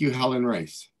 Thank you, Helen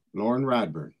Rice, Lauren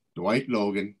Radburn, Dwight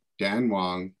Logan, Dan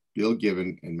Wong, Bill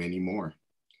Given, and many more.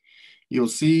 You'll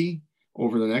see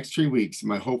over the next 3 weeks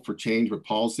my hope for change with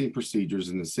policy and procedures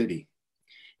in the city.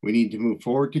 We need to move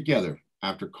forward together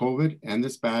after COVID and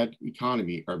this bad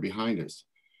economy are behind us.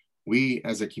 We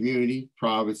as a community,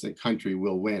 province, and country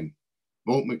will win.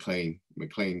 Vote McLean,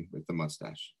 McLean with the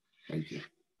mustache. Thank you.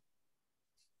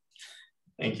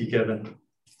 Thank you, Kevin.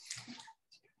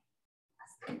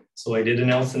 So I did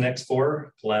announce the next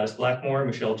four: Gladys Blackmore,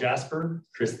 Michelle Jasper,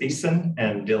 Chris Thiessen,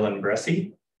 and Dylan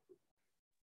Bressie.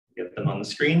 Get them on the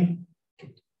screen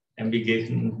and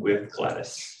begin with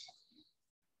Gladys.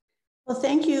 Well,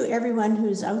 thank you everyone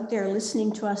who's out there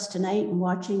listening to us tonight and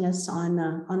watching us on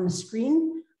the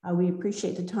screen. We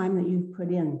appreciate the time that you've put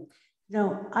in. You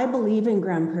know, I believe in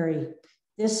Grande Prairie.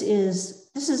 This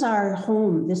is our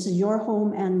home. This is your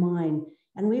home and mine.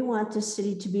 And we want this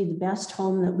city to be the best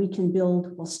home that we can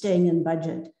build while staying in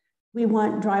budget. We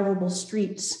want drivable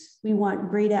streets. We want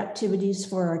great activities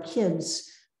for our kids.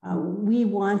 We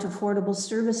want affordable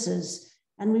services.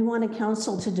 And we want a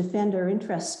council to defend our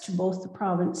interests to both the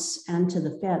province and to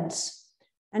the feds.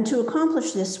 And to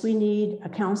accomplish this, we need a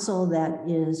council that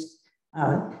is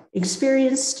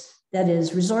experienced, that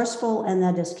is resourceful, and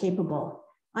that is capable.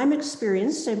 I'm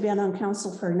experienced. I've been on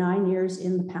council for 9 years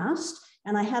in the past,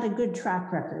 and I had a good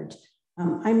track record.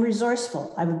 I'm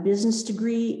resourceful. I have a business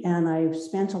degree, and I've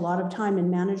spent a lot of time in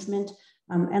management,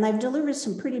 and I've delivered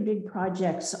some pretty big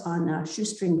projects on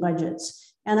shoestring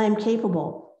budgets, and I'm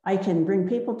capable. I can bring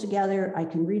people together, I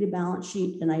can read a balance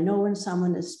sheet, and I know when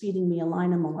someone is feeding me a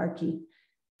line of malarkey.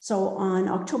 So on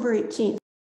October 18th.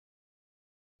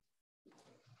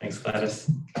 Thanks,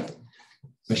 Gladys.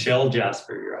 Michelle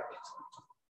Jasper, you're up.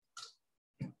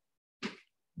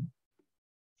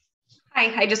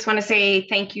 Hi, I just want to say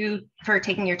thank you for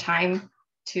taking your time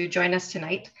to join us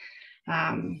tonight.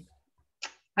 I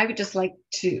would just like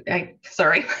to,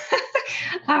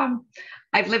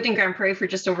 I've lived in Grande Prairie for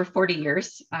just over 40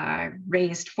 years,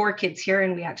 raised 4 kids here,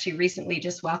 and we actually recently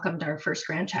just welcomed our first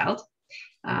grandchild.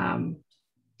 Yeah,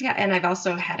 and I've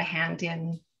also had a hand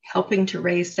in helping to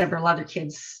raise several other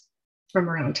kids from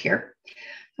around here.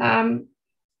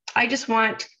 I just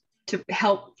want to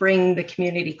help bring the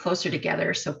community closer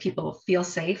together so people feel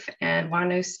safe and want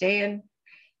to stay and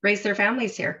raise their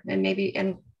families here and maybe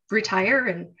retire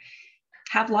and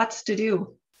have lots to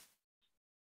do.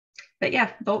 But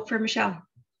yeah, vote for Michelle.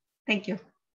 Thank you.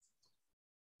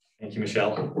 Thank you,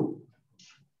 Michelle.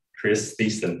 Chris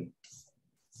Thiessen.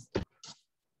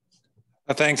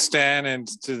 Thanks, Dan, and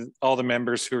to all the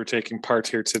members who are taking part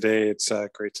here today. It's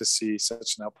great to see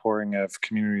such an outpouring of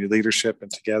community leadership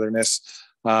and togetherness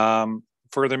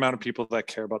for the amount of people that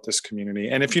care about this community.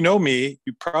 And if you know me,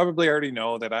 you probably already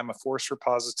know that I'm a force for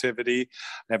positivity.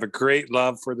 I have a great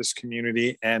love for this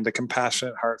community and a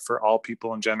compassionate heart for all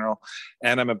people in general.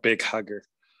 And I'm a big hugger.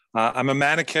 I'm a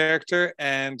man of character,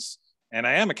 and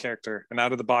I am a character, an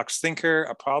out-of-the-box thinker,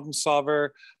 a problem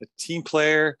solver, a team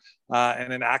player,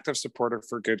 and an active supporter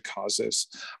for good causes.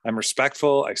 I'm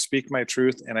respectful, I speak my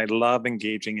truth, and I love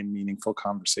engaging in meaningful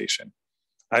conversation.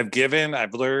 I've given,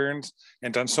 I've learned,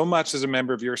 and done so much as a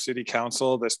member of your city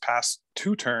council this past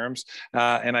 2 terms,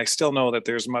 and I still know that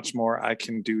there's much more I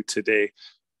can do today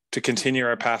to continue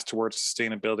our path towards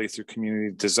sustainability through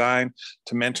community design,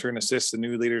 to mentor and assist the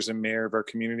new leaders and mayor of our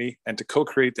community, and to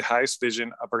co-create the highest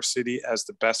vision of our city as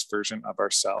the best version of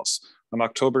ourselves. On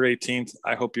October 18th,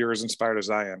 I hope you're as inspired as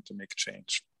I am to make a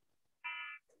change.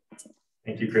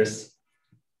 Thank you, Chris.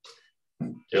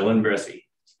 Dylan Bressy.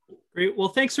 Great. Well,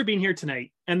 thanks for being here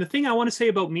tonight. And the thing I want to say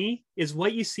about me is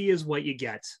what you see is what you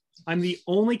get. I'm the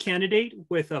only candidate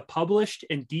with a published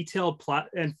and detailed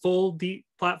full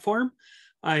platform.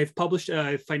 I've published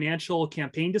a financial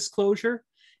campaign disclosure,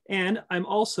 and I'm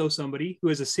also somebody who,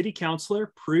 as a city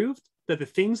councilor, proved that the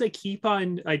things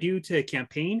I do to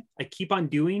campaign, I keep on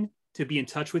doing to be in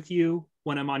touch with you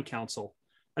when I'm on council.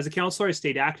 As a councilor, I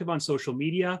stayed active on social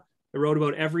media. I wrote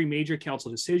about every major council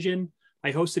decision.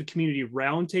 I hosted community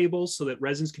roundtables so that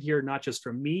residents could hear not just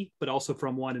from me, but also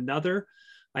from one another.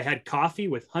 I had coffee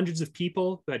with hundreds of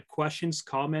people who had questions,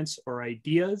 comments, or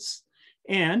ideas.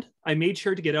 And I made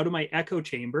sure to get out of my echo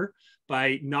chamber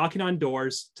by knocking on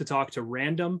doors to talk to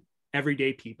random,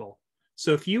 everyday people.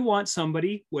 So if you want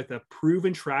somebody with a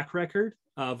proven track record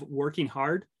of working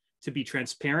hard to be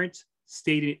transparent,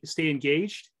 stay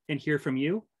engaged, and hear from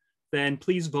you, then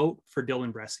please vote for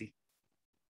Dylan Bressy.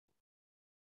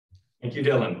 Thank you,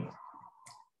 Dylan.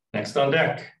 Next on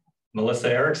deck, Melissa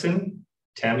Erickson,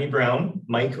 Tammy Brown,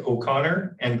 Mike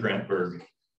O'Connor, and Grant Berg.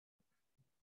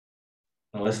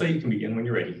 Melissa, you can begin when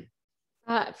you're ready.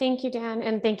 Thank you, Dan,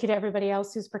 and thank you to everybody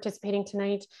else who's participating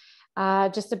tonight.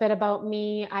 Just a bit about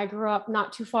me. I grew up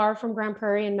not too far from Grande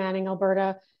Prairie in Manning,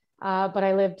 Alberta, but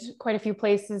I lived quite a few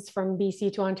places from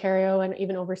BC to Ontario and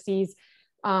even overseas.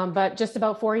 But just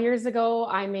about 4 years ago,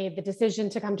 I made the decision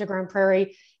to come to Grande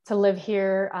Prairie to live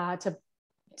here,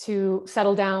 to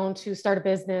settle down, to start a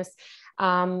business.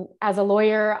 As a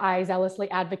lawyer, I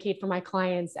zealously advocate for my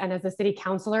clients. And as a city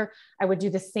councilor, I would do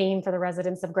the same for the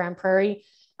residents of Grande Prairie.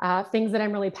 Things that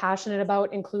I'm really passionate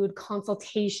about include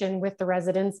consultation with the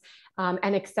residents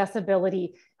and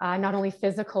accessibility, not only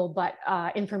physical, but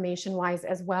information-wise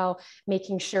as well,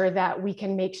 making sure that we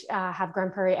can have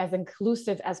Grande Prairie as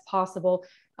inclusive as possible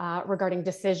regarding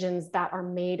decisions that are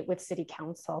made with City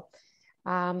Council.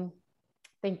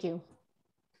 Thank you.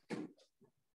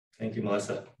 Thank you,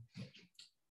 Melissa.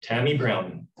 Tammy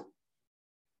Brown.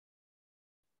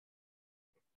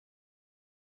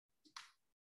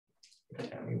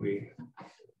 Tammy,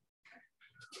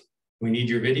 we need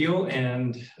your video,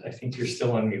 and I think you're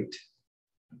still on mute.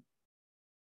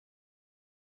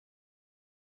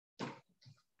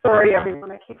 Sorry,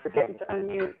 everyone, I keep forgetting to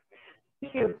unmute.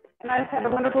 Thank you, and I've had a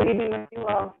wonderful evening with you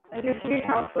all. As your city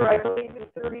councilor, I believe in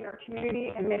serving our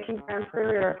community and making Grande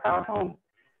Prairie our proud home.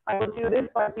 I will do this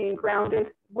by being grounded,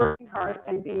 working hard,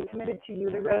 and being committed to you,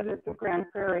 the residents of Grande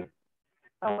Prairie.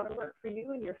 I want to work for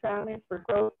you and your families for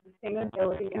growth,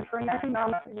 sustainability, and for an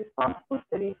economically responsible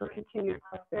city for continued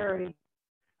prosperity.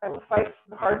 I will fight for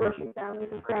the hardworking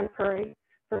families of Grande Prairie,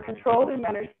 for controlled and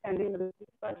managed spending of the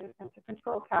city's budget, and to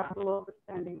control capital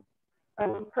overspending. I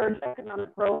will encourage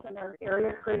economic growth in our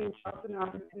area, creating jobs and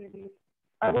opportunities.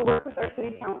 I will work with our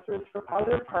city councilors for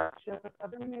positive partnership with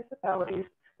other municipalities,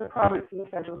 the province, and the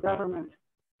federal government.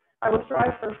 I will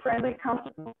strive for a friendly,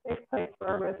 comfortable, safe place for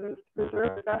our residents to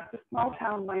preserve the best of small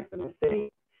town life in the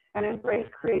city and embrace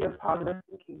creative, positive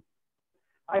thinking.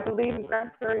 I believe in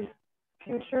Grande Prairie's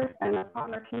future and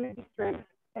upon our community strength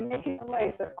and making a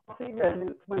life that all city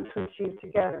residents want to achieve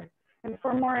together. And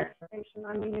for more information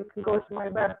on me, you can go to my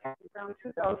website,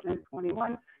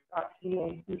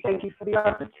 brown2021.ca. And thank you for the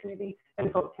opportunity,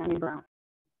 and vote Tammy Brown.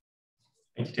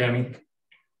 Thank you, Tammy.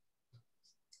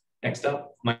 Next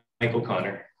up, Mike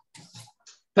O'Connor.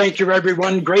 Thank you,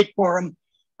 everyone. Great forum.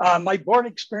 My board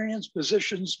experience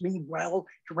positions me well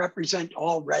to represent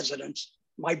all residents.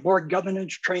 My board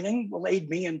governance training will aid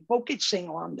me in focusing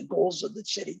on the goals of the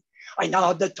city. I now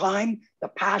have the time, the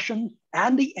passion,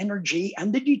 and the energy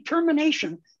and the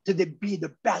determination to be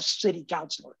the best city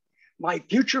councilor. My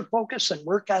future focus and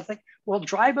work ethic will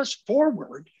drive us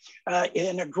forward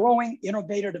in a growing,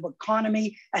 innovative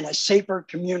economy and a safer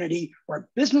community where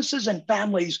businesses and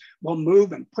families will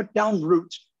move and put down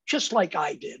roots just like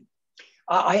I did.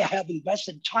 I have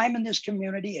invested time in this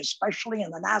community, especially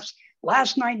in the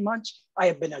last 9 months. I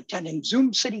have been attending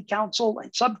Zoom City Council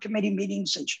and subcommittee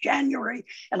meetings since January,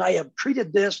 and I have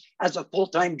treated this as a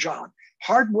full-time job.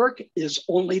 Hard work is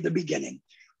only the beginning.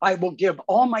 I will give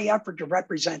all my effort to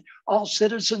represent all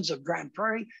citizens of Grande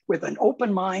Prairie with an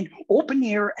open mind, open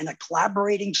ear, and a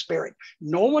collaborating spirit.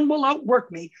 No one will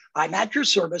outwork me. I'm at your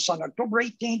service on October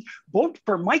 18th. Vote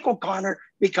for Mike O'Connor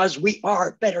because we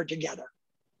are better together.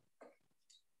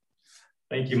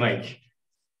 Thank you, Mike.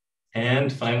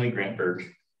 And finally, Grant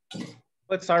Berg.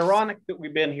 It's ironic that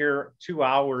we've been here 2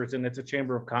 hours and it's a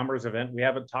Chamber of Commerce event. We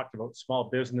haven't talked about small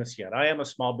business yet. I am a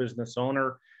small business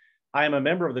owner. I am a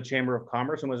member of the Chamber of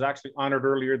Commerce and was actually honored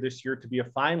earlier this year to be a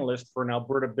finalist for an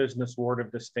Alberta Business Award of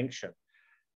Distinction.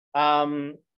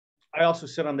 I also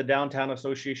sit on the Downtown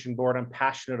Association board. I'm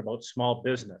passionate about small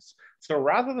business. So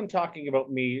rather than talking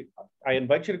about me, I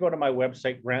invite you to go to my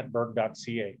website,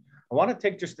 grantberg.ca. I want to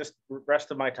take just this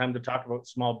rest of my time to talk about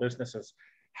small businesses,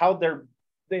 how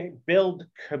they build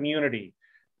community,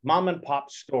 mom and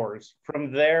pop stores.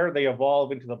 From there, they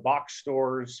evolve into the box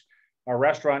stores, a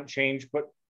restaurant change, but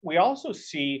we also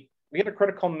see, we get a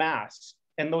critical mass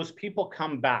and those people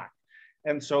come back.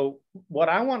 And so what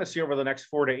I want to see over the next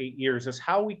 4 to 8 years is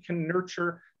how we can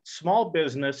nurture small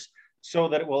business so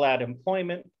that it will add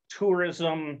employment,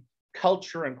 tourism,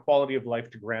 culture, and quality of life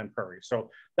to Grande Prairie.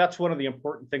 So that's one of the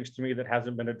important things to me that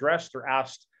hasn't been addressed or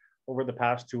asked over the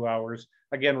past 2 hours.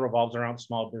 Again, revolves around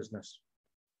small business.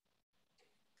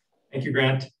 Thank you,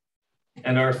 Grant.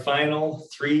 And our final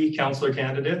 3 councillor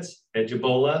candidates,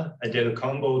 Ejibola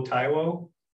Adekombo Taiwo,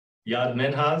 Yad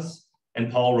Menhaz,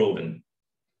 and Paul Robin.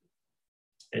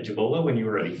 Ejibola, when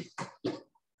you're ready.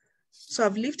 So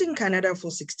I've lived in Canada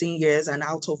for 16 years, and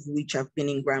out of which I've been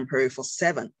in Grande Prairie for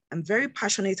 7. I'm very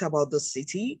passionate about the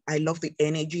city. I love the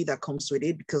energy that comes with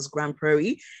it because Grande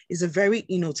Prairie is a very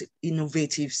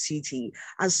innovative city.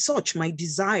 As such, my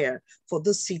desire for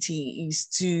the city is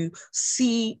to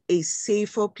see a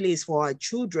safer place for our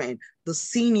children, the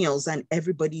seniors, and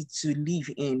everybody to live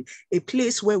in, a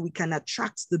place where we can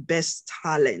attract the best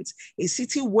talent, a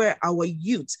city where our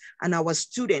youth and our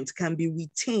students can be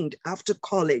retained after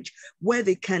college, where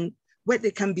they can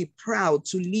be proud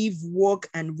to live, work,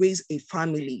 and raise a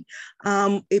family.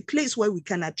 A place where we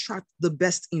can attract the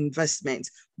best investment,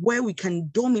 where we can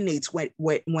dominate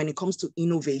when it comes to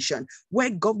innovation, where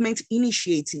government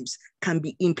initiatives can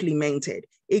be implemented.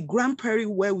 A Grande Prairie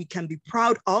where we can be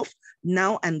proud of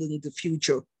now and in the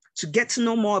future. To get to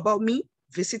know more about me,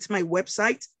 visit my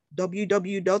website,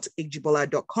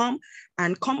 www.ejibola.com,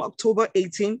 and come October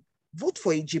 18, vote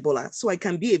for Ejibola so I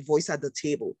can be a voice at the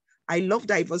table. I love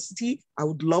diversity. I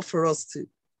would love for us to.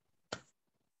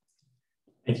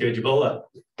 Thank you, Ejibola.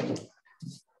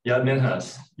 Yad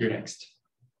Minhas, you're next.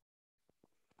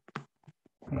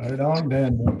 Right on,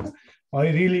 Dan. I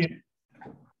really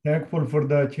thankful for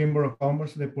the Chamber of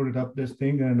Commerce. They put it up this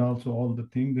thing, and also all the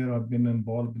thing there. I've been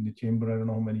involved in the chamber, I don't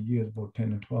know how many years, about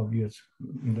 10 and 12 years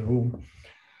in the room.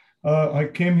 I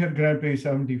came here Grande Prairie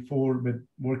 74 with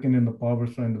working in the power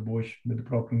side, the bush with the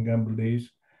Procter & Gamble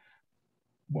days.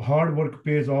 Hard work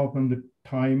pays off in the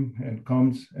time and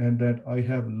comes, and that I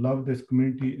have loved this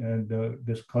community and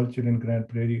this culture in Grande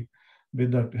Prairie.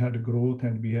 With that had growth,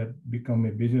 and we had become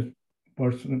a business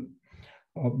person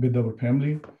with our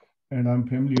family. And I'm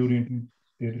family oriented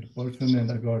person,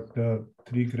 and I got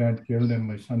 3 grandchildren.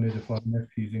 My son is a farmer.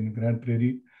 He's in Grande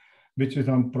Prairie, which is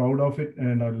I'm proud of it,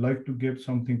 and I'd like to give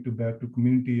something back to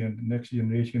community and the next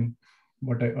generation.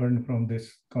 What I earned from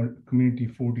this community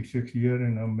 46 years,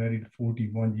 and I'm married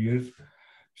 41 years.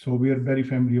 So we are very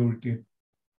family oriented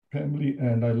family,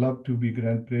 and I love to be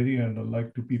Grande Prairie, and I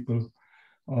like to people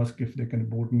ask if they can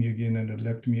vote me again and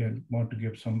elect me. I want to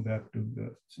give some back to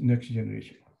the next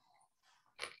generation.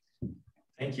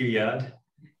 Thank you, Yad.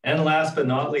 And last but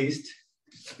not least,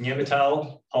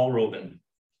 Nyamital Paul Robin.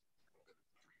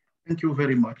 Thank you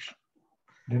very much.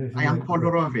 I am Paul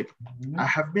Robin. I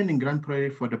have been in Grande Prairie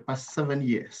for the past 7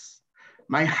 years.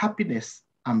 My happiness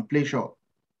and pleasure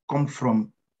come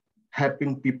from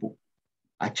helping people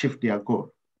achieve their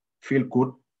goal, feel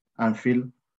good, and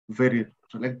feel very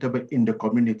selectable in the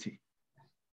community.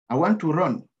 I want to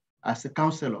run as a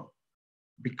councillor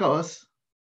because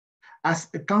as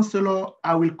a councillor,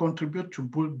 I will contribute to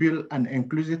build an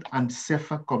inclusive and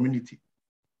safer community.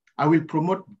 I will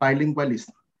promote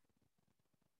bilingualism.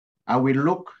 I will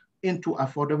look into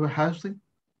affordable housing,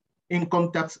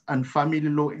 income tax, and family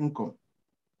low income.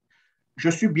 Je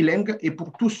suis bilingue, et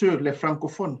pour tous ceux, les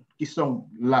francophones qui sont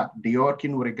là dehors, qui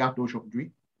nous regardent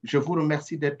aujourd'hui, je vous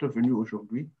remercie d'être venus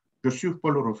aujourd'hui. Je suis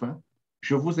Paul Robin.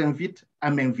 Je vous invite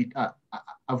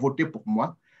à voter pour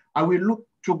moi. I will look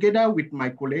together with my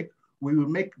colleagues. We will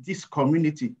make this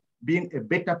community being a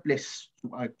better place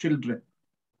to our children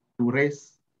to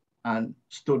raise and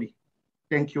study.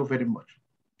 Thank you very much.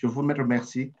 Je vous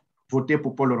remercie. Votez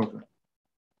pour Paul Robin.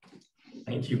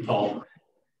 Thank you, Paul.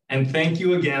 And thank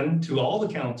you again to all the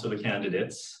council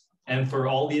candidates and for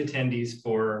all the attendees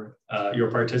for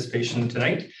your participation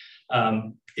tonight.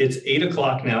 It's 8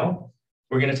 o'clock now.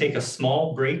 We're going to take a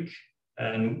small break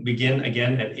and begin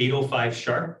again at 8:05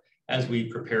 sharp as we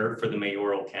prepare for the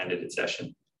mayoral candidate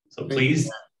session. So please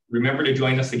remember to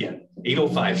join us again,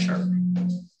 8:05 sharp.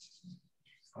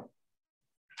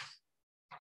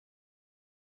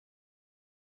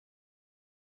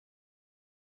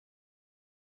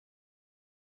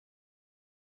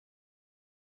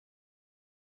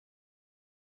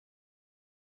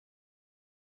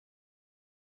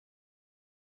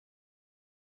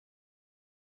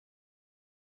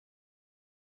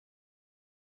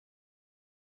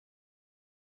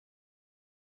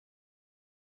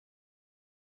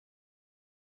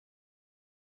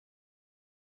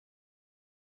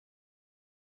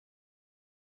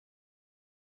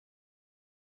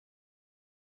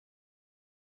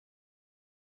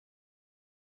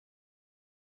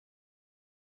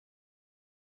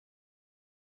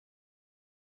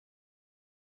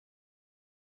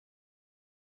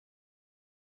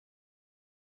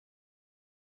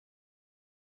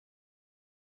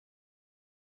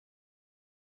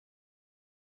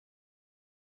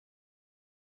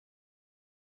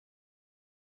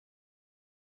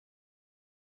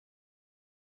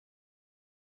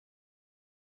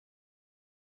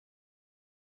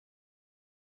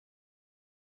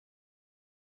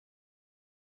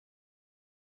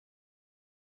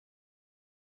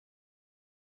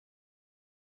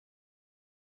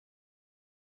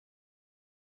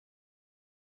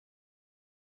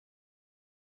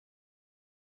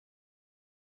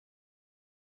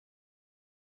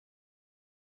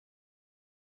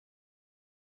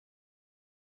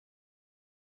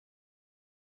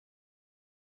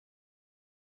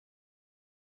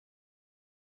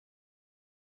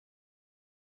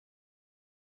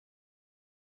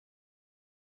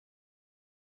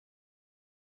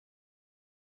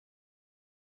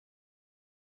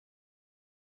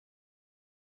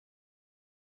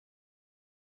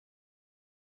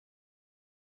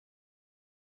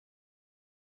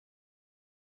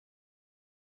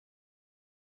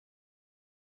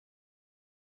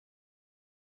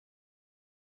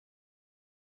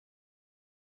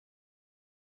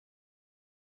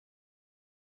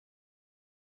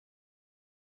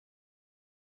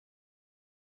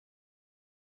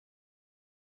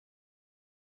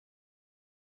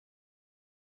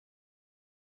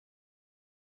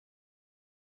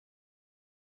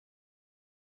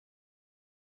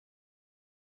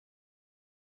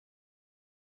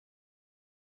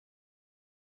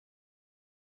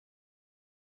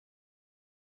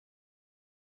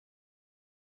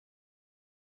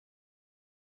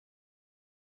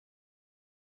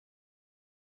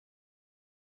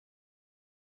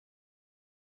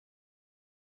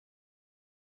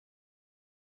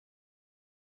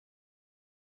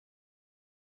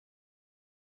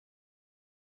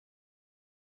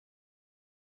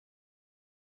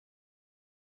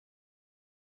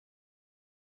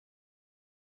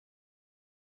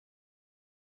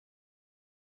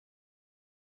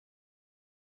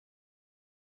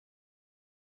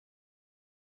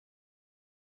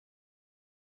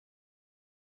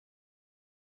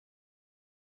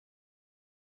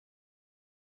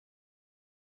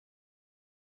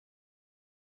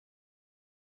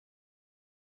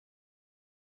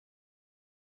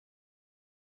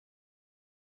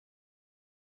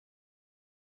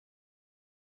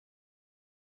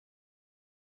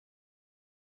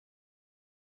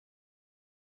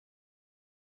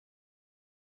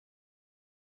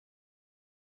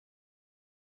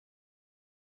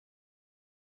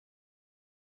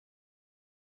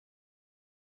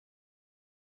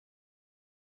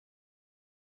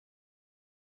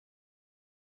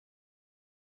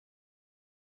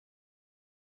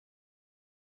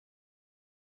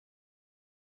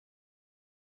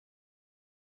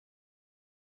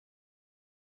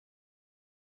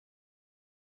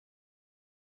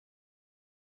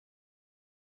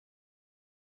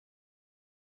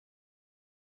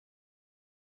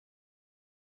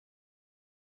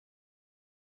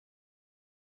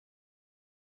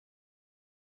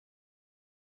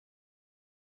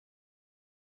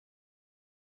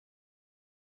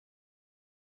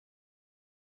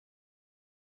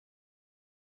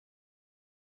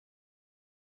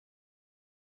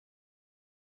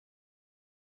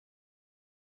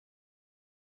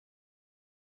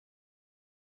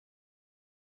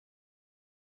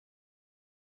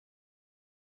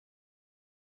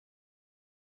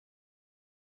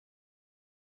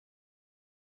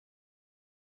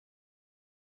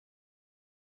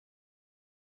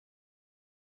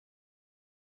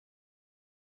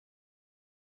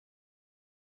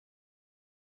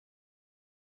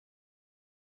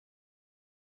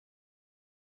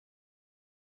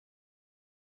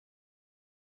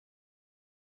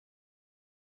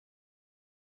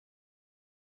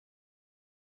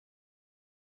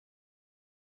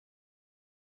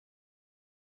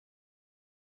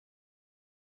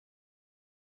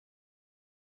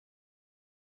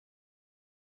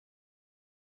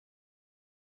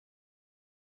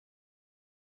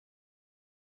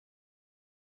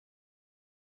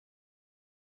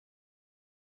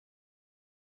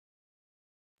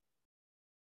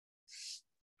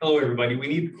 Hello, everybody. We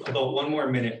need about 1 more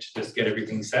minute to just get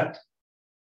everything set.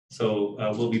 So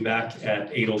we'll be back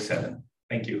at 8:07.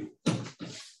 Thank you.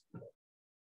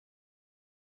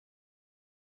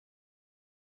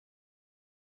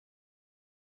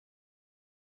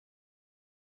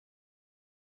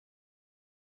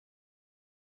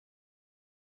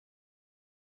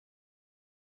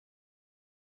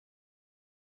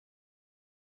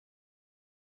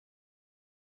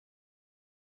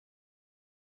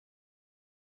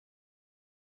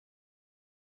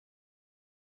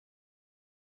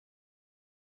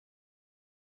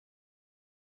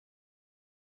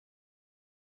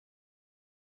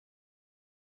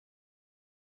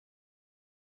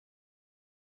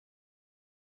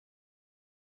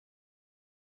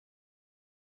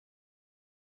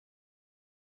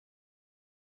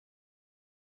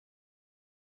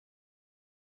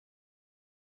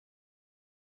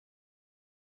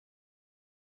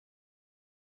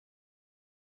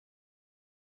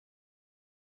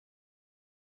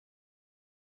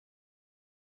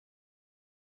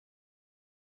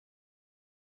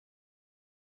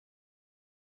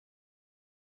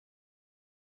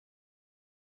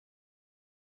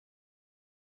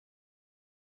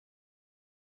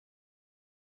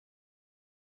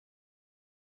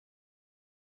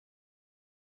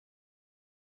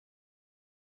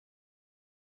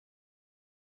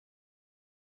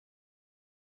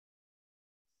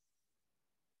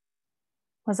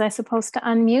 Was I supposed to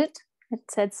unmute? It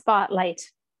said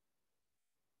spotlight.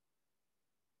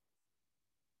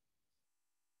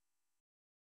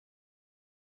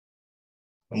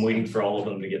 I'm waiting for all of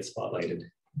them to get spotlighted.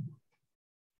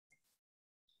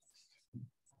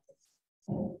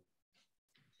 She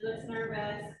looks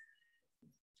nervous.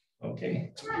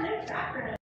 Okay.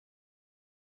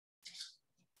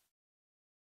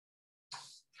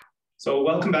 So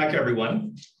welcome back,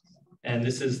 everyone. And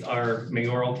this is our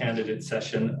mayoral candidate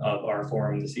session of our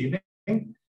forum this evening.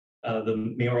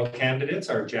 The mayoral candidates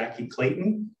are Jackie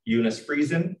Clayton, Eunice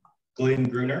Friesen, Glenn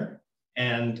Gruner,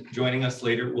 and joining us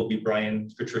later will be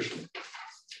Brian Patrician.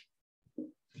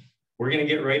 We're going to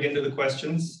get right into the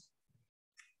questions.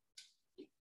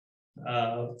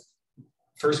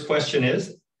 First question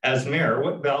is, as mayor,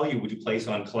 what value would you place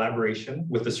on collaboration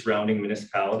with the surrounding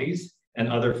municipalities and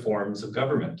other forms of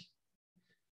government?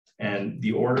 And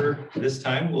the order this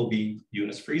time will be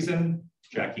Eunice Friesen,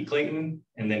 Jackie Clayton,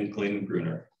 and then Glenn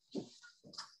Gruner.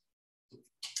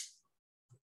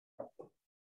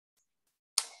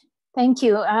 Thank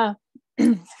you.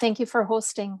 Thank you for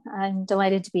hosting. I'm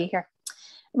delighted to be here.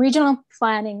 Regional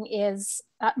planning is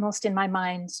utmost in my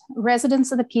mind.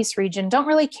 Residents of the Peace region don't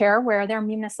really care where their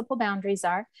municipal boundaries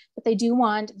are, but they do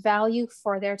want value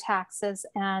for their taxes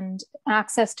and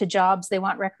access to jobs. They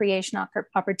want recreation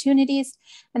opportunities,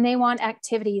 and they want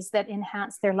activities that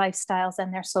enhance their lifestyles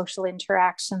and their social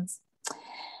interactions.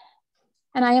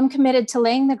 And I am committed to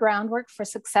laying the groundwork for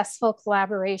successful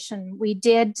collaboration. We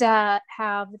did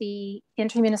have the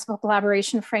intermunicipal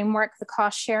collaboration framework, the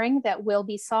cost sharing, that will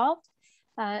be solved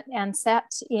and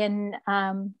set in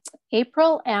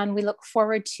April. And we look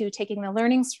forward to taking the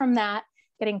learnings from that,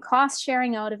 getting cost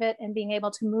sharing out of it, and being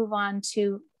able to move on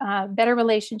to better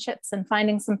relationships and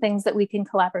finding some things that we can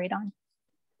collaborate on.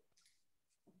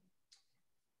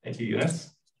 Thank you,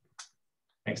 Eunice.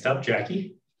 Next up,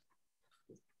 Jackie.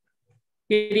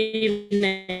 Good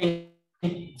evening.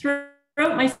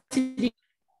 Throughout my city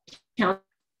council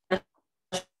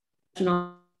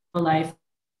life,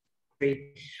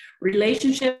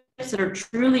 relationships that are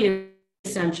truly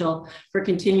essential for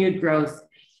continued growth.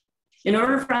 In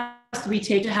order for us to be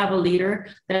taken to have a leader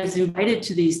that is invited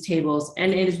to these tables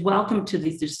and is welcome to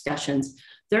these discussions,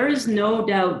 there is no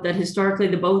doubt that historically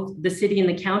both the city and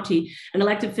the county and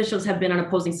elected officials have been on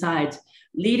opposing sides,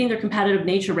 leading their competitive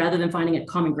nature rather than finding a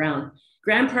common ground.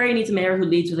 Grande Prairie needs a mayor who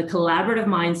leads with a collaborative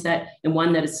mindset and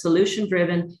one that is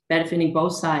solution-driven, benefiting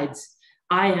both sides.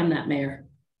 I am that mayor.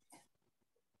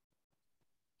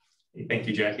 Thank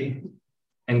you, Jackie.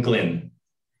 And Glenn.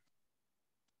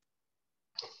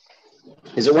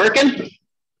 Is it working?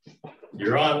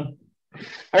 You're on.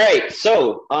 All right,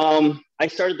 so I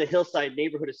started the Hillside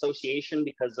Neighborhood Association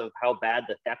because of how bad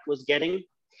the theft was getting.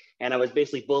 And I was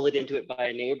basically bullied into it by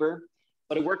a neighbor,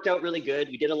 but it worked out really good.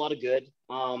 We did a lot of good.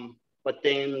 But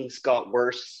things got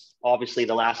worse, obviously,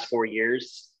 the last 4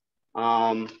 years.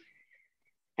 And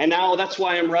now that's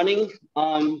why I'm running.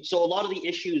 So a lot of the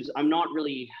issues I'm not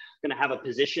really gonna have a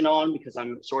position on because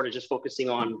I'm sort of just focusing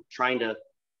on trying to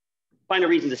find a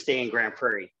reason to stay in Grande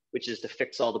Prairie, which is to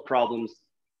fix all the problems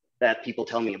that people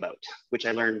tell me about, which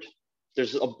I learned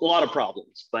there's a lot of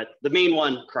problems, but the main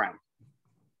one, crime.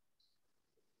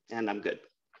 And I'm good.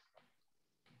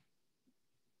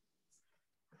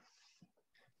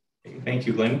 Thank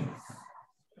you, Glenn.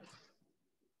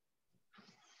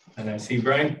 And I see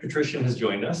Brian Patrician has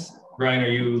joined us. Brian, are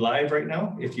you live right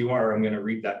now? If you are, I'm going to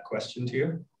read that question to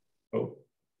you. Oh,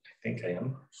 I think I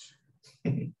am.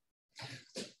 Hang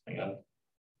on.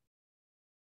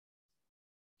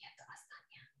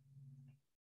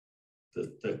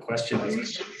 The question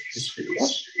is,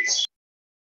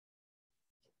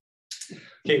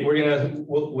 okay,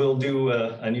 we'll do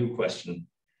a new question.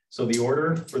 So the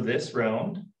order for this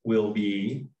round will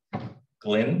be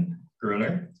Glenn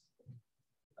Gruner,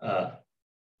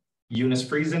 Eunice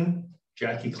Friesen,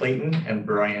 Jackie Clayton, and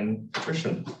Brian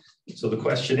Patrician. So the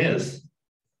question is,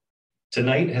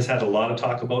 tonight has had a lot of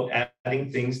talk about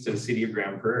adding things to the City of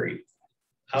Grande Prairie.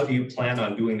 How do you plan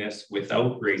on doing this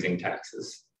without raising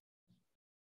taxes?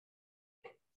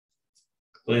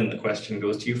 Glenn, the question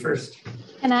goes to you first.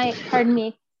 Can I, pardon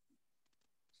me?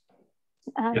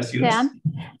 Yes, Eunice.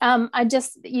 Dan,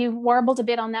 you warbled a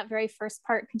bit on that very first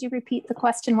part. Could you repeat the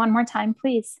question one more time,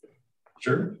 please?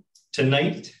 Sure.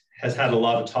 Tonight has had a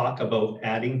lot of talk about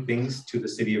adding things to the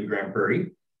City of Grande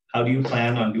Prairie. How do you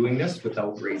plan on doing this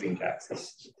without raising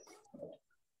taxes?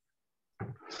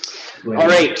 All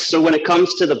right, so when it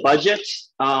comes to the budget,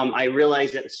 I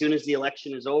realize that as soon as the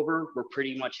election is over, we're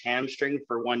pretty much hamstringed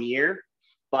for 1 year.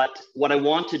 But what I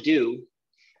want to do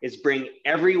is bring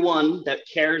everyone that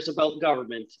cares about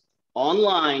government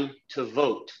online to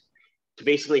vote, to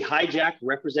basically hijack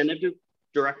representative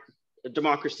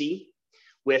democracy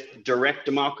with direct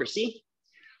democracy.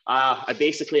 I'm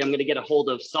going to get a hold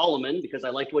of Solomon because I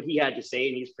liked what he had to say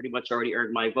and he's pretty much already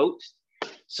earned my vote.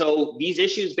 So these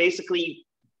issues basically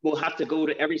will have to go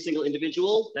to every single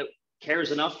individual that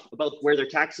cares enough about where their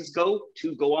taxes go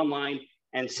to go online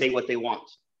and say what they want.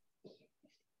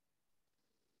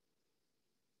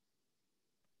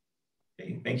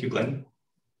 Okay, thank you, Glenn.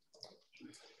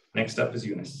 Next up is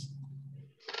Eunice.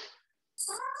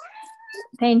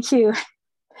 Thank you.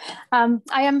 I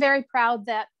am very proud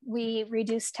that we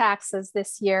reduced taxes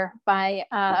this year by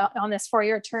on this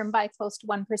 4-year term by close to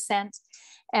 1%,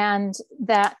 and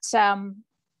that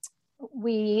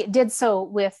we did so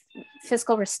with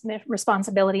fiscal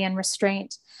responsibility and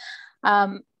restraint.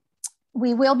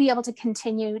 We will be able to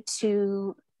continue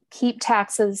to keep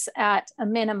taxes at a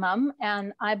minimum,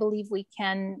 and I believe we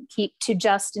can keep to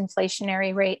just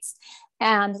inflationary rates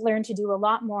and learn to do a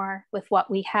lot more with what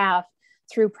we have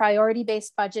through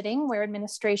priority-based budgeting, where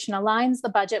administration aligns the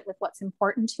budget with what's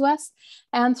important to us,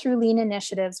 and through lean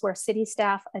initiatives where city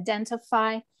staff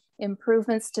identify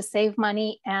improvements to save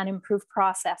money and improve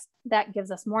process. That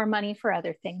gives us more money for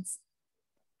other things.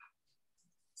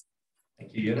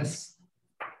 Thank you, Eunice.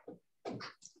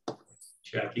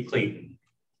 Jackie Clayton.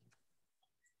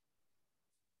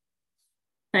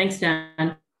 Thanks,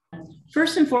 Dan.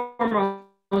 First and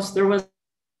foremost, there was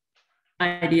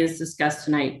ideas discussed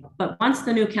tonight, but once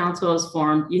the new council is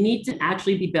formed, you need to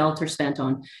actually be built or spent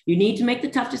on. You need to make the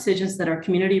tough decisions that our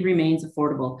community remains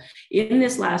affordable. In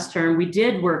this last term, we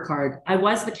did work hard. I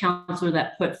was the councillor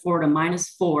that put forward a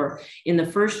 -4 in the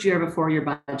first year of a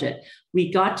 4-year budget.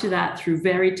 We got to that through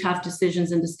very tough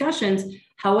decisions and discussions.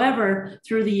 However,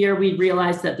 through the year, we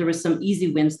realized that there was some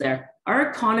easy wins there.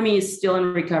 Our economy is still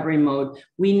in recovery mode.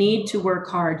 We need to work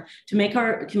hard to make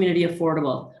our community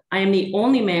affordable. I am the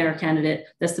only mayor candidate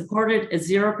that supported a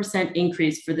 0%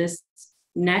 increase for this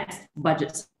next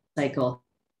budget cycle.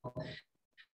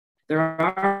 There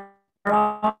are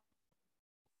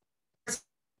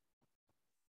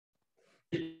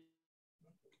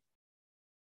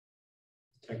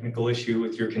technical issue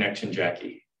with your connection,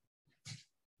 Jackie.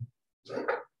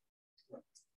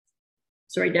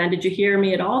 Sorry, Dan, did you hear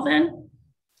me at all then?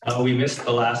 We missed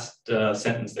the last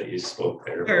sentence that you spoke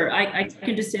there. Sure, I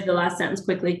can just say the last sentence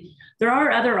quickly. There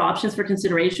are other options for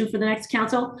consideration for the next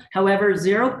council. However,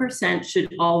 0%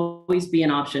 should always be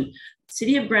an option.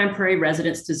 City of Grande Prairie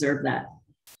residents deserve that.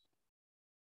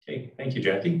 Okay, thank you,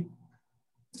 Jackie.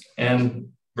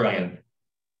 And Brian.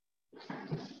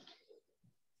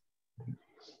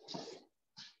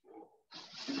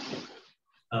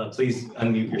 Please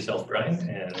unmute yourself, Brian,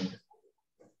 and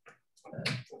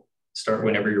start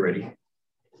whenever you're ready.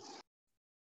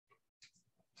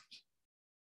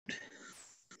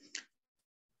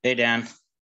 Hey, Dan.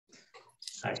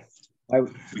 Hi.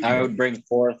 I would bring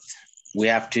forth, we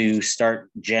have to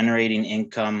start generating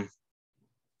income.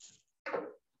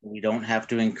 We don't have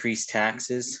to increase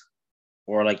taxes,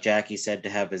 or like Jackie said, to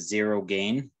have a zero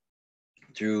gain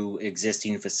through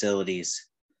existing facilities.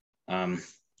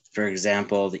 For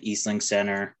example, the Eastlink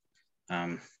Center,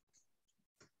 the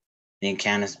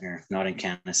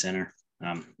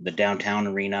the downtown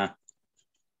arena,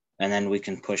 and then we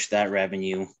can push that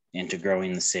revenue into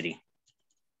growing the city.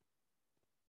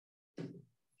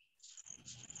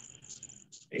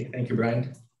 Okay, thank you,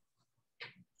 Brian.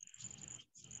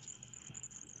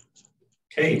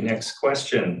 Okay, next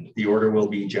question. The order will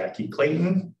be Jackie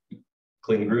Clayton,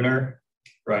 Glenn Gruner,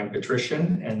 Brian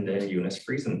Patrician, and then Eunice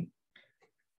Friesen.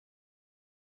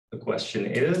 The question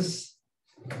is,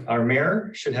 our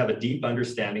mayor should have a deep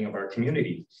understanding of our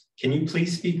community. Can you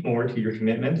please speak more to your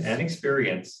commitment and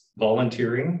experience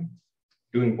volunteering,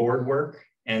 doing board work,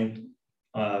 and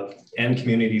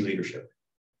community leadership?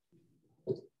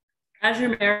 As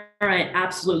your mayor, I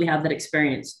absolutely have that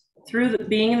experience. Through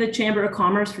being in the Chamber of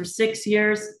Commerce for 6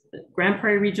 years, the Grande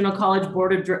Prairie Regional College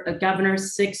Board of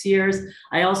Governors, 6 years.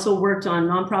 I also worked on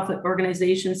nonprofit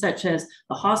organizations such as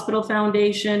the Hospital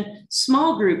Foundation,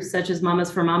 small groups such as Mamas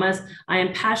for Mamas. I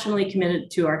am passionately committed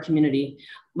to our community.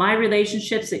 My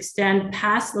relationships extend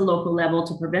past the local level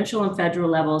to provincial and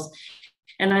federal levels,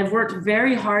 and I've worked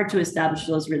very hard to establish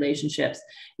those relationships.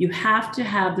 You have to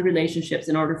have the relationships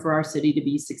in order for our city to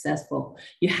be successful.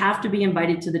 You have to be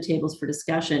invited to the tables for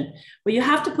discussion, but you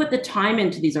have to put the time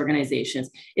into these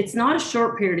organizations. It's not a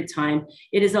short period of time.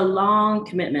 It is a long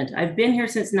commitment. I've been here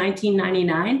since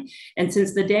 1999, and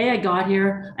since the day I got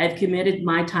here, I've committed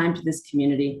my time to this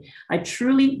community. I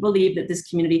truly believe that this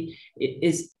community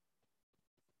is.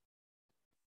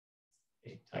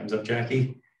 Time's up,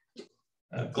 Jackie.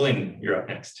 Glenn, you're up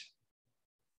next.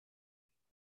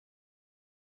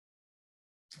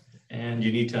 And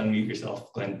you need to unmute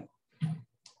yourself, Glenn.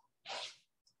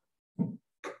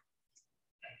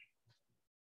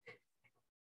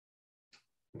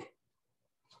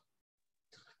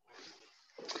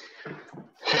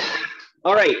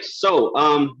 All right, so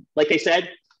like I said,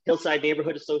 Hillside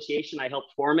Neighborhood Association, I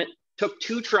helped form it. Took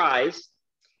 2 tries,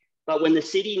 but when the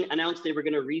city announced they were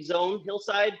gonna rezone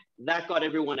Hillside, that got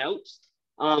everyone out.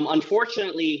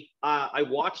 Unfortunately, I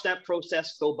watched that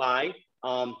process go by.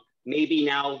 Maybe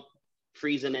now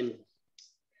Friesen and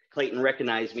Clayton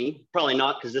recognize me. Probably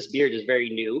not, because this beard is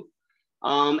very new.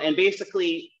 And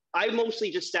basically, I mostly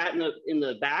just sat in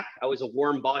the back. I was a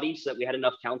warm body so that we had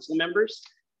enough council members.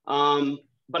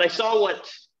 But I saw what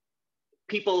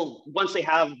people, once they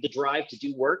have the drive to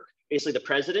do work, basically the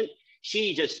president,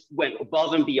 she just went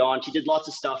above and beyond. She did lots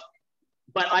of stuff.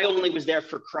 But I only was there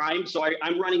for crime. So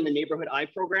I'm running the Neighborhood Eye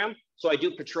program. So I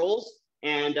do patrols,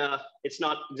 and it's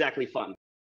not exactly fun.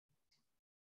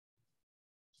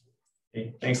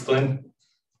 Okay, thanks, Glenn.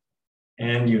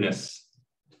 And Eunice.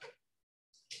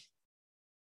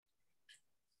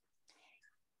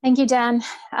 Thank you, Dan.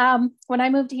 When I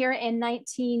moved here in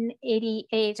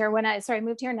 1988, or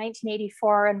moved here in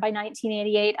 1984, and by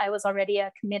 1988, I was already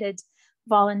a committed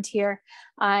volunteer.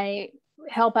 I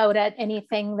help out at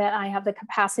anything that I have the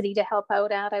capacity to help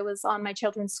out at. I was on my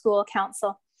children's school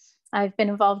council. I've been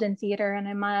involved in theater, and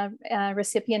I'm a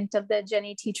recipient of the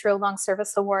Jenny Teacher Long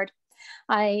Service Award.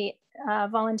 I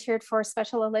volunteered for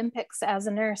Special Olympics as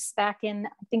a nurse back in,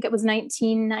 I think it was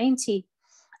 1990.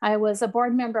 I was a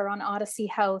board member on Odyssey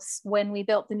House when we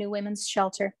built the new women's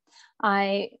shelter.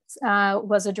 I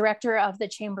was a director of the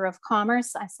Chamber of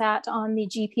Commerce. I sat on the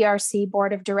GPRC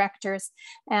board of directors,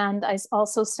 and I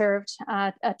also served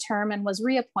a term and was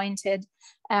reappointed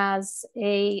as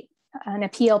an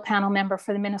appeal panel member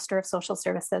for the Minister of Social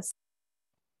Services.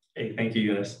 Okay, thank you,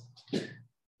 Eunice. The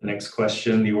next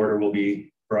question, the order will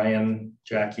be Brian,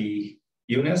 Jackie,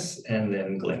 Eunice, and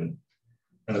then Glenn.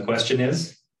 And the question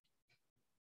is,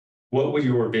 what will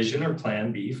your vision or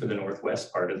plan be for the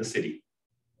northwest part of the city?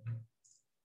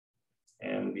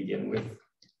 And begin with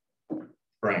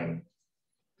Brian.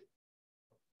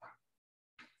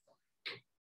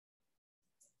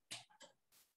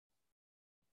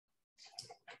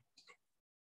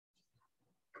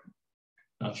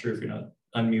 Not sure if you're not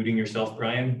unmuting yourself,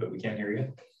 Brian, but we can't hear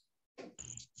you.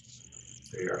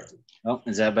 There you are. Oh,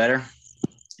 is that better?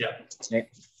 Yeah. Okay.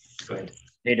 Go ahead.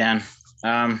 Hey, Dan.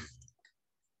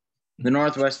 The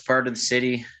northwest part of the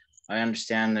city, I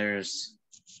understand there's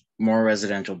more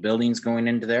residential buildings going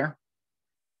into there,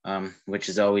 which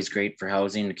is always great for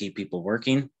housing to keep people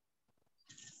working.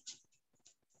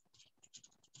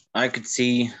 I could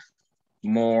see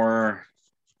more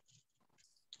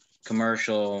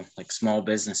commercial, like small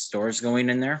business stores going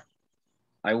in there.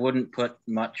 I wouldn't put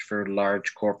much for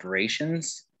large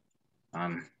corporations.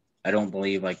 I don't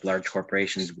believe like large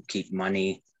corporations would keep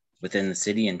money within the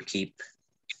city and keep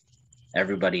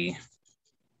everybody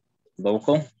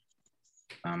local.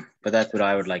 But that's what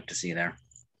I would like to see there.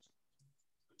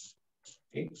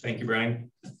 Okay, thank you, Brian.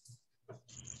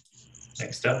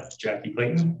 Next up, Jackie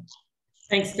Clayton.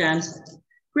 Thanks, Dan.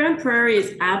 Grande Prairie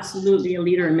is absolutely a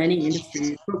leader in many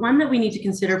industries, but one that we need to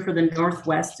consider for the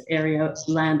Northwest area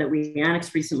land that we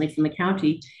annexed recently from the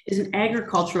county is an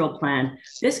agricultural plan.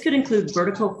 This could include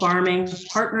vertical farming,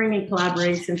 partnering in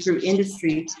collaboration through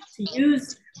industry to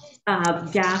use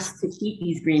gas to heat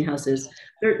these greenhouses.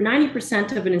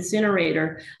 90% of an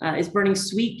incinerator is burning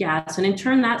sweet gas, and in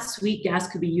turn, that sweet gas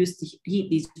could be used to heat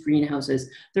these greenhouses.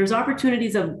 There's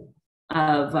opportunities of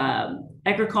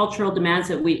agricultural demands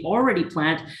that we already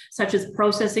plant, such as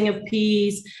processing of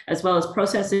peas, as well as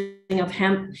processing of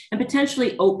hemp, and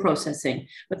potentially oat processing.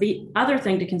 But the other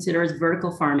thing to consider is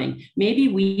vertical farming. Maybe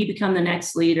we become the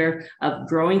next leader of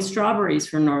growing strawberries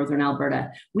for Northern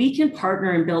Alberta. We can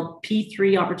partner and build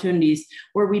P3 opportunities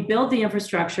where we build the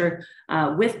infrastructure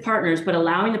with partners, but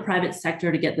allowing the private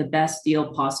sector to get the best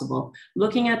deal possible.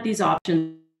 Looking at these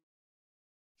options.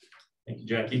 Thank you,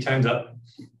 Jackie. Time's up.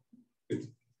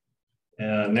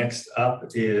 Next up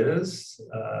is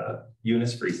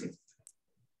Eunice Friesen.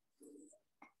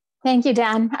 Thank you,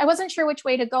 Dan. I wasn't sure which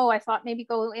way to go. I thought maybe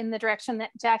go in the direction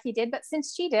that Jackie did, but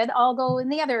since she did, I'll go in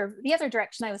the other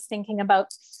direction I was thinking about.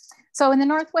 So in the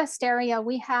Northwest area,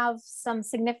 we have some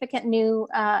significant new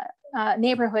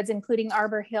neighborhoods, including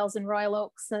Arbor Hills and Royal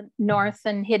Oaks North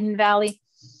and Hidden Valley.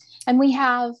 And we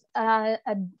have a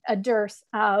dearth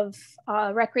of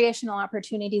recreational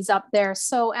opportunities up there.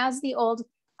 So as the old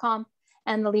comp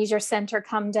and the leisure center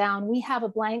come down, we have a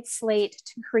blank slate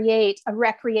to create a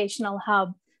recreational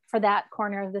hub for that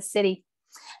corner of the city.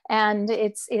 And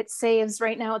it saves,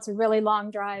 right now it's a really long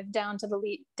drive down to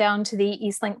the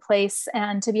Eastlink Place,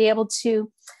 and to be able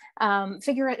to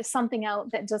figure something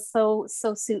out that just so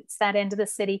suits that end of the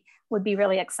city would be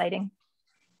really exciting.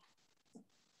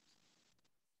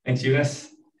 Thanks, Eunice.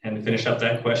 And to finish up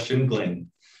that question,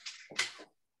 Glenn.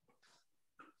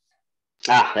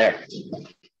 There.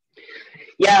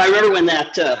 Yeah, I remember when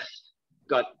that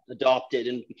got adopted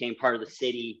and became part of the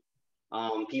city,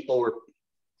 people were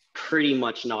pretty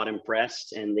much not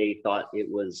impressed and they thought it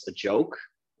was a joke.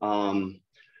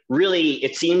 Really,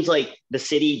 it seems like the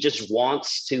city just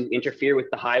wants to interfere with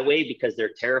the highway because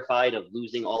they're terrified of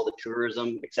losing all the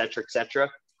tourism, et cetera, et cetera.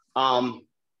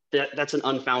 That's an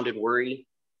unfounded worry.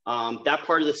 That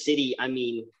part of the city, I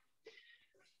mean,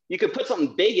 you could put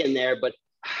something big in there, but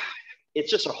it's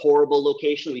just a horrible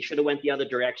location. We should have went the other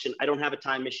direction. I don't have a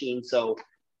time machine, so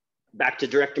back to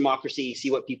direct democracy, see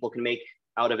what people can make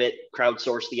out of it,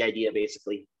 crowdsource the idea,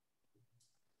 basically.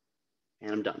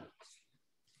 And I'm done.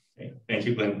 Okay. Thank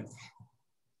you, Glenn.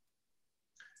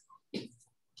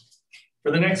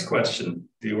 For the next question,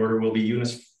 the order will be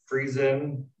Eunice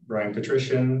Friesen, Brian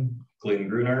Patrician, Glenn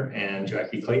Gruner, and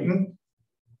Jackie Clayton.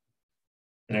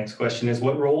 The next question is,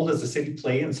 what role does the city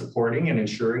play in supporting and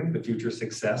ensuring the future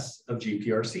success of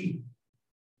GPRC?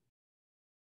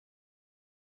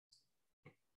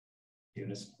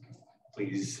 Eunice,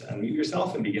 please unmute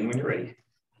yourself and begin when you're ready.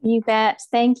 You bet.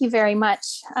 Thank you very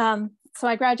much. So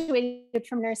I graduated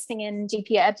from nursing at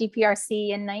GPRC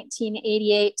in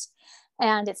 1988,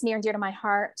 and it's near and dear to my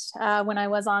heart. When I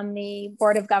was on the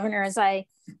Board of Governors, I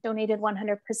donated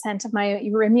 100% of my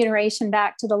remuneration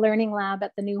back to the Learning Lab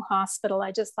at the new hospital.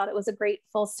 I just thought it was a great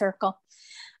full circle.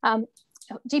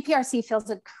 GPRC fills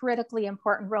a critically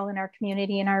important role in our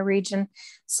community, in our region,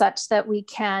 such that we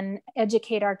can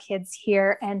educate our kids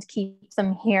here and keep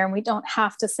them here, and we don't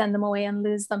have to send them away and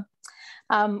lose them.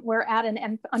 We're at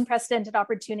an unprecedented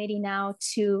opportunity now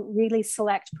to really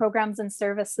select programs and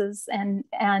services and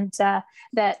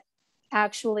that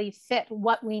actually fit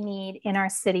what we need in our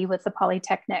city with the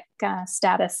polytechnic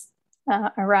status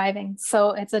arriving.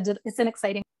 So it's an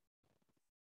exciting.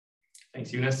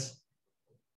 Thanks, Eunice.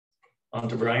 On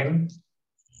to Brian.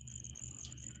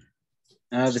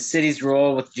 The city's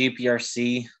role with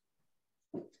GPRC,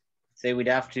 say we'd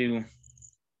have to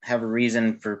have a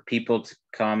reason for people to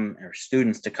come, or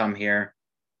students to come here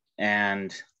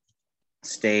and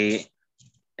stay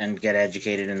and get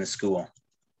educated in the school.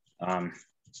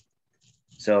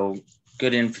 So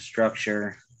good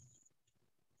infrastructure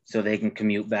so they can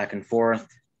commute back and forth,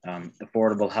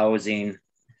 affordable housing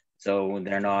so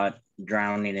they're not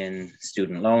drowning in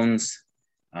student loans,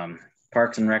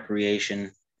 parks and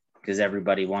recreation because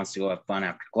everybody wants to go have fun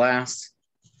after class.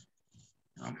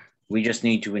 We just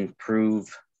need to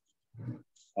improve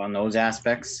on those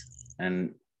aspects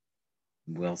and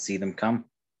we'll see them come.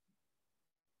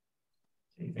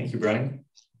 Okay, thank you, Brian.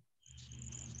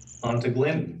 On to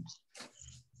Glenn.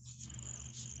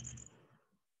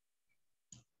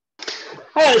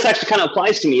 Hi, this actually kind of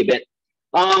applies to me a bit.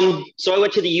 So I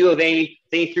went to the U of A.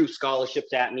 They threw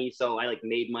scholarships at me, so I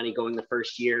made money going the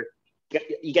first year.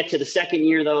 You get to the second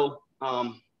year though,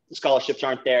 the scholarships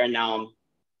aren't there, and now I'm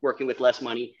working with less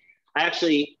money.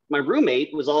 My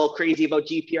roommate was all crazy about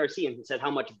GPRC and said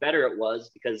how much better it was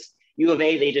because U of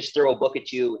A, they just throw a book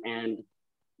at you and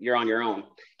you're on your own.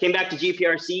 Came back to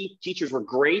GPRC, teachers were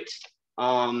great.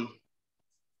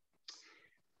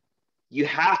 You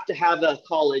have to have a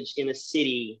college in a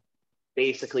city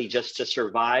basically just to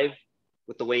survive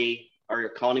with the way our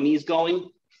economy is going.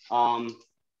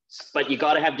 But you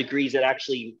got to have degrees that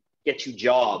actually get you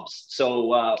jobs.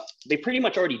 So they pretty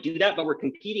much already do that, but we're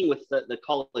competing with the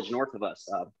college north of us.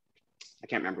 I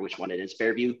can't remember which one it is,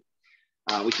 Fairview,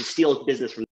 which is steal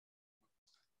business from.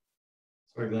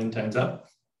 Sorry, Glenn, time's up.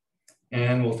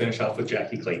 And we'll finish off with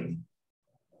Jackie Clayton.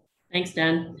 Thanks,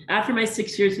 Dan. After my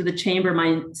 6 years with the Chamber,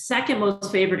 my second most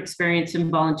favorite experience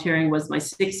in volunteering was my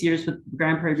 6 years with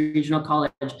Grande Prairie Regional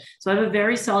College. So I have a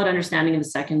very solid understanding of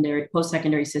the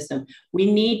post-secondary system. We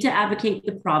need to advocate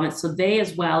the province so they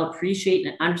as well appreciate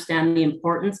and understand the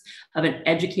importance of an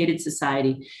educated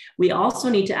society. We also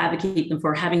need to advocate them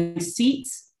for having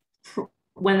seats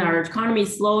when our economy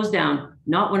slows down,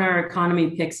 not when our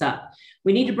economy picks up.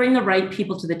 We need to bring the right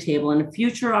people to the table, and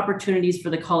future opportunities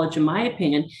for the college, in my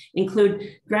opinion,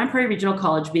 include Grande Prairie Regional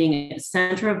College being a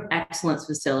center of excellence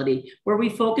facility where we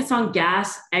focus on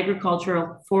gas,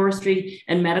 agricultural, forestry,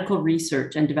 and medical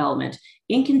research and development.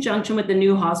 In conjunction with the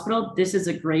new hospital, this is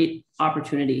a great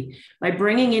opportunity. By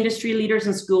bringing industry leaders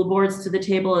and school boards to the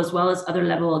table, as well as other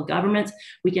level of governments,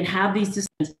 we can have these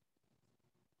discussions.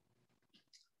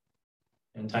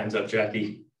 And time's up,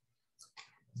 Jackie.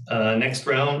 Next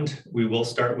round, we will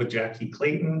start with Jackie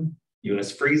Clayton,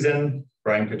 Eunice Friesen,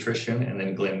 Brian Patrician, and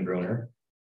then Glenn Groner.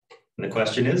 And the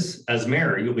question is, as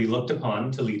mayor, you'll be looked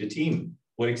upon to lead a team.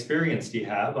 What experience do you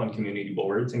have on community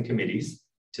boards and committees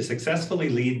to successfully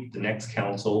lead the next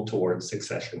council towards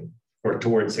success,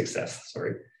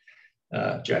 sorry.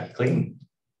 Jackie Clayton.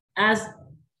 As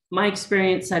my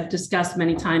experience I've discussed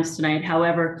many times tonight.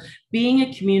 However, being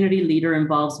a community leader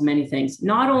involves many things,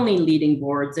 not only leading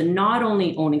boards and not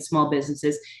only owning small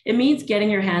businesses. It means getting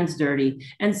your hands dirty.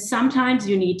 And sometimes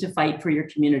you need to fight for your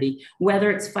community,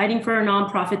 whether it's fighting for a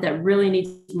nonprofit that really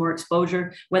needs more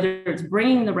exposure, whether it's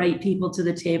bringing the right people to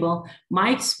the table. My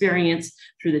experience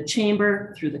through the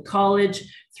chamber, through the college,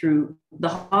 through the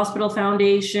hospital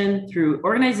foundation, through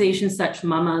organizations such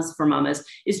Mamas for Mamas,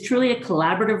 is truly a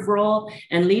collaborative role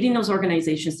and leading those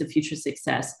organizations to future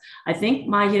success. I think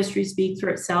my history speaks for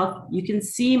itself. You can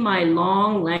see my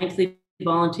long, lengthy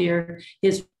volunteer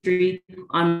history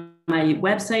on my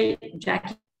website,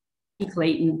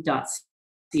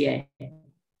 jackieclayton.ca.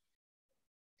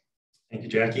 Thank you,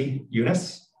 Jackie.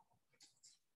 Eunice?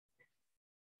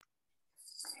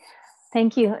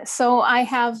 Thank you. So I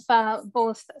have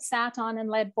both sat on and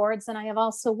led boards, and I have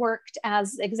also worked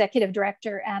as executive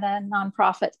director at a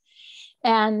nonprofit.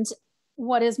 And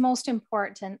what is most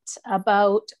important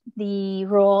about the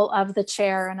role of the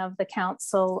chair and of the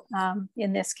council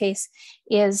in this case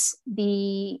is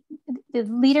the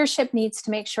leadership needs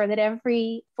to make sure that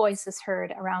every voice is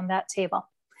heard around that table.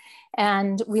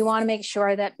 And we want to make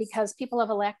sure that because people have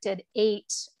elected 8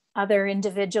 other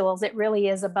individuals, it really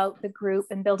is about the group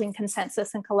and building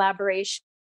consensus and collaboration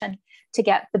to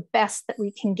get the best that we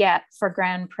can get for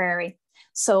Grande Prairie.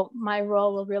 So my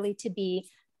role will really to be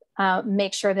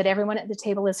make sure that everyone at the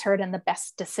table is heard and the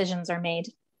best decisions are made.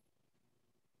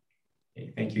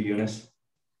 Okay, thank you, Eunice.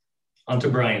 On to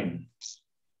Brian.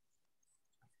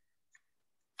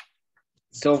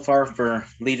 So far for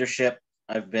leadership,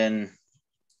 I've been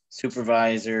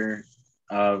supervisor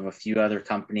of a few other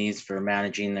companies for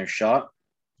managing their shop.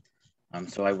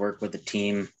 So I work with a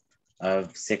team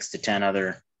of 6 to 10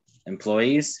 other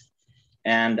employees.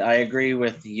 And I agree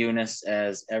with Eunice,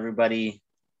 as everybody,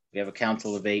 we have a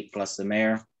council of 8 plus the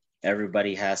mayor.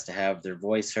 Everybody has to have their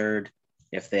voice heard.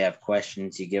 If they have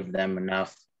questions, you give them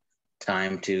enough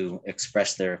time to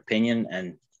express their opinion,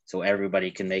 and so everybody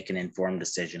can make an informed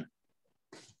decision.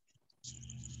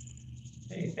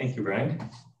 Okay, thank you, Brian.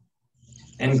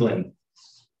 And Glenn.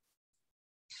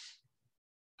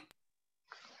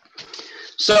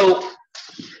 So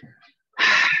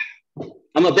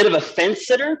I'm a bit of a fence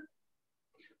sitter.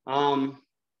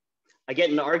 I get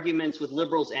into arguments with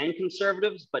liberals and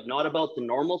conservatives, but not about the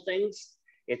normal things.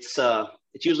 It's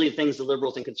usually the things the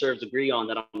liberals and conservatives agree on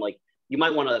that I'm like, you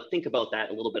might want to think about that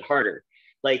a little bit harder.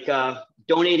 Like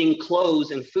donating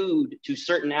clothes and food to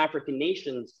certain African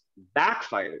nations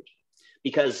backfired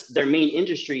because their main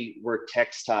industry were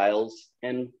textiles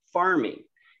and farming.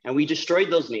 And we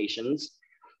destroyed those nations.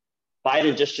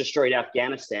 Biden just destroyed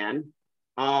Afghanistan.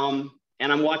 And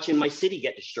I'm watching my city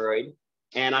get destroyed.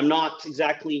 And I'm not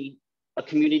exactly a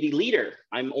community leader.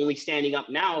 I'm only standing up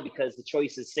now because the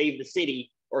choice is save the city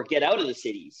or get out of the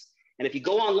cities. And if you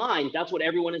go online, that's what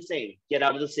everyone is saying. Get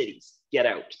out of the cities, get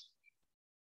out.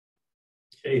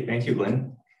 Okay, thank you,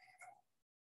 Glenn.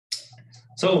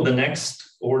 So the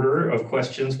next order of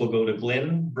questions will go to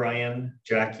Glenn, Brian,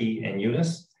 Jackie, and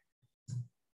Eunice.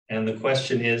 And the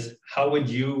question is, how would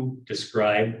you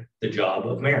describe the job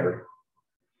of mayor?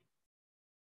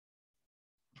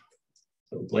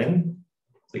 So Glenn,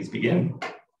 please begin.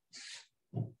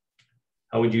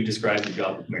 How would you describe the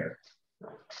job of mayor?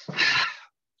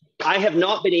 I have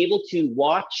not been able to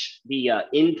watch the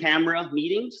in-camera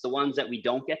meetings, the ones that we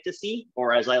don't get to see,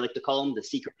 or as I like to call them, the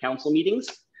secret council meetings.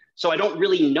 So I don't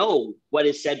really know what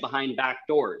is said behind back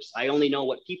doors. I only know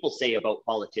what people say about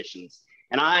politicians.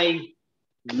 And I'm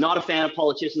not a fan of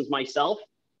politicians myself.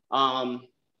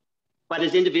 But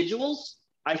as individuals,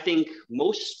 I think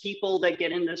most people that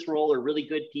get in this role are really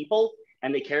good people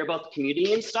and they care about the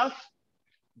community and stuff.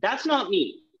 That's not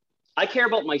me. I care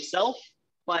about myself,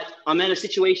 but I'm in a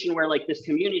situation where like this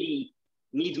community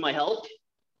needs my help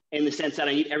in the sense that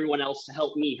I need everyone else to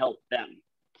help me help them.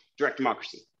 Direct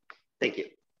democracy. Thank you.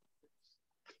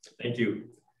 Thank you.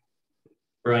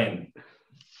 Brian.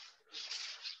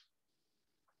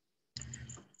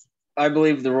 I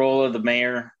believe the role of the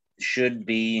mayor should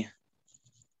be,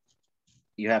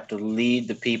 you have to lead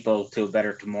the people to a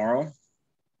better tomorrow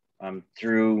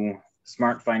through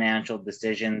smart financial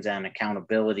decisions and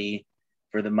accountability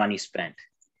for the money spent.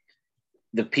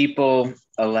 The people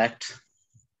elect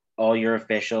all your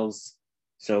officials,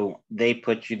 so they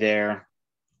put you there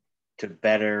to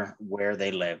better where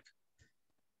they live.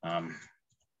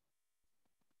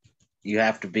 You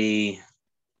have to be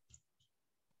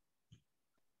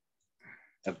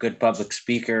a good public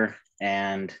speaker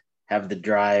and have the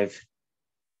drive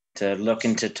to look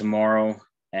into tomorrow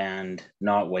and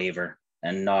not waver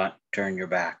and not turn your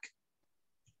back.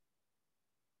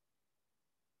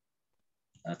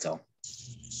 That's all.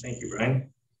 Thank you, Brian.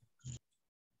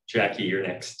 Jackie, you're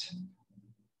next.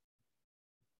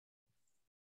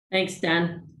 Thanks,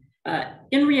 Dan.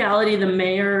 In reality, the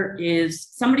mayor is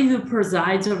somebody who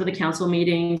presides over the council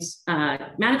meetings,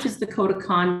 manages the code of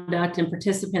conduct and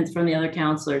participants from the other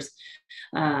councilors.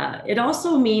 It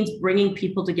also means bringing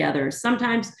people together.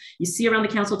 Sometimes you see around the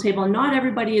council table, not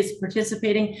everybody is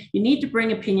participating. You need to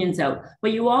bring opinions out,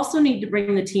 but you also need to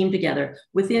bring the team together.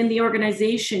 Within the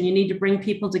organization, you need to bring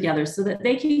people together so that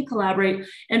they can collaborate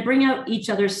and bring out each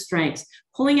other's strengths.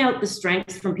 Pulling out the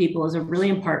strengths from people is a really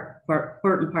important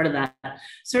part of that.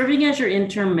 Serving as your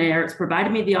interim mayor, it's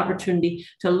provided me the opportunity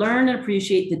to learn and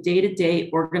appreciate the day-to-day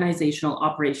organizational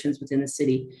operations within the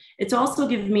city. It's also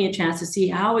given me a chance to see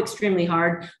how extremely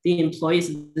hard the employees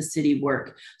of the city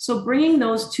work. So bringing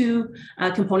those two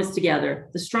components together,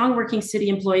 the strong working city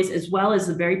employees, as well as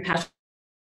the very passionate.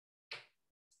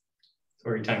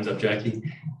 Sorry, time's up, Jackie.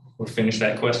 We'll finish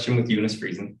that question with Eunice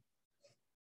Friesen.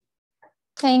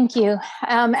 Thank you.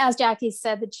 As Jackie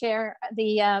said,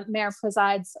 the mayor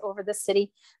presides over the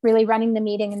city, really running the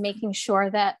meeting and making sure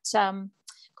that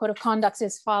code of conduct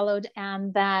is followed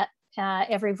and that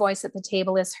every voice at the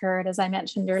table is heard, as I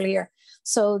mentioned earlier.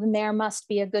 So the mayor must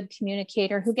be a good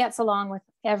communicator who gets along with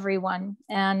everyone.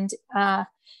 And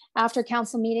after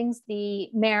council meetings, the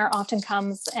mayor often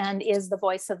comes and is the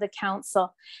voice of the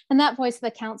council. And that voice of the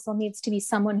council needs to be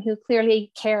someone who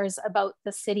clearly cares about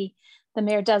the city. The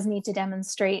mayor does need to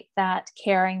demonstrate that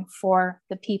caring for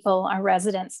the people, our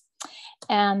residents,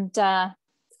 and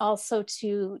also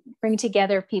to bring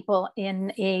together people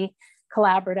in a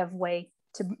collaborative way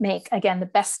to make, again, the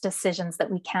best decisions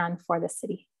that we can for the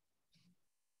city.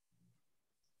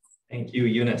 Thank you,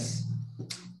 Eunice.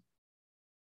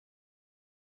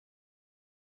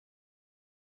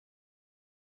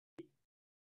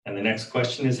 And the next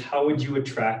question is, how would you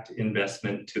attract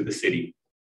investment to the city?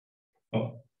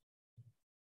 Oh.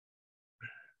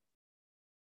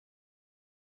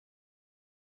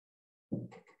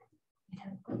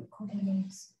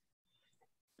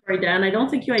 Sorry, Dan, I don't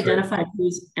think you identified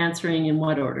who's answering in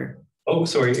what order. Oh,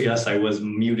 sorry. Yes, I was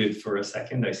muted for a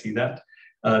second. I see that.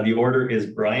 The order is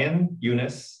Brian,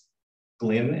 Eunice,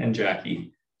 Glenn, and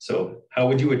Jackie. So how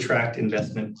would you attract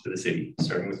investment to the city?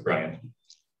 Starting with Brian.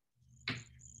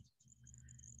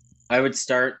 I would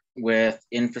start with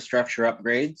infrastructure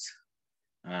upgrades,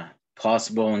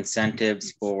 possible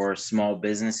incentives for small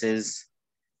businesses,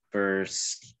 for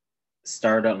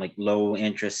startup, like low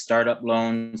interest startup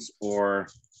loans or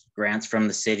grants from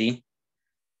the city,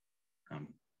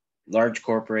 large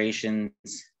corporations,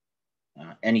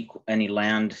 any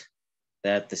land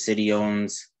that the city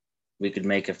owns, we could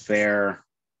make a fair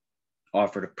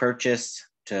offer to purchase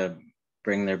to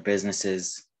bring their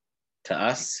businesses to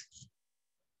us.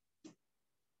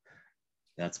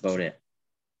 That's about it.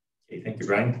 Okay, thank you,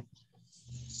 Brian.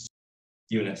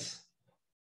 Eunice.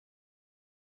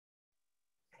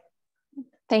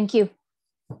 Thank you.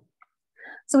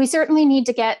 So we certainly need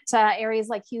to get areas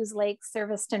like Hughes Lake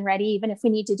serviced and ready, even if we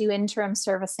need to do interim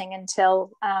servicing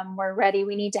until we're ready.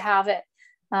 We need to have it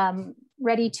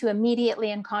ready to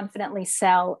immediately and confidently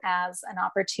sell as an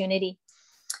opportunity.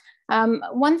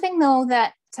 One thing though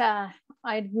that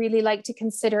I'd really like to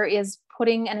consider is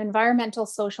putting an environmental,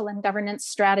 social, and governance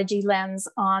strategy lens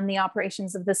on the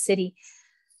operations of the city.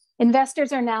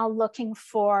 Investors are now looking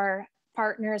for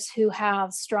partners who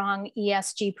have strong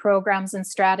ESG programs and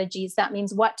strategies. That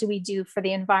means, what do we do for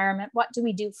the environment? What do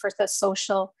we do for the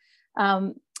social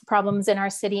problems in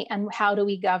our city? And how do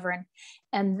we govern?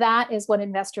 And that is what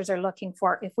investors are looking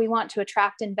for. If we want to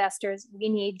attract investors, we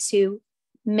need to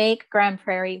make Grande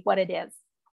Prairie what it is.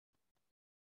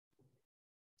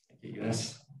 Thank you,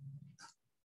 Eunice.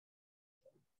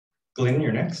 Glenn,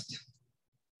 you're next.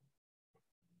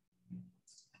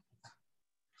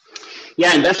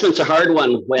 Yeah, investment's a hard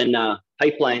one when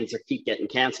pipelines keep getting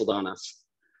canceled on us.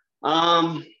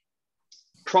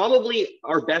 Probably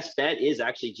our best bet is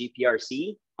actually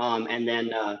GPRC, and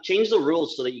then change the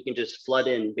rules so that you can just flood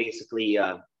in basically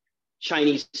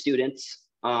Chinese students,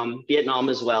 Vietnam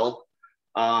as well.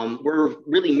 We're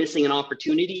really missing an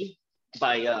opportunity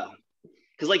by,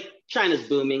 because like China's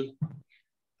booming.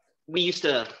 We used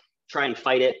to try and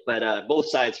fight it, but both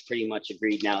sides pretty much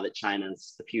agreed now that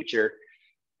China's the future.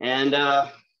 And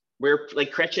we're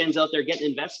like Chrétien's out there getting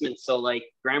investments. So like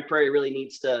Grande Prairie really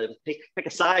needs to pick a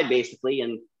side basically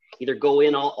and either go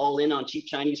in all in on cheap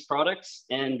Chinese products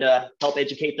and help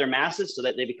educate their masses so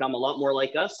that they become a lot more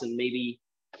like us and maybe,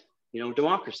 you know,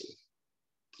 democracy.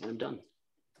 I'm done.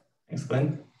 Thanks,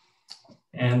 Glenn.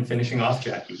 And finishing off,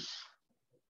 Jackie.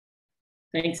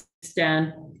 Thanks,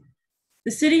 Dan.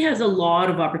 The city has a lot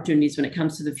of opportunities when it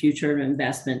comes to the future of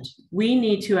investment. We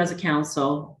need to, as a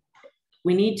council,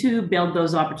 we need to build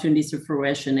those opportunities to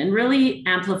fruition and really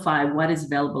amplify what is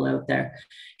available out there.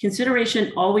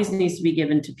 Consideration always needs to be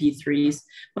given to P3s,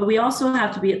 but we also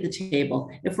have to be at the table.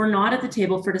 If we're not at the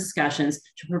table for discussions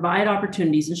to provide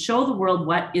opportunities and show the world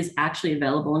what is actually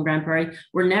available in Grande Prairie,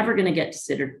 we're never going to get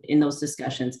considered in those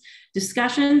discussions.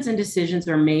 Discussions and decisions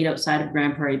are made outside of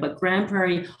Grande Prairie, but Grande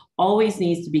Prairie always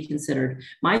needs to be considered.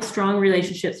 My strong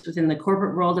relationships within the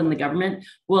corporate world and the government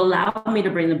will allow me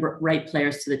to bring the right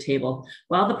players to the table.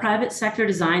 While the private sector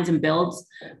designs and builds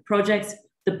projects,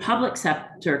 the public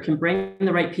sector can bring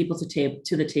the right people to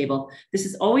the table. This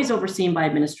is always overseen by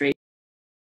administration.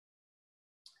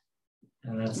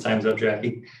 And that's time's up,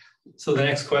 Jackie. So the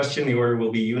next question, the order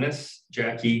will be Eunice,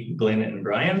 Jackie, Glenn, and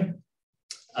Brian.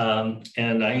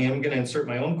 And I am going to insert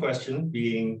my own question,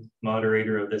 being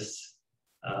moderator of this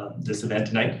event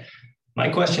tonight. My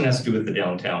question has to do with the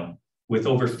downtown. With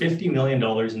over $50 million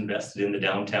invested in the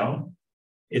downtown,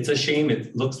 it's a shame.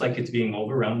 It looks like it's being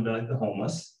overrun by the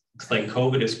homeless. Looks like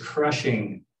COVID is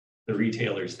crushing the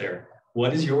retailers there.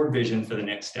 What is your vision for the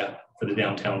next step for the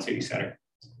downtown city center?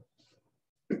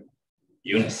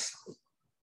 Eunice.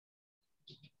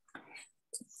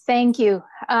 Thank you.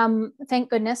 Thank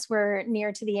goodness we're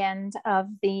near to the end of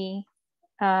the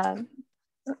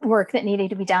work that needed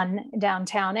to be done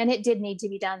downtown, and it did need to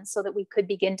be done so that we could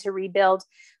begin to rebuild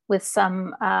with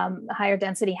some higher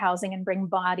density housing and bring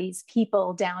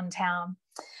people downtown.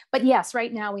 But yes,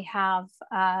 right now we have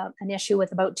an issue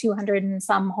with about 200 and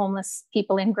some homeless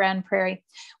people in Grande Prairie.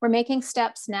 We're making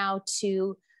steps now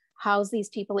to house these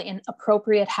people in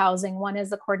appropriate housing. One is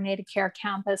the coordinated care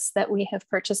campus that we have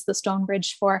purchased the stone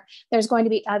bridge for. There's going to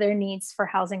be other needs for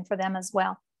housing for them as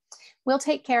well. We'll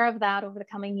take care of that over the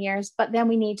coming years, but then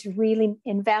we need to really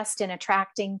invest in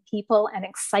attracting people and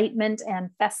excitement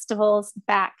and festivals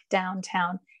back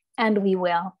downtown, and we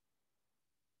will.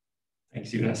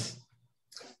 Thanks, Eunice.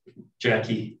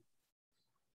 Jackie.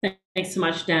 Thanks so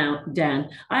much, Dan.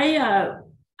 I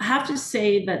have to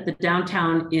say that the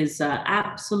downtown is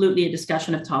absolutely a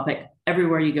discussion topic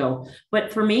everywhere you go.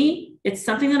 But for me, it's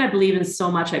something that I believe in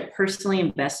so much, I personally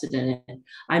invested in it.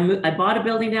 I bought a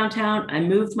building downtown, I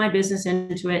moved my business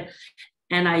into it,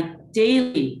 and I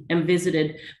daily am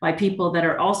visited by people that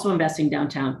are also investing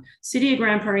downtown. City of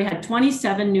Grande Prairie had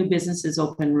 27 new businesses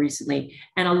open recently,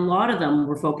 and a lot of them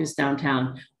were focused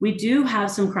downtown. We do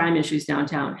have some crime issues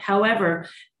downtown. However,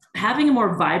 having a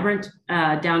more vibrant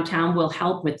downtown will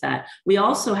help with that. We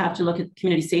also have to look at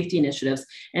community safety initiatives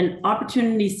and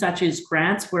opportunities such as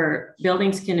grants where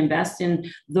buildings can invest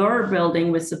in their building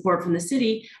with support from the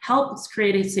city helps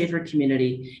create a safer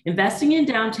community. Investing in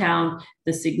downtown,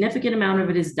 the significant amount of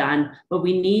it is done, but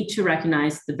we need to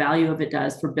recognize the value of it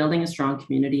does for building a strong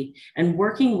community and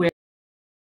working with.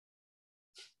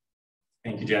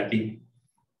 Thank you, Jackie.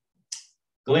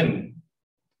 Glenn,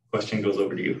 question goes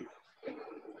over to you.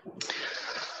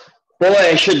 Boy,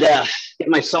 I should get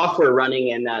my software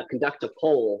running and conduct a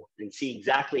poll and see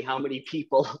exactly how many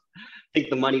people think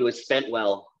the money was spent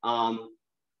well.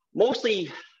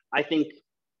 Mostly, I think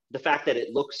the fact that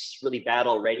it looks really bad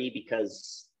already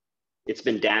because it's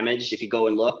been damaged if you go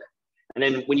and look. And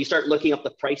then when you start looking up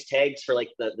the price tags for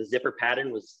like the zipper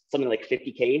pattern was something like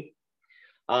 50K.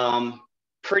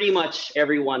 Pretty much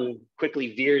everyone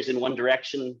quickly veers in one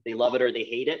direction. They love it or they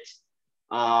hate it.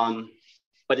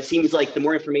 But it seems like the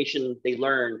more information they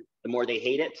learn, the more they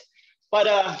hate it. But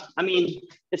I mean,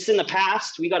 it's in the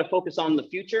past. We got to focus on the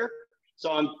future.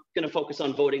 So I'm going to focus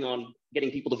on voting on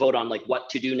getting people to vote on like what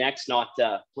to do next, not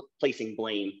placing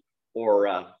blame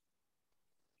or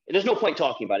there's no point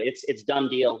talking about it. It's done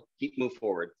deal. Move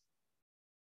forward.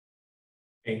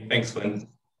 Okay, thanks, Lynn.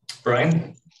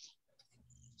 Brian?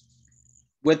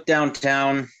 With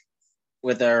downtown,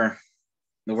 with the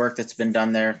work that's been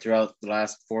done there throughout the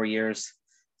last 4 years,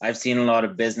 I've seen a lot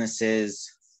of businesses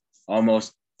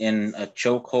almost in a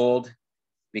chokehold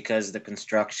because the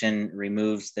construction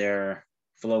removes their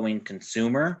flowing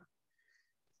consumer.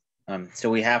 So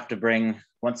we have to bring,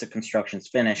 once the construction's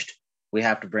finished, we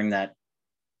have to bring that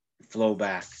flow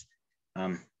back.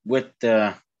 With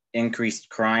the increased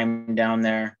crime down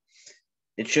there,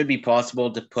 it should be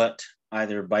possible to put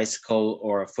either a bicycle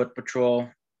or a foot patrol,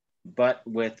 but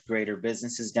with greater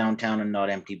businesses downtown and not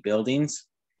empty buildings,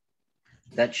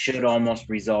 that should almost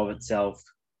resolve itself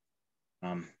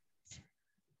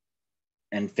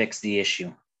and fix the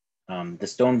issue. The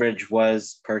Stone Bridge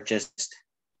was purchased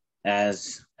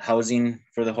as housing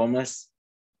for the homeless.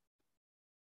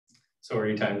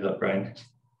 Sorry, time's up, Brian.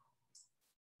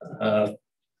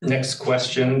 Next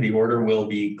question, the order will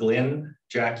be Glenn,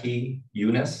 Jackie,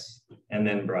 Eunice, and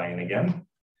then Brian again.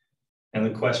 And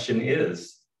the question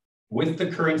is, with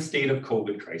the current state of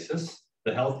COVID crisis,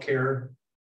 the healthcare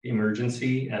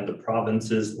emergency and the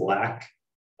province's lack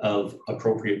of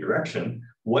appropriate direction,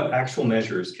 what actual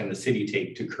measures can the city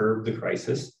take to curb the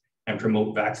crisis and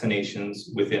promote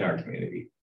vaccinations within our community?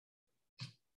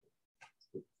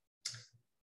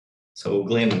 So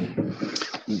Glenn.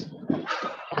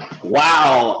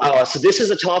 Wow. So this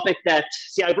is a topic that,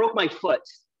 see, I broke my foot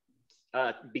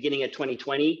beginning of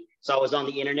 2020. So I was on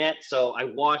the internet. So I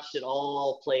watched it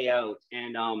all play out.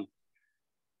 And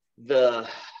the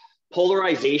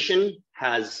polarization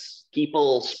has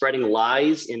people spreading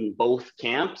lies in both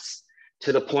camps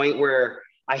to the point where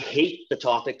I hate the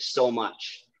topic so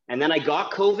much. And then I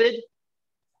got COVID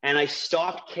and I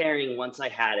stopped caring once I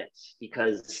had it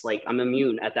because like I'm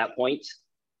immune at that point.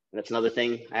 And that's another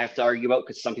thing I have to argue about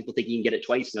because some people think you can get it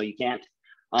twice. No, you can't.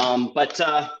 But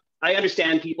I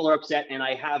understand people are upset and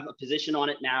I have a position on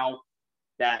it now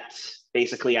that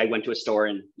basically I went to a store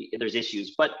and there's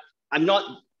issues, but I'm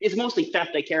not, it's mostly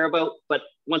theft I care about. But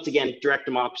once again, direct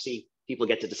democracy, people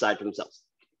get to decide for themselves.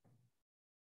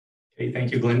 Okay,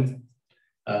 thank you, Glenn.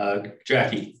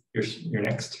 Jackie, you're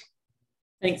next.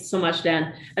 Thanks so much,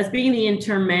 Dan. As being the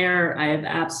interim mayor, I have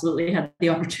absolutely had the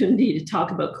opportunity to talk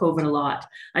about COVID a lot.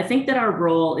 I think that our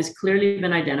role is clearly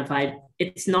been identified.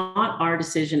 It's not our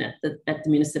decision at the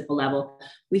municipal level.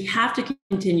 We have to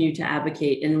continue to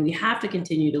advocate and we have to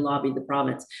continue to lobby the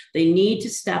province. They need to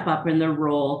step up in their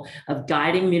role of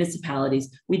guiding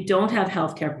municipalities. We don't have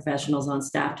healthcare professionals on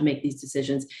staff to make these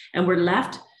decisions, and we're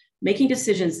left making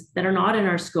decisions that are not in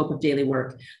our scope of daily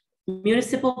work.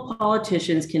 Municipal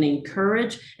politicians can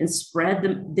encourage and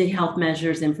spread the health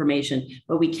measures information,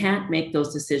 but we can't make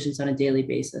those decisions on a daily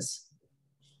basis.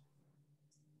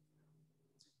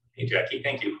 Hey, Jackie,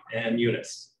 thank you. And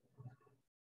Eunice.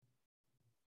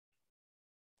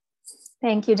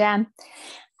 Thank you, Dan.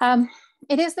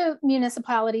 It is the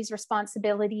municipality's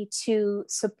responsibility to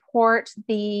support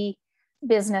the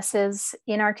businesses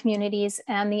in our communities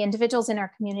and the individuals in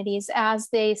our communities as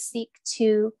they seek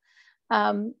to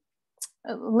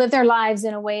live their lives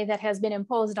in a way that has been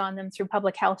imposed on them through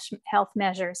public health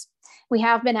measures. We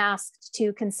have been asked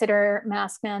to consider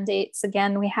mask mandates.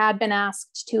 Again, we had been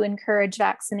asked to encourage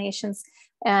vaccinations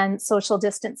and social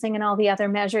distancing and all the other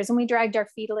measures. And we dragged our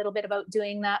feet a little bit about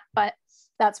doing that, but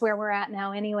that's where we're at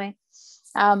now anyway.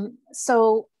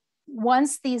 So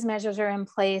once these measures are in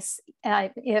place,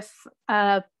 if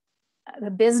the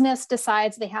business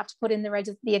decides they have to put in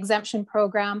the exemption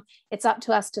program, it's up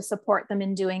to us to support them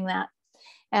in doing that.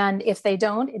 And if they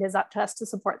don't, it is up to us to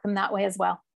support them that way as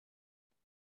well.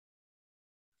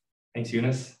 Thanks,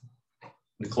 Eunice.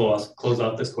 To close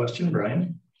off this question,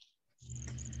 Brian.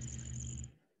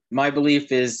 My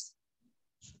belief is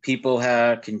people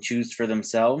can choose for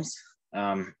themselves.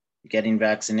 Getting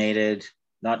vaccinated,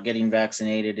 not getting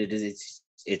vaccinated,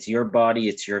 it's your body,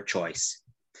 it's your choice.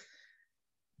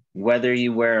 Whether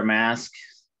you wear a mask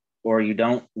or you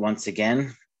don't, once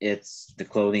again, it's the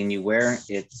clothing you wear,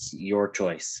 it's your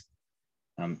choice.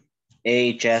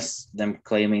 AHS, them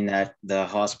claiming that the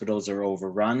hospitals are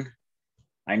overrun.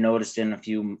 I noticed in a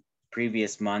few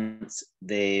previous months,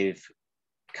 they've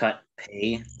cut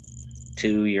pay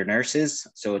to your nurses,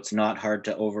 so it's not hard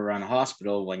to overrun a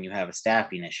hospital when you have a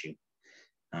staffing issue.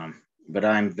 But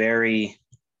I'm very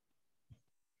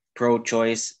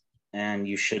pro-choice, and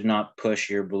you should not push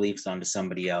your beliefs onto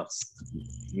somebody else,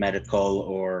 medical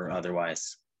or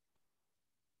otherwise.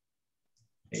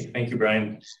 Okay, thank you,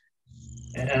 Brian.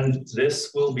 And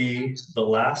this will be the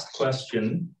last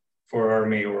question for our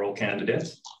mayoral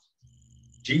candidate.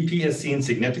 GP has seen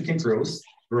significant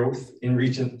growth in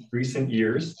recent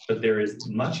years, but there is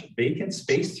much vacant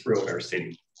space throughout our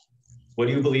city. What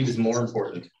do you believe is more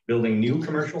important, building new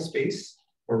commercial space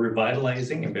or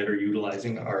revitalizing and better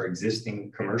utilizing our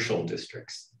existing commercial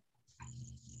districts?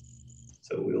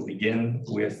 So we'll begin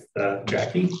with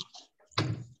Jackie.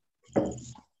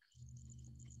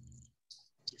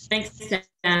 Thanks,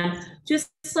 Dan. Just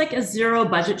like a zero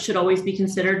budget should always be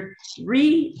considered,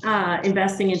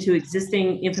 investing into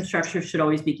existing infrastructure should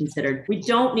always be considered. We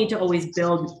don't need to always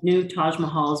build new Taj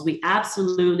Mahals. We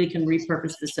absolutely can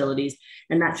repurpose facilities,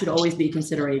 and that should always be a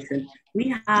consideration.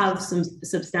 We have some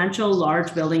substantial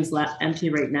large buildings left empty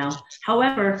right now.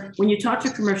 However, when you talk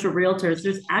to commercial realtors,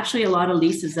 there's actually a lot of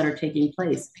leases that are taking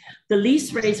place. The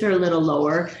lease rates are a little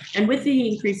lower, and with the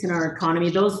increase in our economy,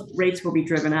 those rates will be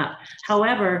driven up.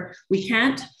 However, we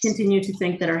can't continue to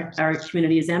think that our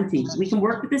community is empty. We can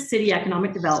work with the city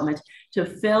economic development to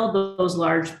fill those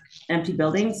large empty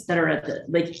buildings that are at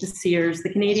like the Sears, the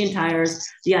Canadian Tires,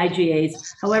 the IGAs.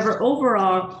 However,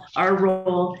 overall, our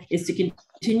role is to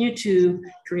continue to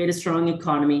create a strong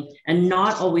economy and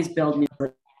not always build new.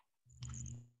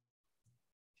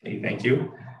 Okay, thank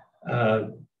you.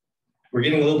 We're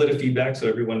getting a little bit of feedback, so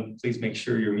everyone please make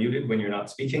sure you're muted when you're not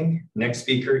speaking. Next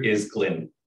speaker is Glenn.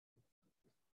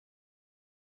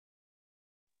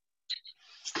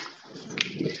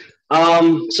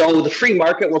 So the free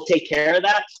market will take care of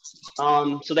that.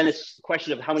 So then it's a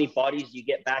question of how many bodies you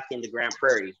get back into Grande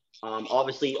Prairie.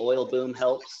 Obviously, oil boom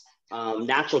helps.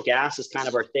 Natural gas is kind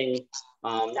of our thing.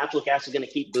 Natural gas is going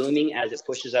to keep booming as it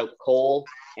pushes out coal,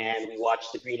 and we watch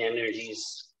the green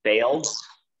energies fail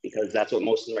because that's what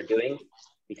most of them are doing.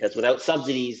 Because without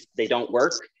subsidies, they don't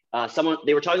work.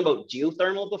 They were talking about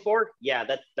geothermal before. Yeah,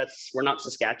 we're not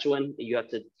Saskatchewan. You have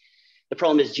to. The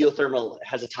problem is geothermal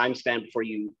has a time span before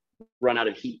you run out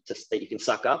of heat that you can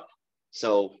suck up.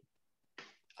 So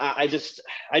I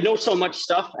know so much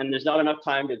stuff, and there's not enough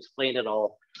time to explain it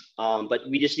all. But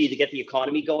we just need to get the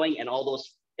economy going, and all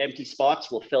those empty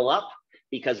spots will fill up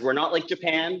because we're not like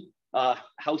Japan.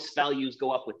 House values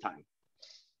go up with time.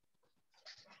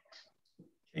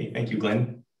 Okay, thank you,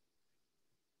 Glenn.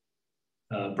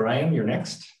 Brian, you're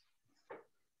next.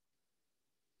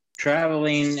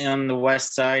 Traveling on the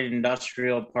west side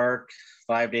industrial park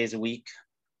 5 days a week,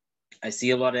 I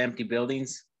see a lot of empty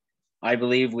buildings. I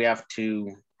believe we have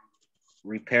to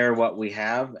repair what we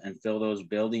have and fill those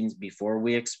buildings before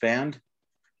we expand,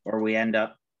 or we end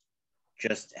up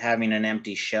just having an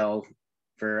empty shell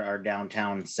for our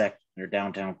downtown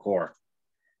downtown core.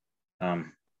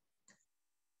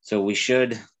 So we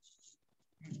should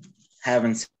have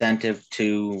incentive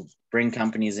to bring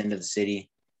companies into the city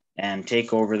and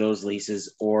take over those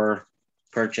leases or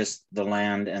purchase the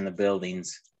land and the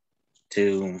buildings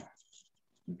to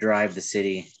drive the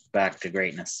city back to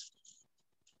greatness.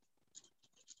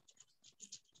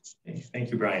 Okay,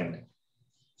 thank you, Brian.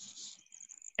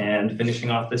 And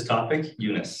finishing off this topic,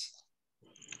 Eunice.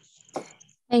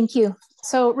 Thank you.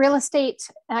 So real estate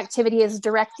activity is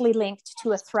directly linked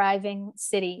to a thriving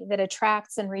city that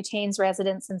attracts and retains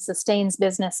residents and sustains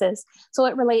businesses. So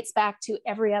it relates back to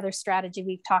every other strategy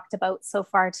we've talked about so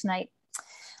far tonight.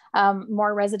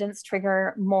 More residents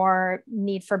trigger more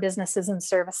need for businesses and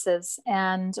services,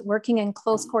 and working in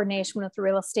close coordination with the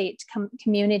real estate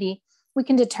community, we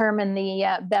can determine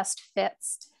the best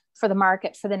fits for the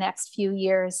market for the next few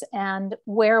years. And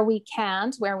where we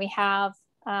can't, where we have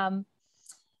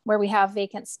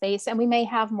vacant space, and we may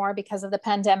have more because of the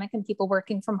pandemic and people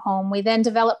working from home, we then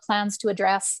develop plans to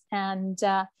address and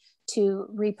to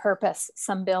repurpose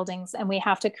some buildings. And we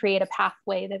have to create a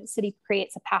pathway, the city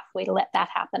creates a pathway to let that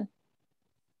happen.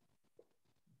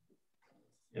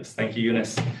 Yes, thank you,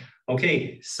 Eunice.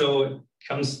 Okay, so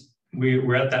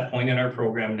we're at that point in our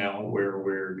program now where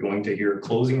we're going to hear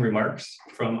closing remarks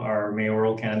from our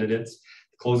mayoral candidates.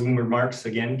 Closing remarks,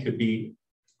 again, could be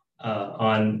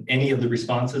on any of the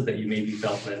responses that you maybe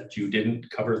felt that you didn't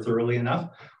cover thoroughly enough,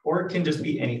 or it can just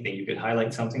be anything. You could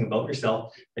highlight something about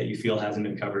yourself that you feel hasn't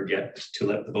been covered yet to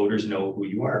let the voters know who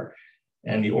you are.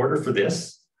 And the order for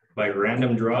this by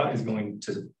random draw is going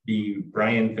to be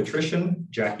Brian Patrician,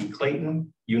 Jackie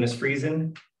Clayton, Eunice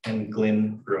Friesen, and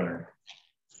Glenn Bruner.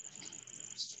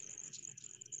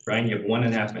 Brian, you have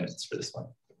 1.5 minutes for this one.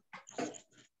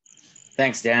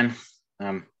 Thanks, Dan.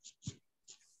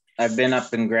 I've been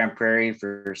up in Grande Prairie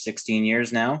for 16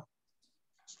 years now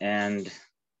and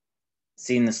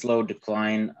seen the slow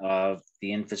decline of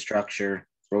the infrastructure,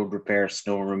 road repair,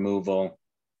 snow removal,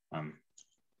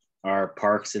 our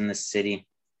parks in the city.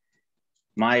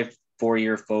 My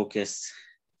 4-year focus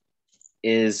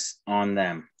is on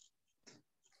them.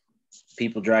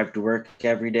 People drive to work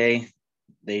every day.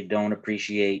 They don't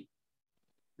appreciate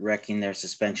wrecking their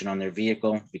suspension on their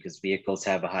vehicle because vehicles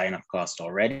have a high enough cost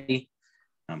already.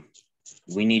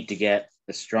 We need to get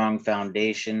a strong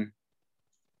foundation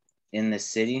in this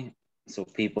city so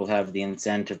people have the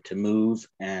incentive to move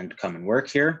and come and work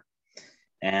here.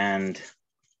 And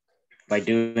by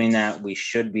doing that, we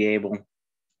should be able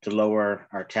to lower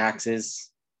our taxes,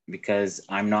 because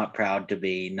I'm not proud to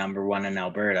be #1 in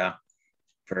Alberta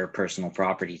for personal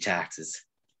property taxes.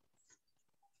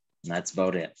 And that's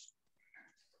about it.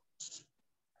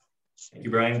 Thank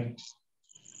you, Brian.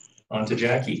 On to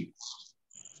Jackie.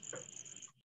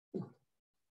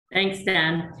 Thanks,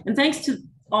 Dan. And thanks to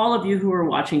all of you who are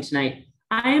watching tonight.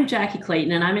 I am Jackie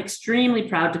Clayton, and I'm extremely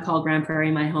proud to call Grande Prairie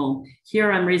my home.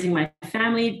 Here I'm raising my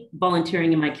family,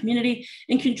 volunteering in my community,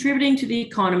 and contributing to the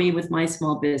economy with my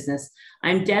small business.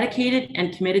 I'm dedicated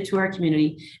and committed to our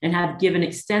community and have given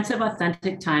extensive,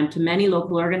 authentic time to many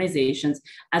local organizations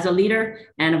as a leader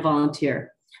and a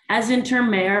volunteer. As interim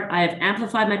mayor, I have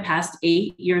amplified my past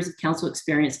 8 years of council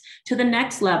experience to the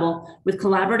next level with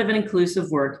collaborative and inclusive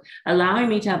work, allowing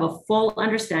me to have a full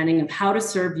understanding of how to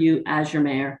serve you as your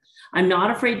mayor. I'm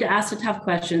not afraid to ask the tough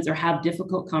questions or have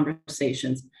difficult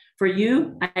conversations. For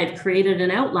you, I have created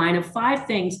an outline of 5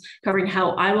 things covering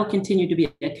how I will continue to be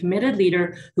a committed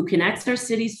leader who connects our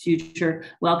city's future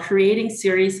while creating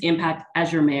serious impact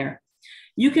as your mayor.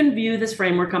 You can view this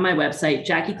framework on my website,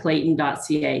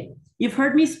 jackieclayton.ca. You've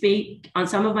heard me speak on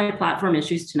some of my platform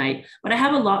issues tonight, but I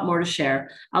have a lot more to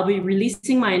share. I'll be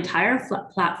releasing my entire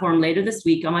platform later this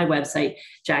week on my website,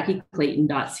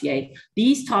 jackieclayton.ca.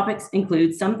 These topics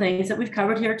include some things that we've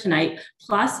covered here tonight,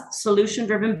 plus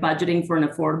solution-driven budgeting for an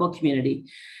affordable community,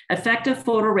 effective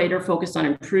photo radar focused on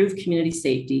improved community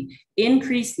safety,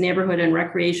 increased neighborhood and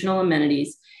recreational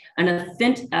amenities, an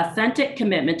authentic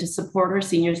commitment to support our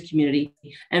seniors community,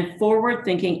 and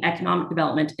forward-thinking economic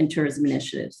development and tourism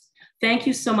initiatives. Thank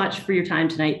you so much for your time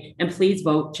tonight, and please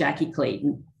vote Jackie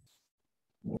Clayton.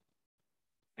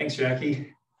 Thanks,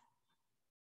 Jackie.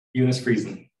 Eunice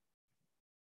Friesen.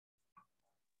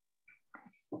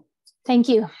 Thank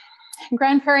you.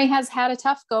 Grande Prairie has had a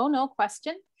tough go, no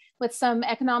question, with some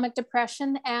economic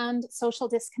depression and social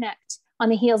disconnect on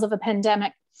the heels of a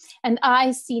pandemic. And I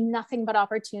see nothing but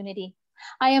opportunity.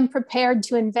 I am prepared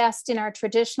to invest in our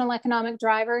traditional economic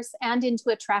drivers and into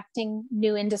attracting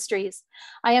new industries.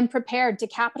 I am prepared to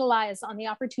capitalize on the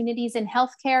opportunities in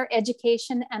healthcare,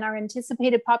 education, and our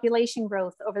anticipated population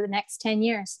growth over the next 10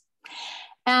 years.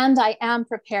 And I am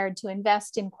prepared to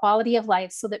invest in quality of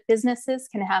life so that businesses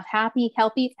can have happy,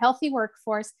 healthy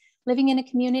workforce living in a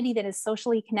community that is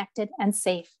socially connected and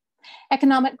safe.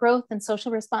 Economic growth and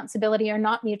social responsibility are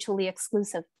not mutually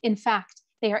exclusive. In fact,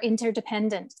 they are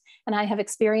interdependent, and I have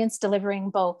experience delivering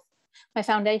both. My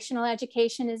foundational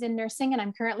education is in nursing, and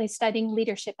I'm currently studying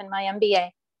leadership in my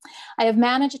MBA. I have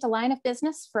managed a line of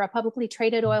business for a publicly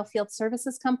traded oil field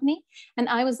services company, and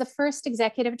I was the first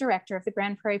executive director of the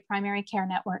Grande Prairie Primary Care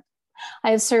Network. I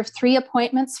have served 3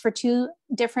 appointments for 2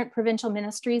 different provincial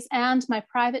ministries, and my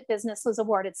private business was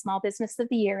awarded Small Business of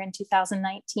the Year in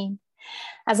 2019.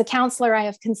 As a councillor, I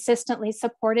have consistently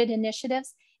supported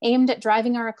initiatives aimed at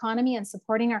driving our economy and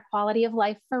supporting our quality of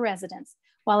life for residents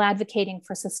while advocating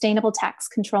for sustainable tax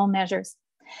control measures.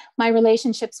 My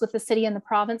relationships with the city and the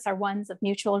province are ones of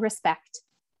mutual respect.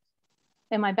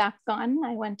 Am I back on?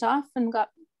 I went off and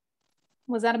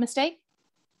was that a mistake?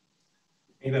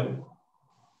 I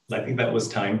think that was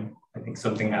time. I think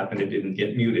something happened, it didn't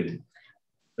get muted.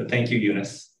 But thank you,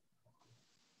 Eunice.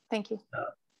 Thank you.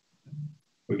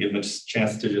 We'll give them a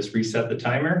chance to just reset the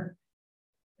timer.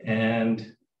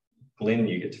 And Glenn,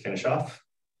 you get to finish off.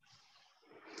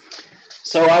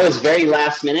 So I was very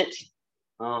last minute,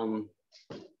 about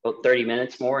 30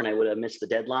 minutes more, and I would have missed the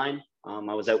deadline. I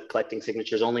was out collecting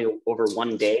signatures only over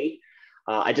 1 day.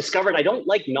 I discovered I don't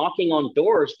like knocking on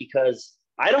doors because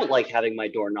I don't like having my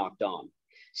door knocked on.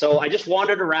 So I just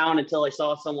wandered around until I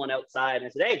saw someone outside and I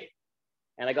said, hey,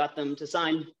 and I got them to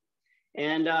sign.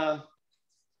 And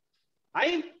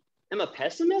I am a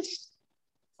pessimist,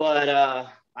 but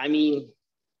I mean,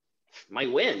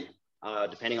 might win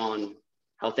depending on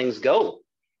how things go.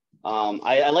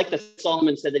 I like that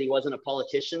Solomon said that he wasn't a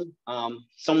politician.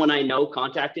 Someone I know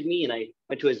contacted me and I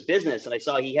went to his business and I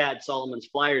saw he had Solomon's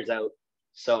flyers out.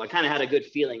 So I kind of had a good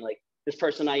feeling, like this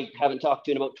person I haven't talked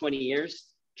to in about 20 years,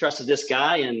 trusted this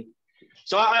guy. And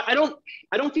so I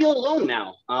don't feel alone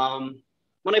now.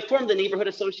 When I formed the neighborhood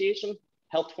association,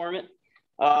 helped form it,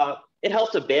 it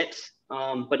helped a bit,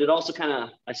 but it also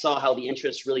I saw how the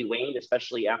interest really waned,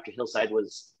 especially after Hillside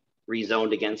was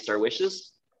rezoned against our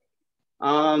wishes.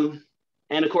 And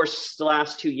of course, the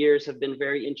last 2 years have been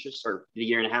very interesting, or the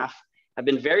year and a half, have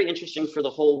been very interesting for the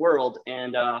whole world.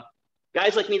 And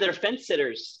guys like me that are fence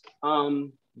sitters,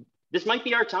 this might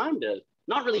be our time to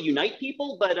not really unite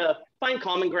people, but find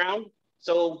common ground.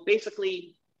 So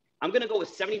basically, I'm going to go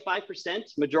with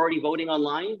 75% majority voting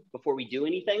online before we do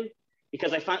anything,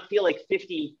 because I feel like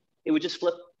 50, it would just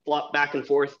flip-flop back and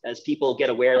forth as people get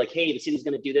aware, like, hey, the city's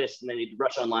going to do this, and then they'd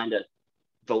rush online to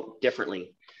vote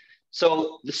differently.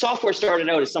 So the software started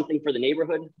out as something for the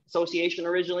neighborhood association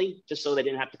originally, just so they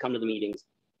didn't have to come to the meetings.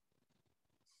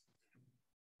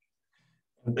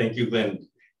 Thank you, Glenn.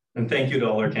 And thank you to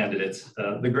all our candidates.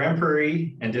 The Grande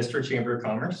Prairie and District Chamber of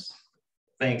Commerce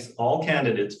thanks all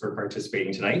candidates for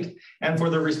participating tonight and for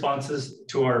the responses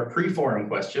to our pre-forum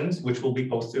questions, which will be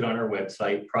posted on our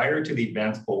website prior to the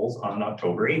advanced polls on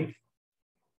October 8th.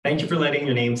 Thank you for letting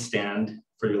your name stand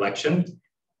for the election,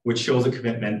 which shows a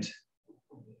commitment,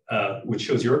 which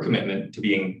shows your commitment to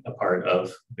being a part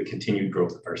of the continued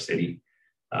growth of our city.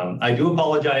 I do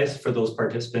apologize for those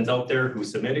participants out there who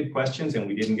submitted questions and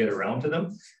we didn't get around to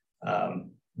them.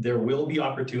 There will be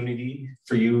opportunity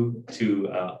for you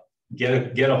to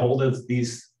get a hold of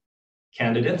these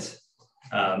candidates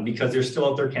because they're still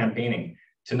out there campaigning.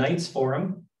 Tonight's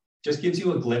forum just gives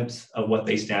you a glimpse of what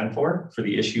they stand for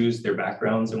the issues, their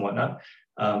backgrounds and whatnot.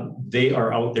 They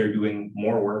are out there doing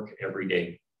more work every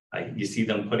day. You see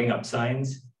them putting up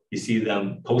signs, you see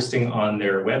them posting on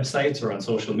their websites or on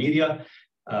social media.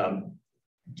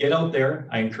 Get out there.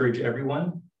 I encourage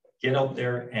everyone, get out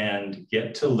there and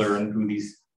get to learn who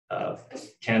these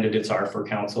candidates are for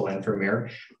council and for mayor,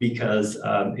 because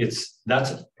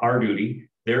that's our duty.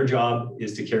 Their job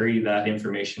is to carry that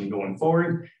information going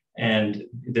forward, and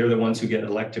they're the ones who get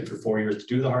elected for 4 years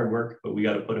to do the hard work, but we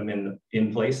got to put them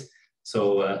in place.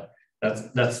 So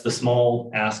that's the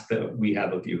small ask that we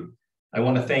have of you. I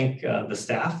want to thank the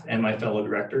staff and my fellow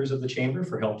directors of the chamber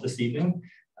for help this evening.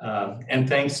 And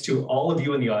thanks to all of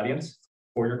you in the audience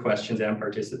for your questions and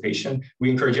participation.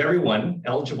 We encourage everyone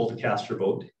eligible to cast your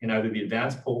vote in either the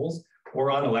advanced polls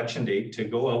or on election day to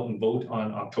go out and vote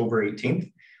on October 18th.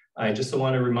 I just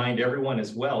want to remind everyone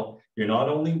as well, you're not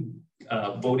only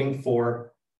voting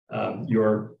for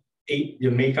your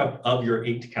makeup of your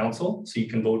 8 council, so you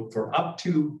can vote for up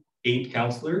to 8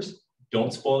 councilors.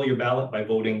 Don't spoil your ballot by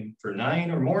voting for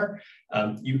 9 or more.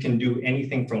 You can do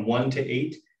anything from 1 to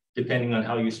 8, depending on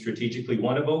how you strategically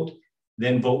want to vote.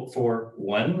 Then vote for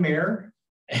 1 mayor,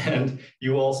 and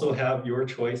you also have your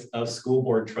choice of school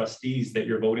board trustees that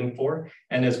you're voting for.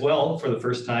 And as well, for the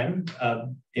first time,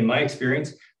 in my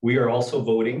experience, we are also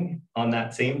voting on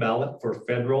that same ballot for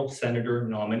federal senator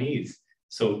nominees.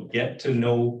 So get to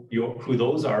know who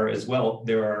those are as well.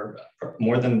 There are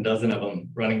more than a dozen of them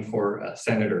running for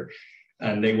senator,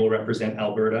 and they will represent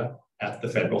Alberta at the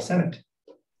federal Senate.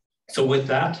 So with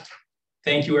that,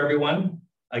 thank you, everyone.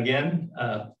 Again,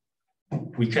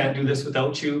 we can't do this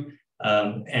without you,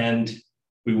 and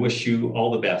we wish you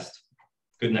all the best.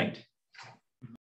 Good night.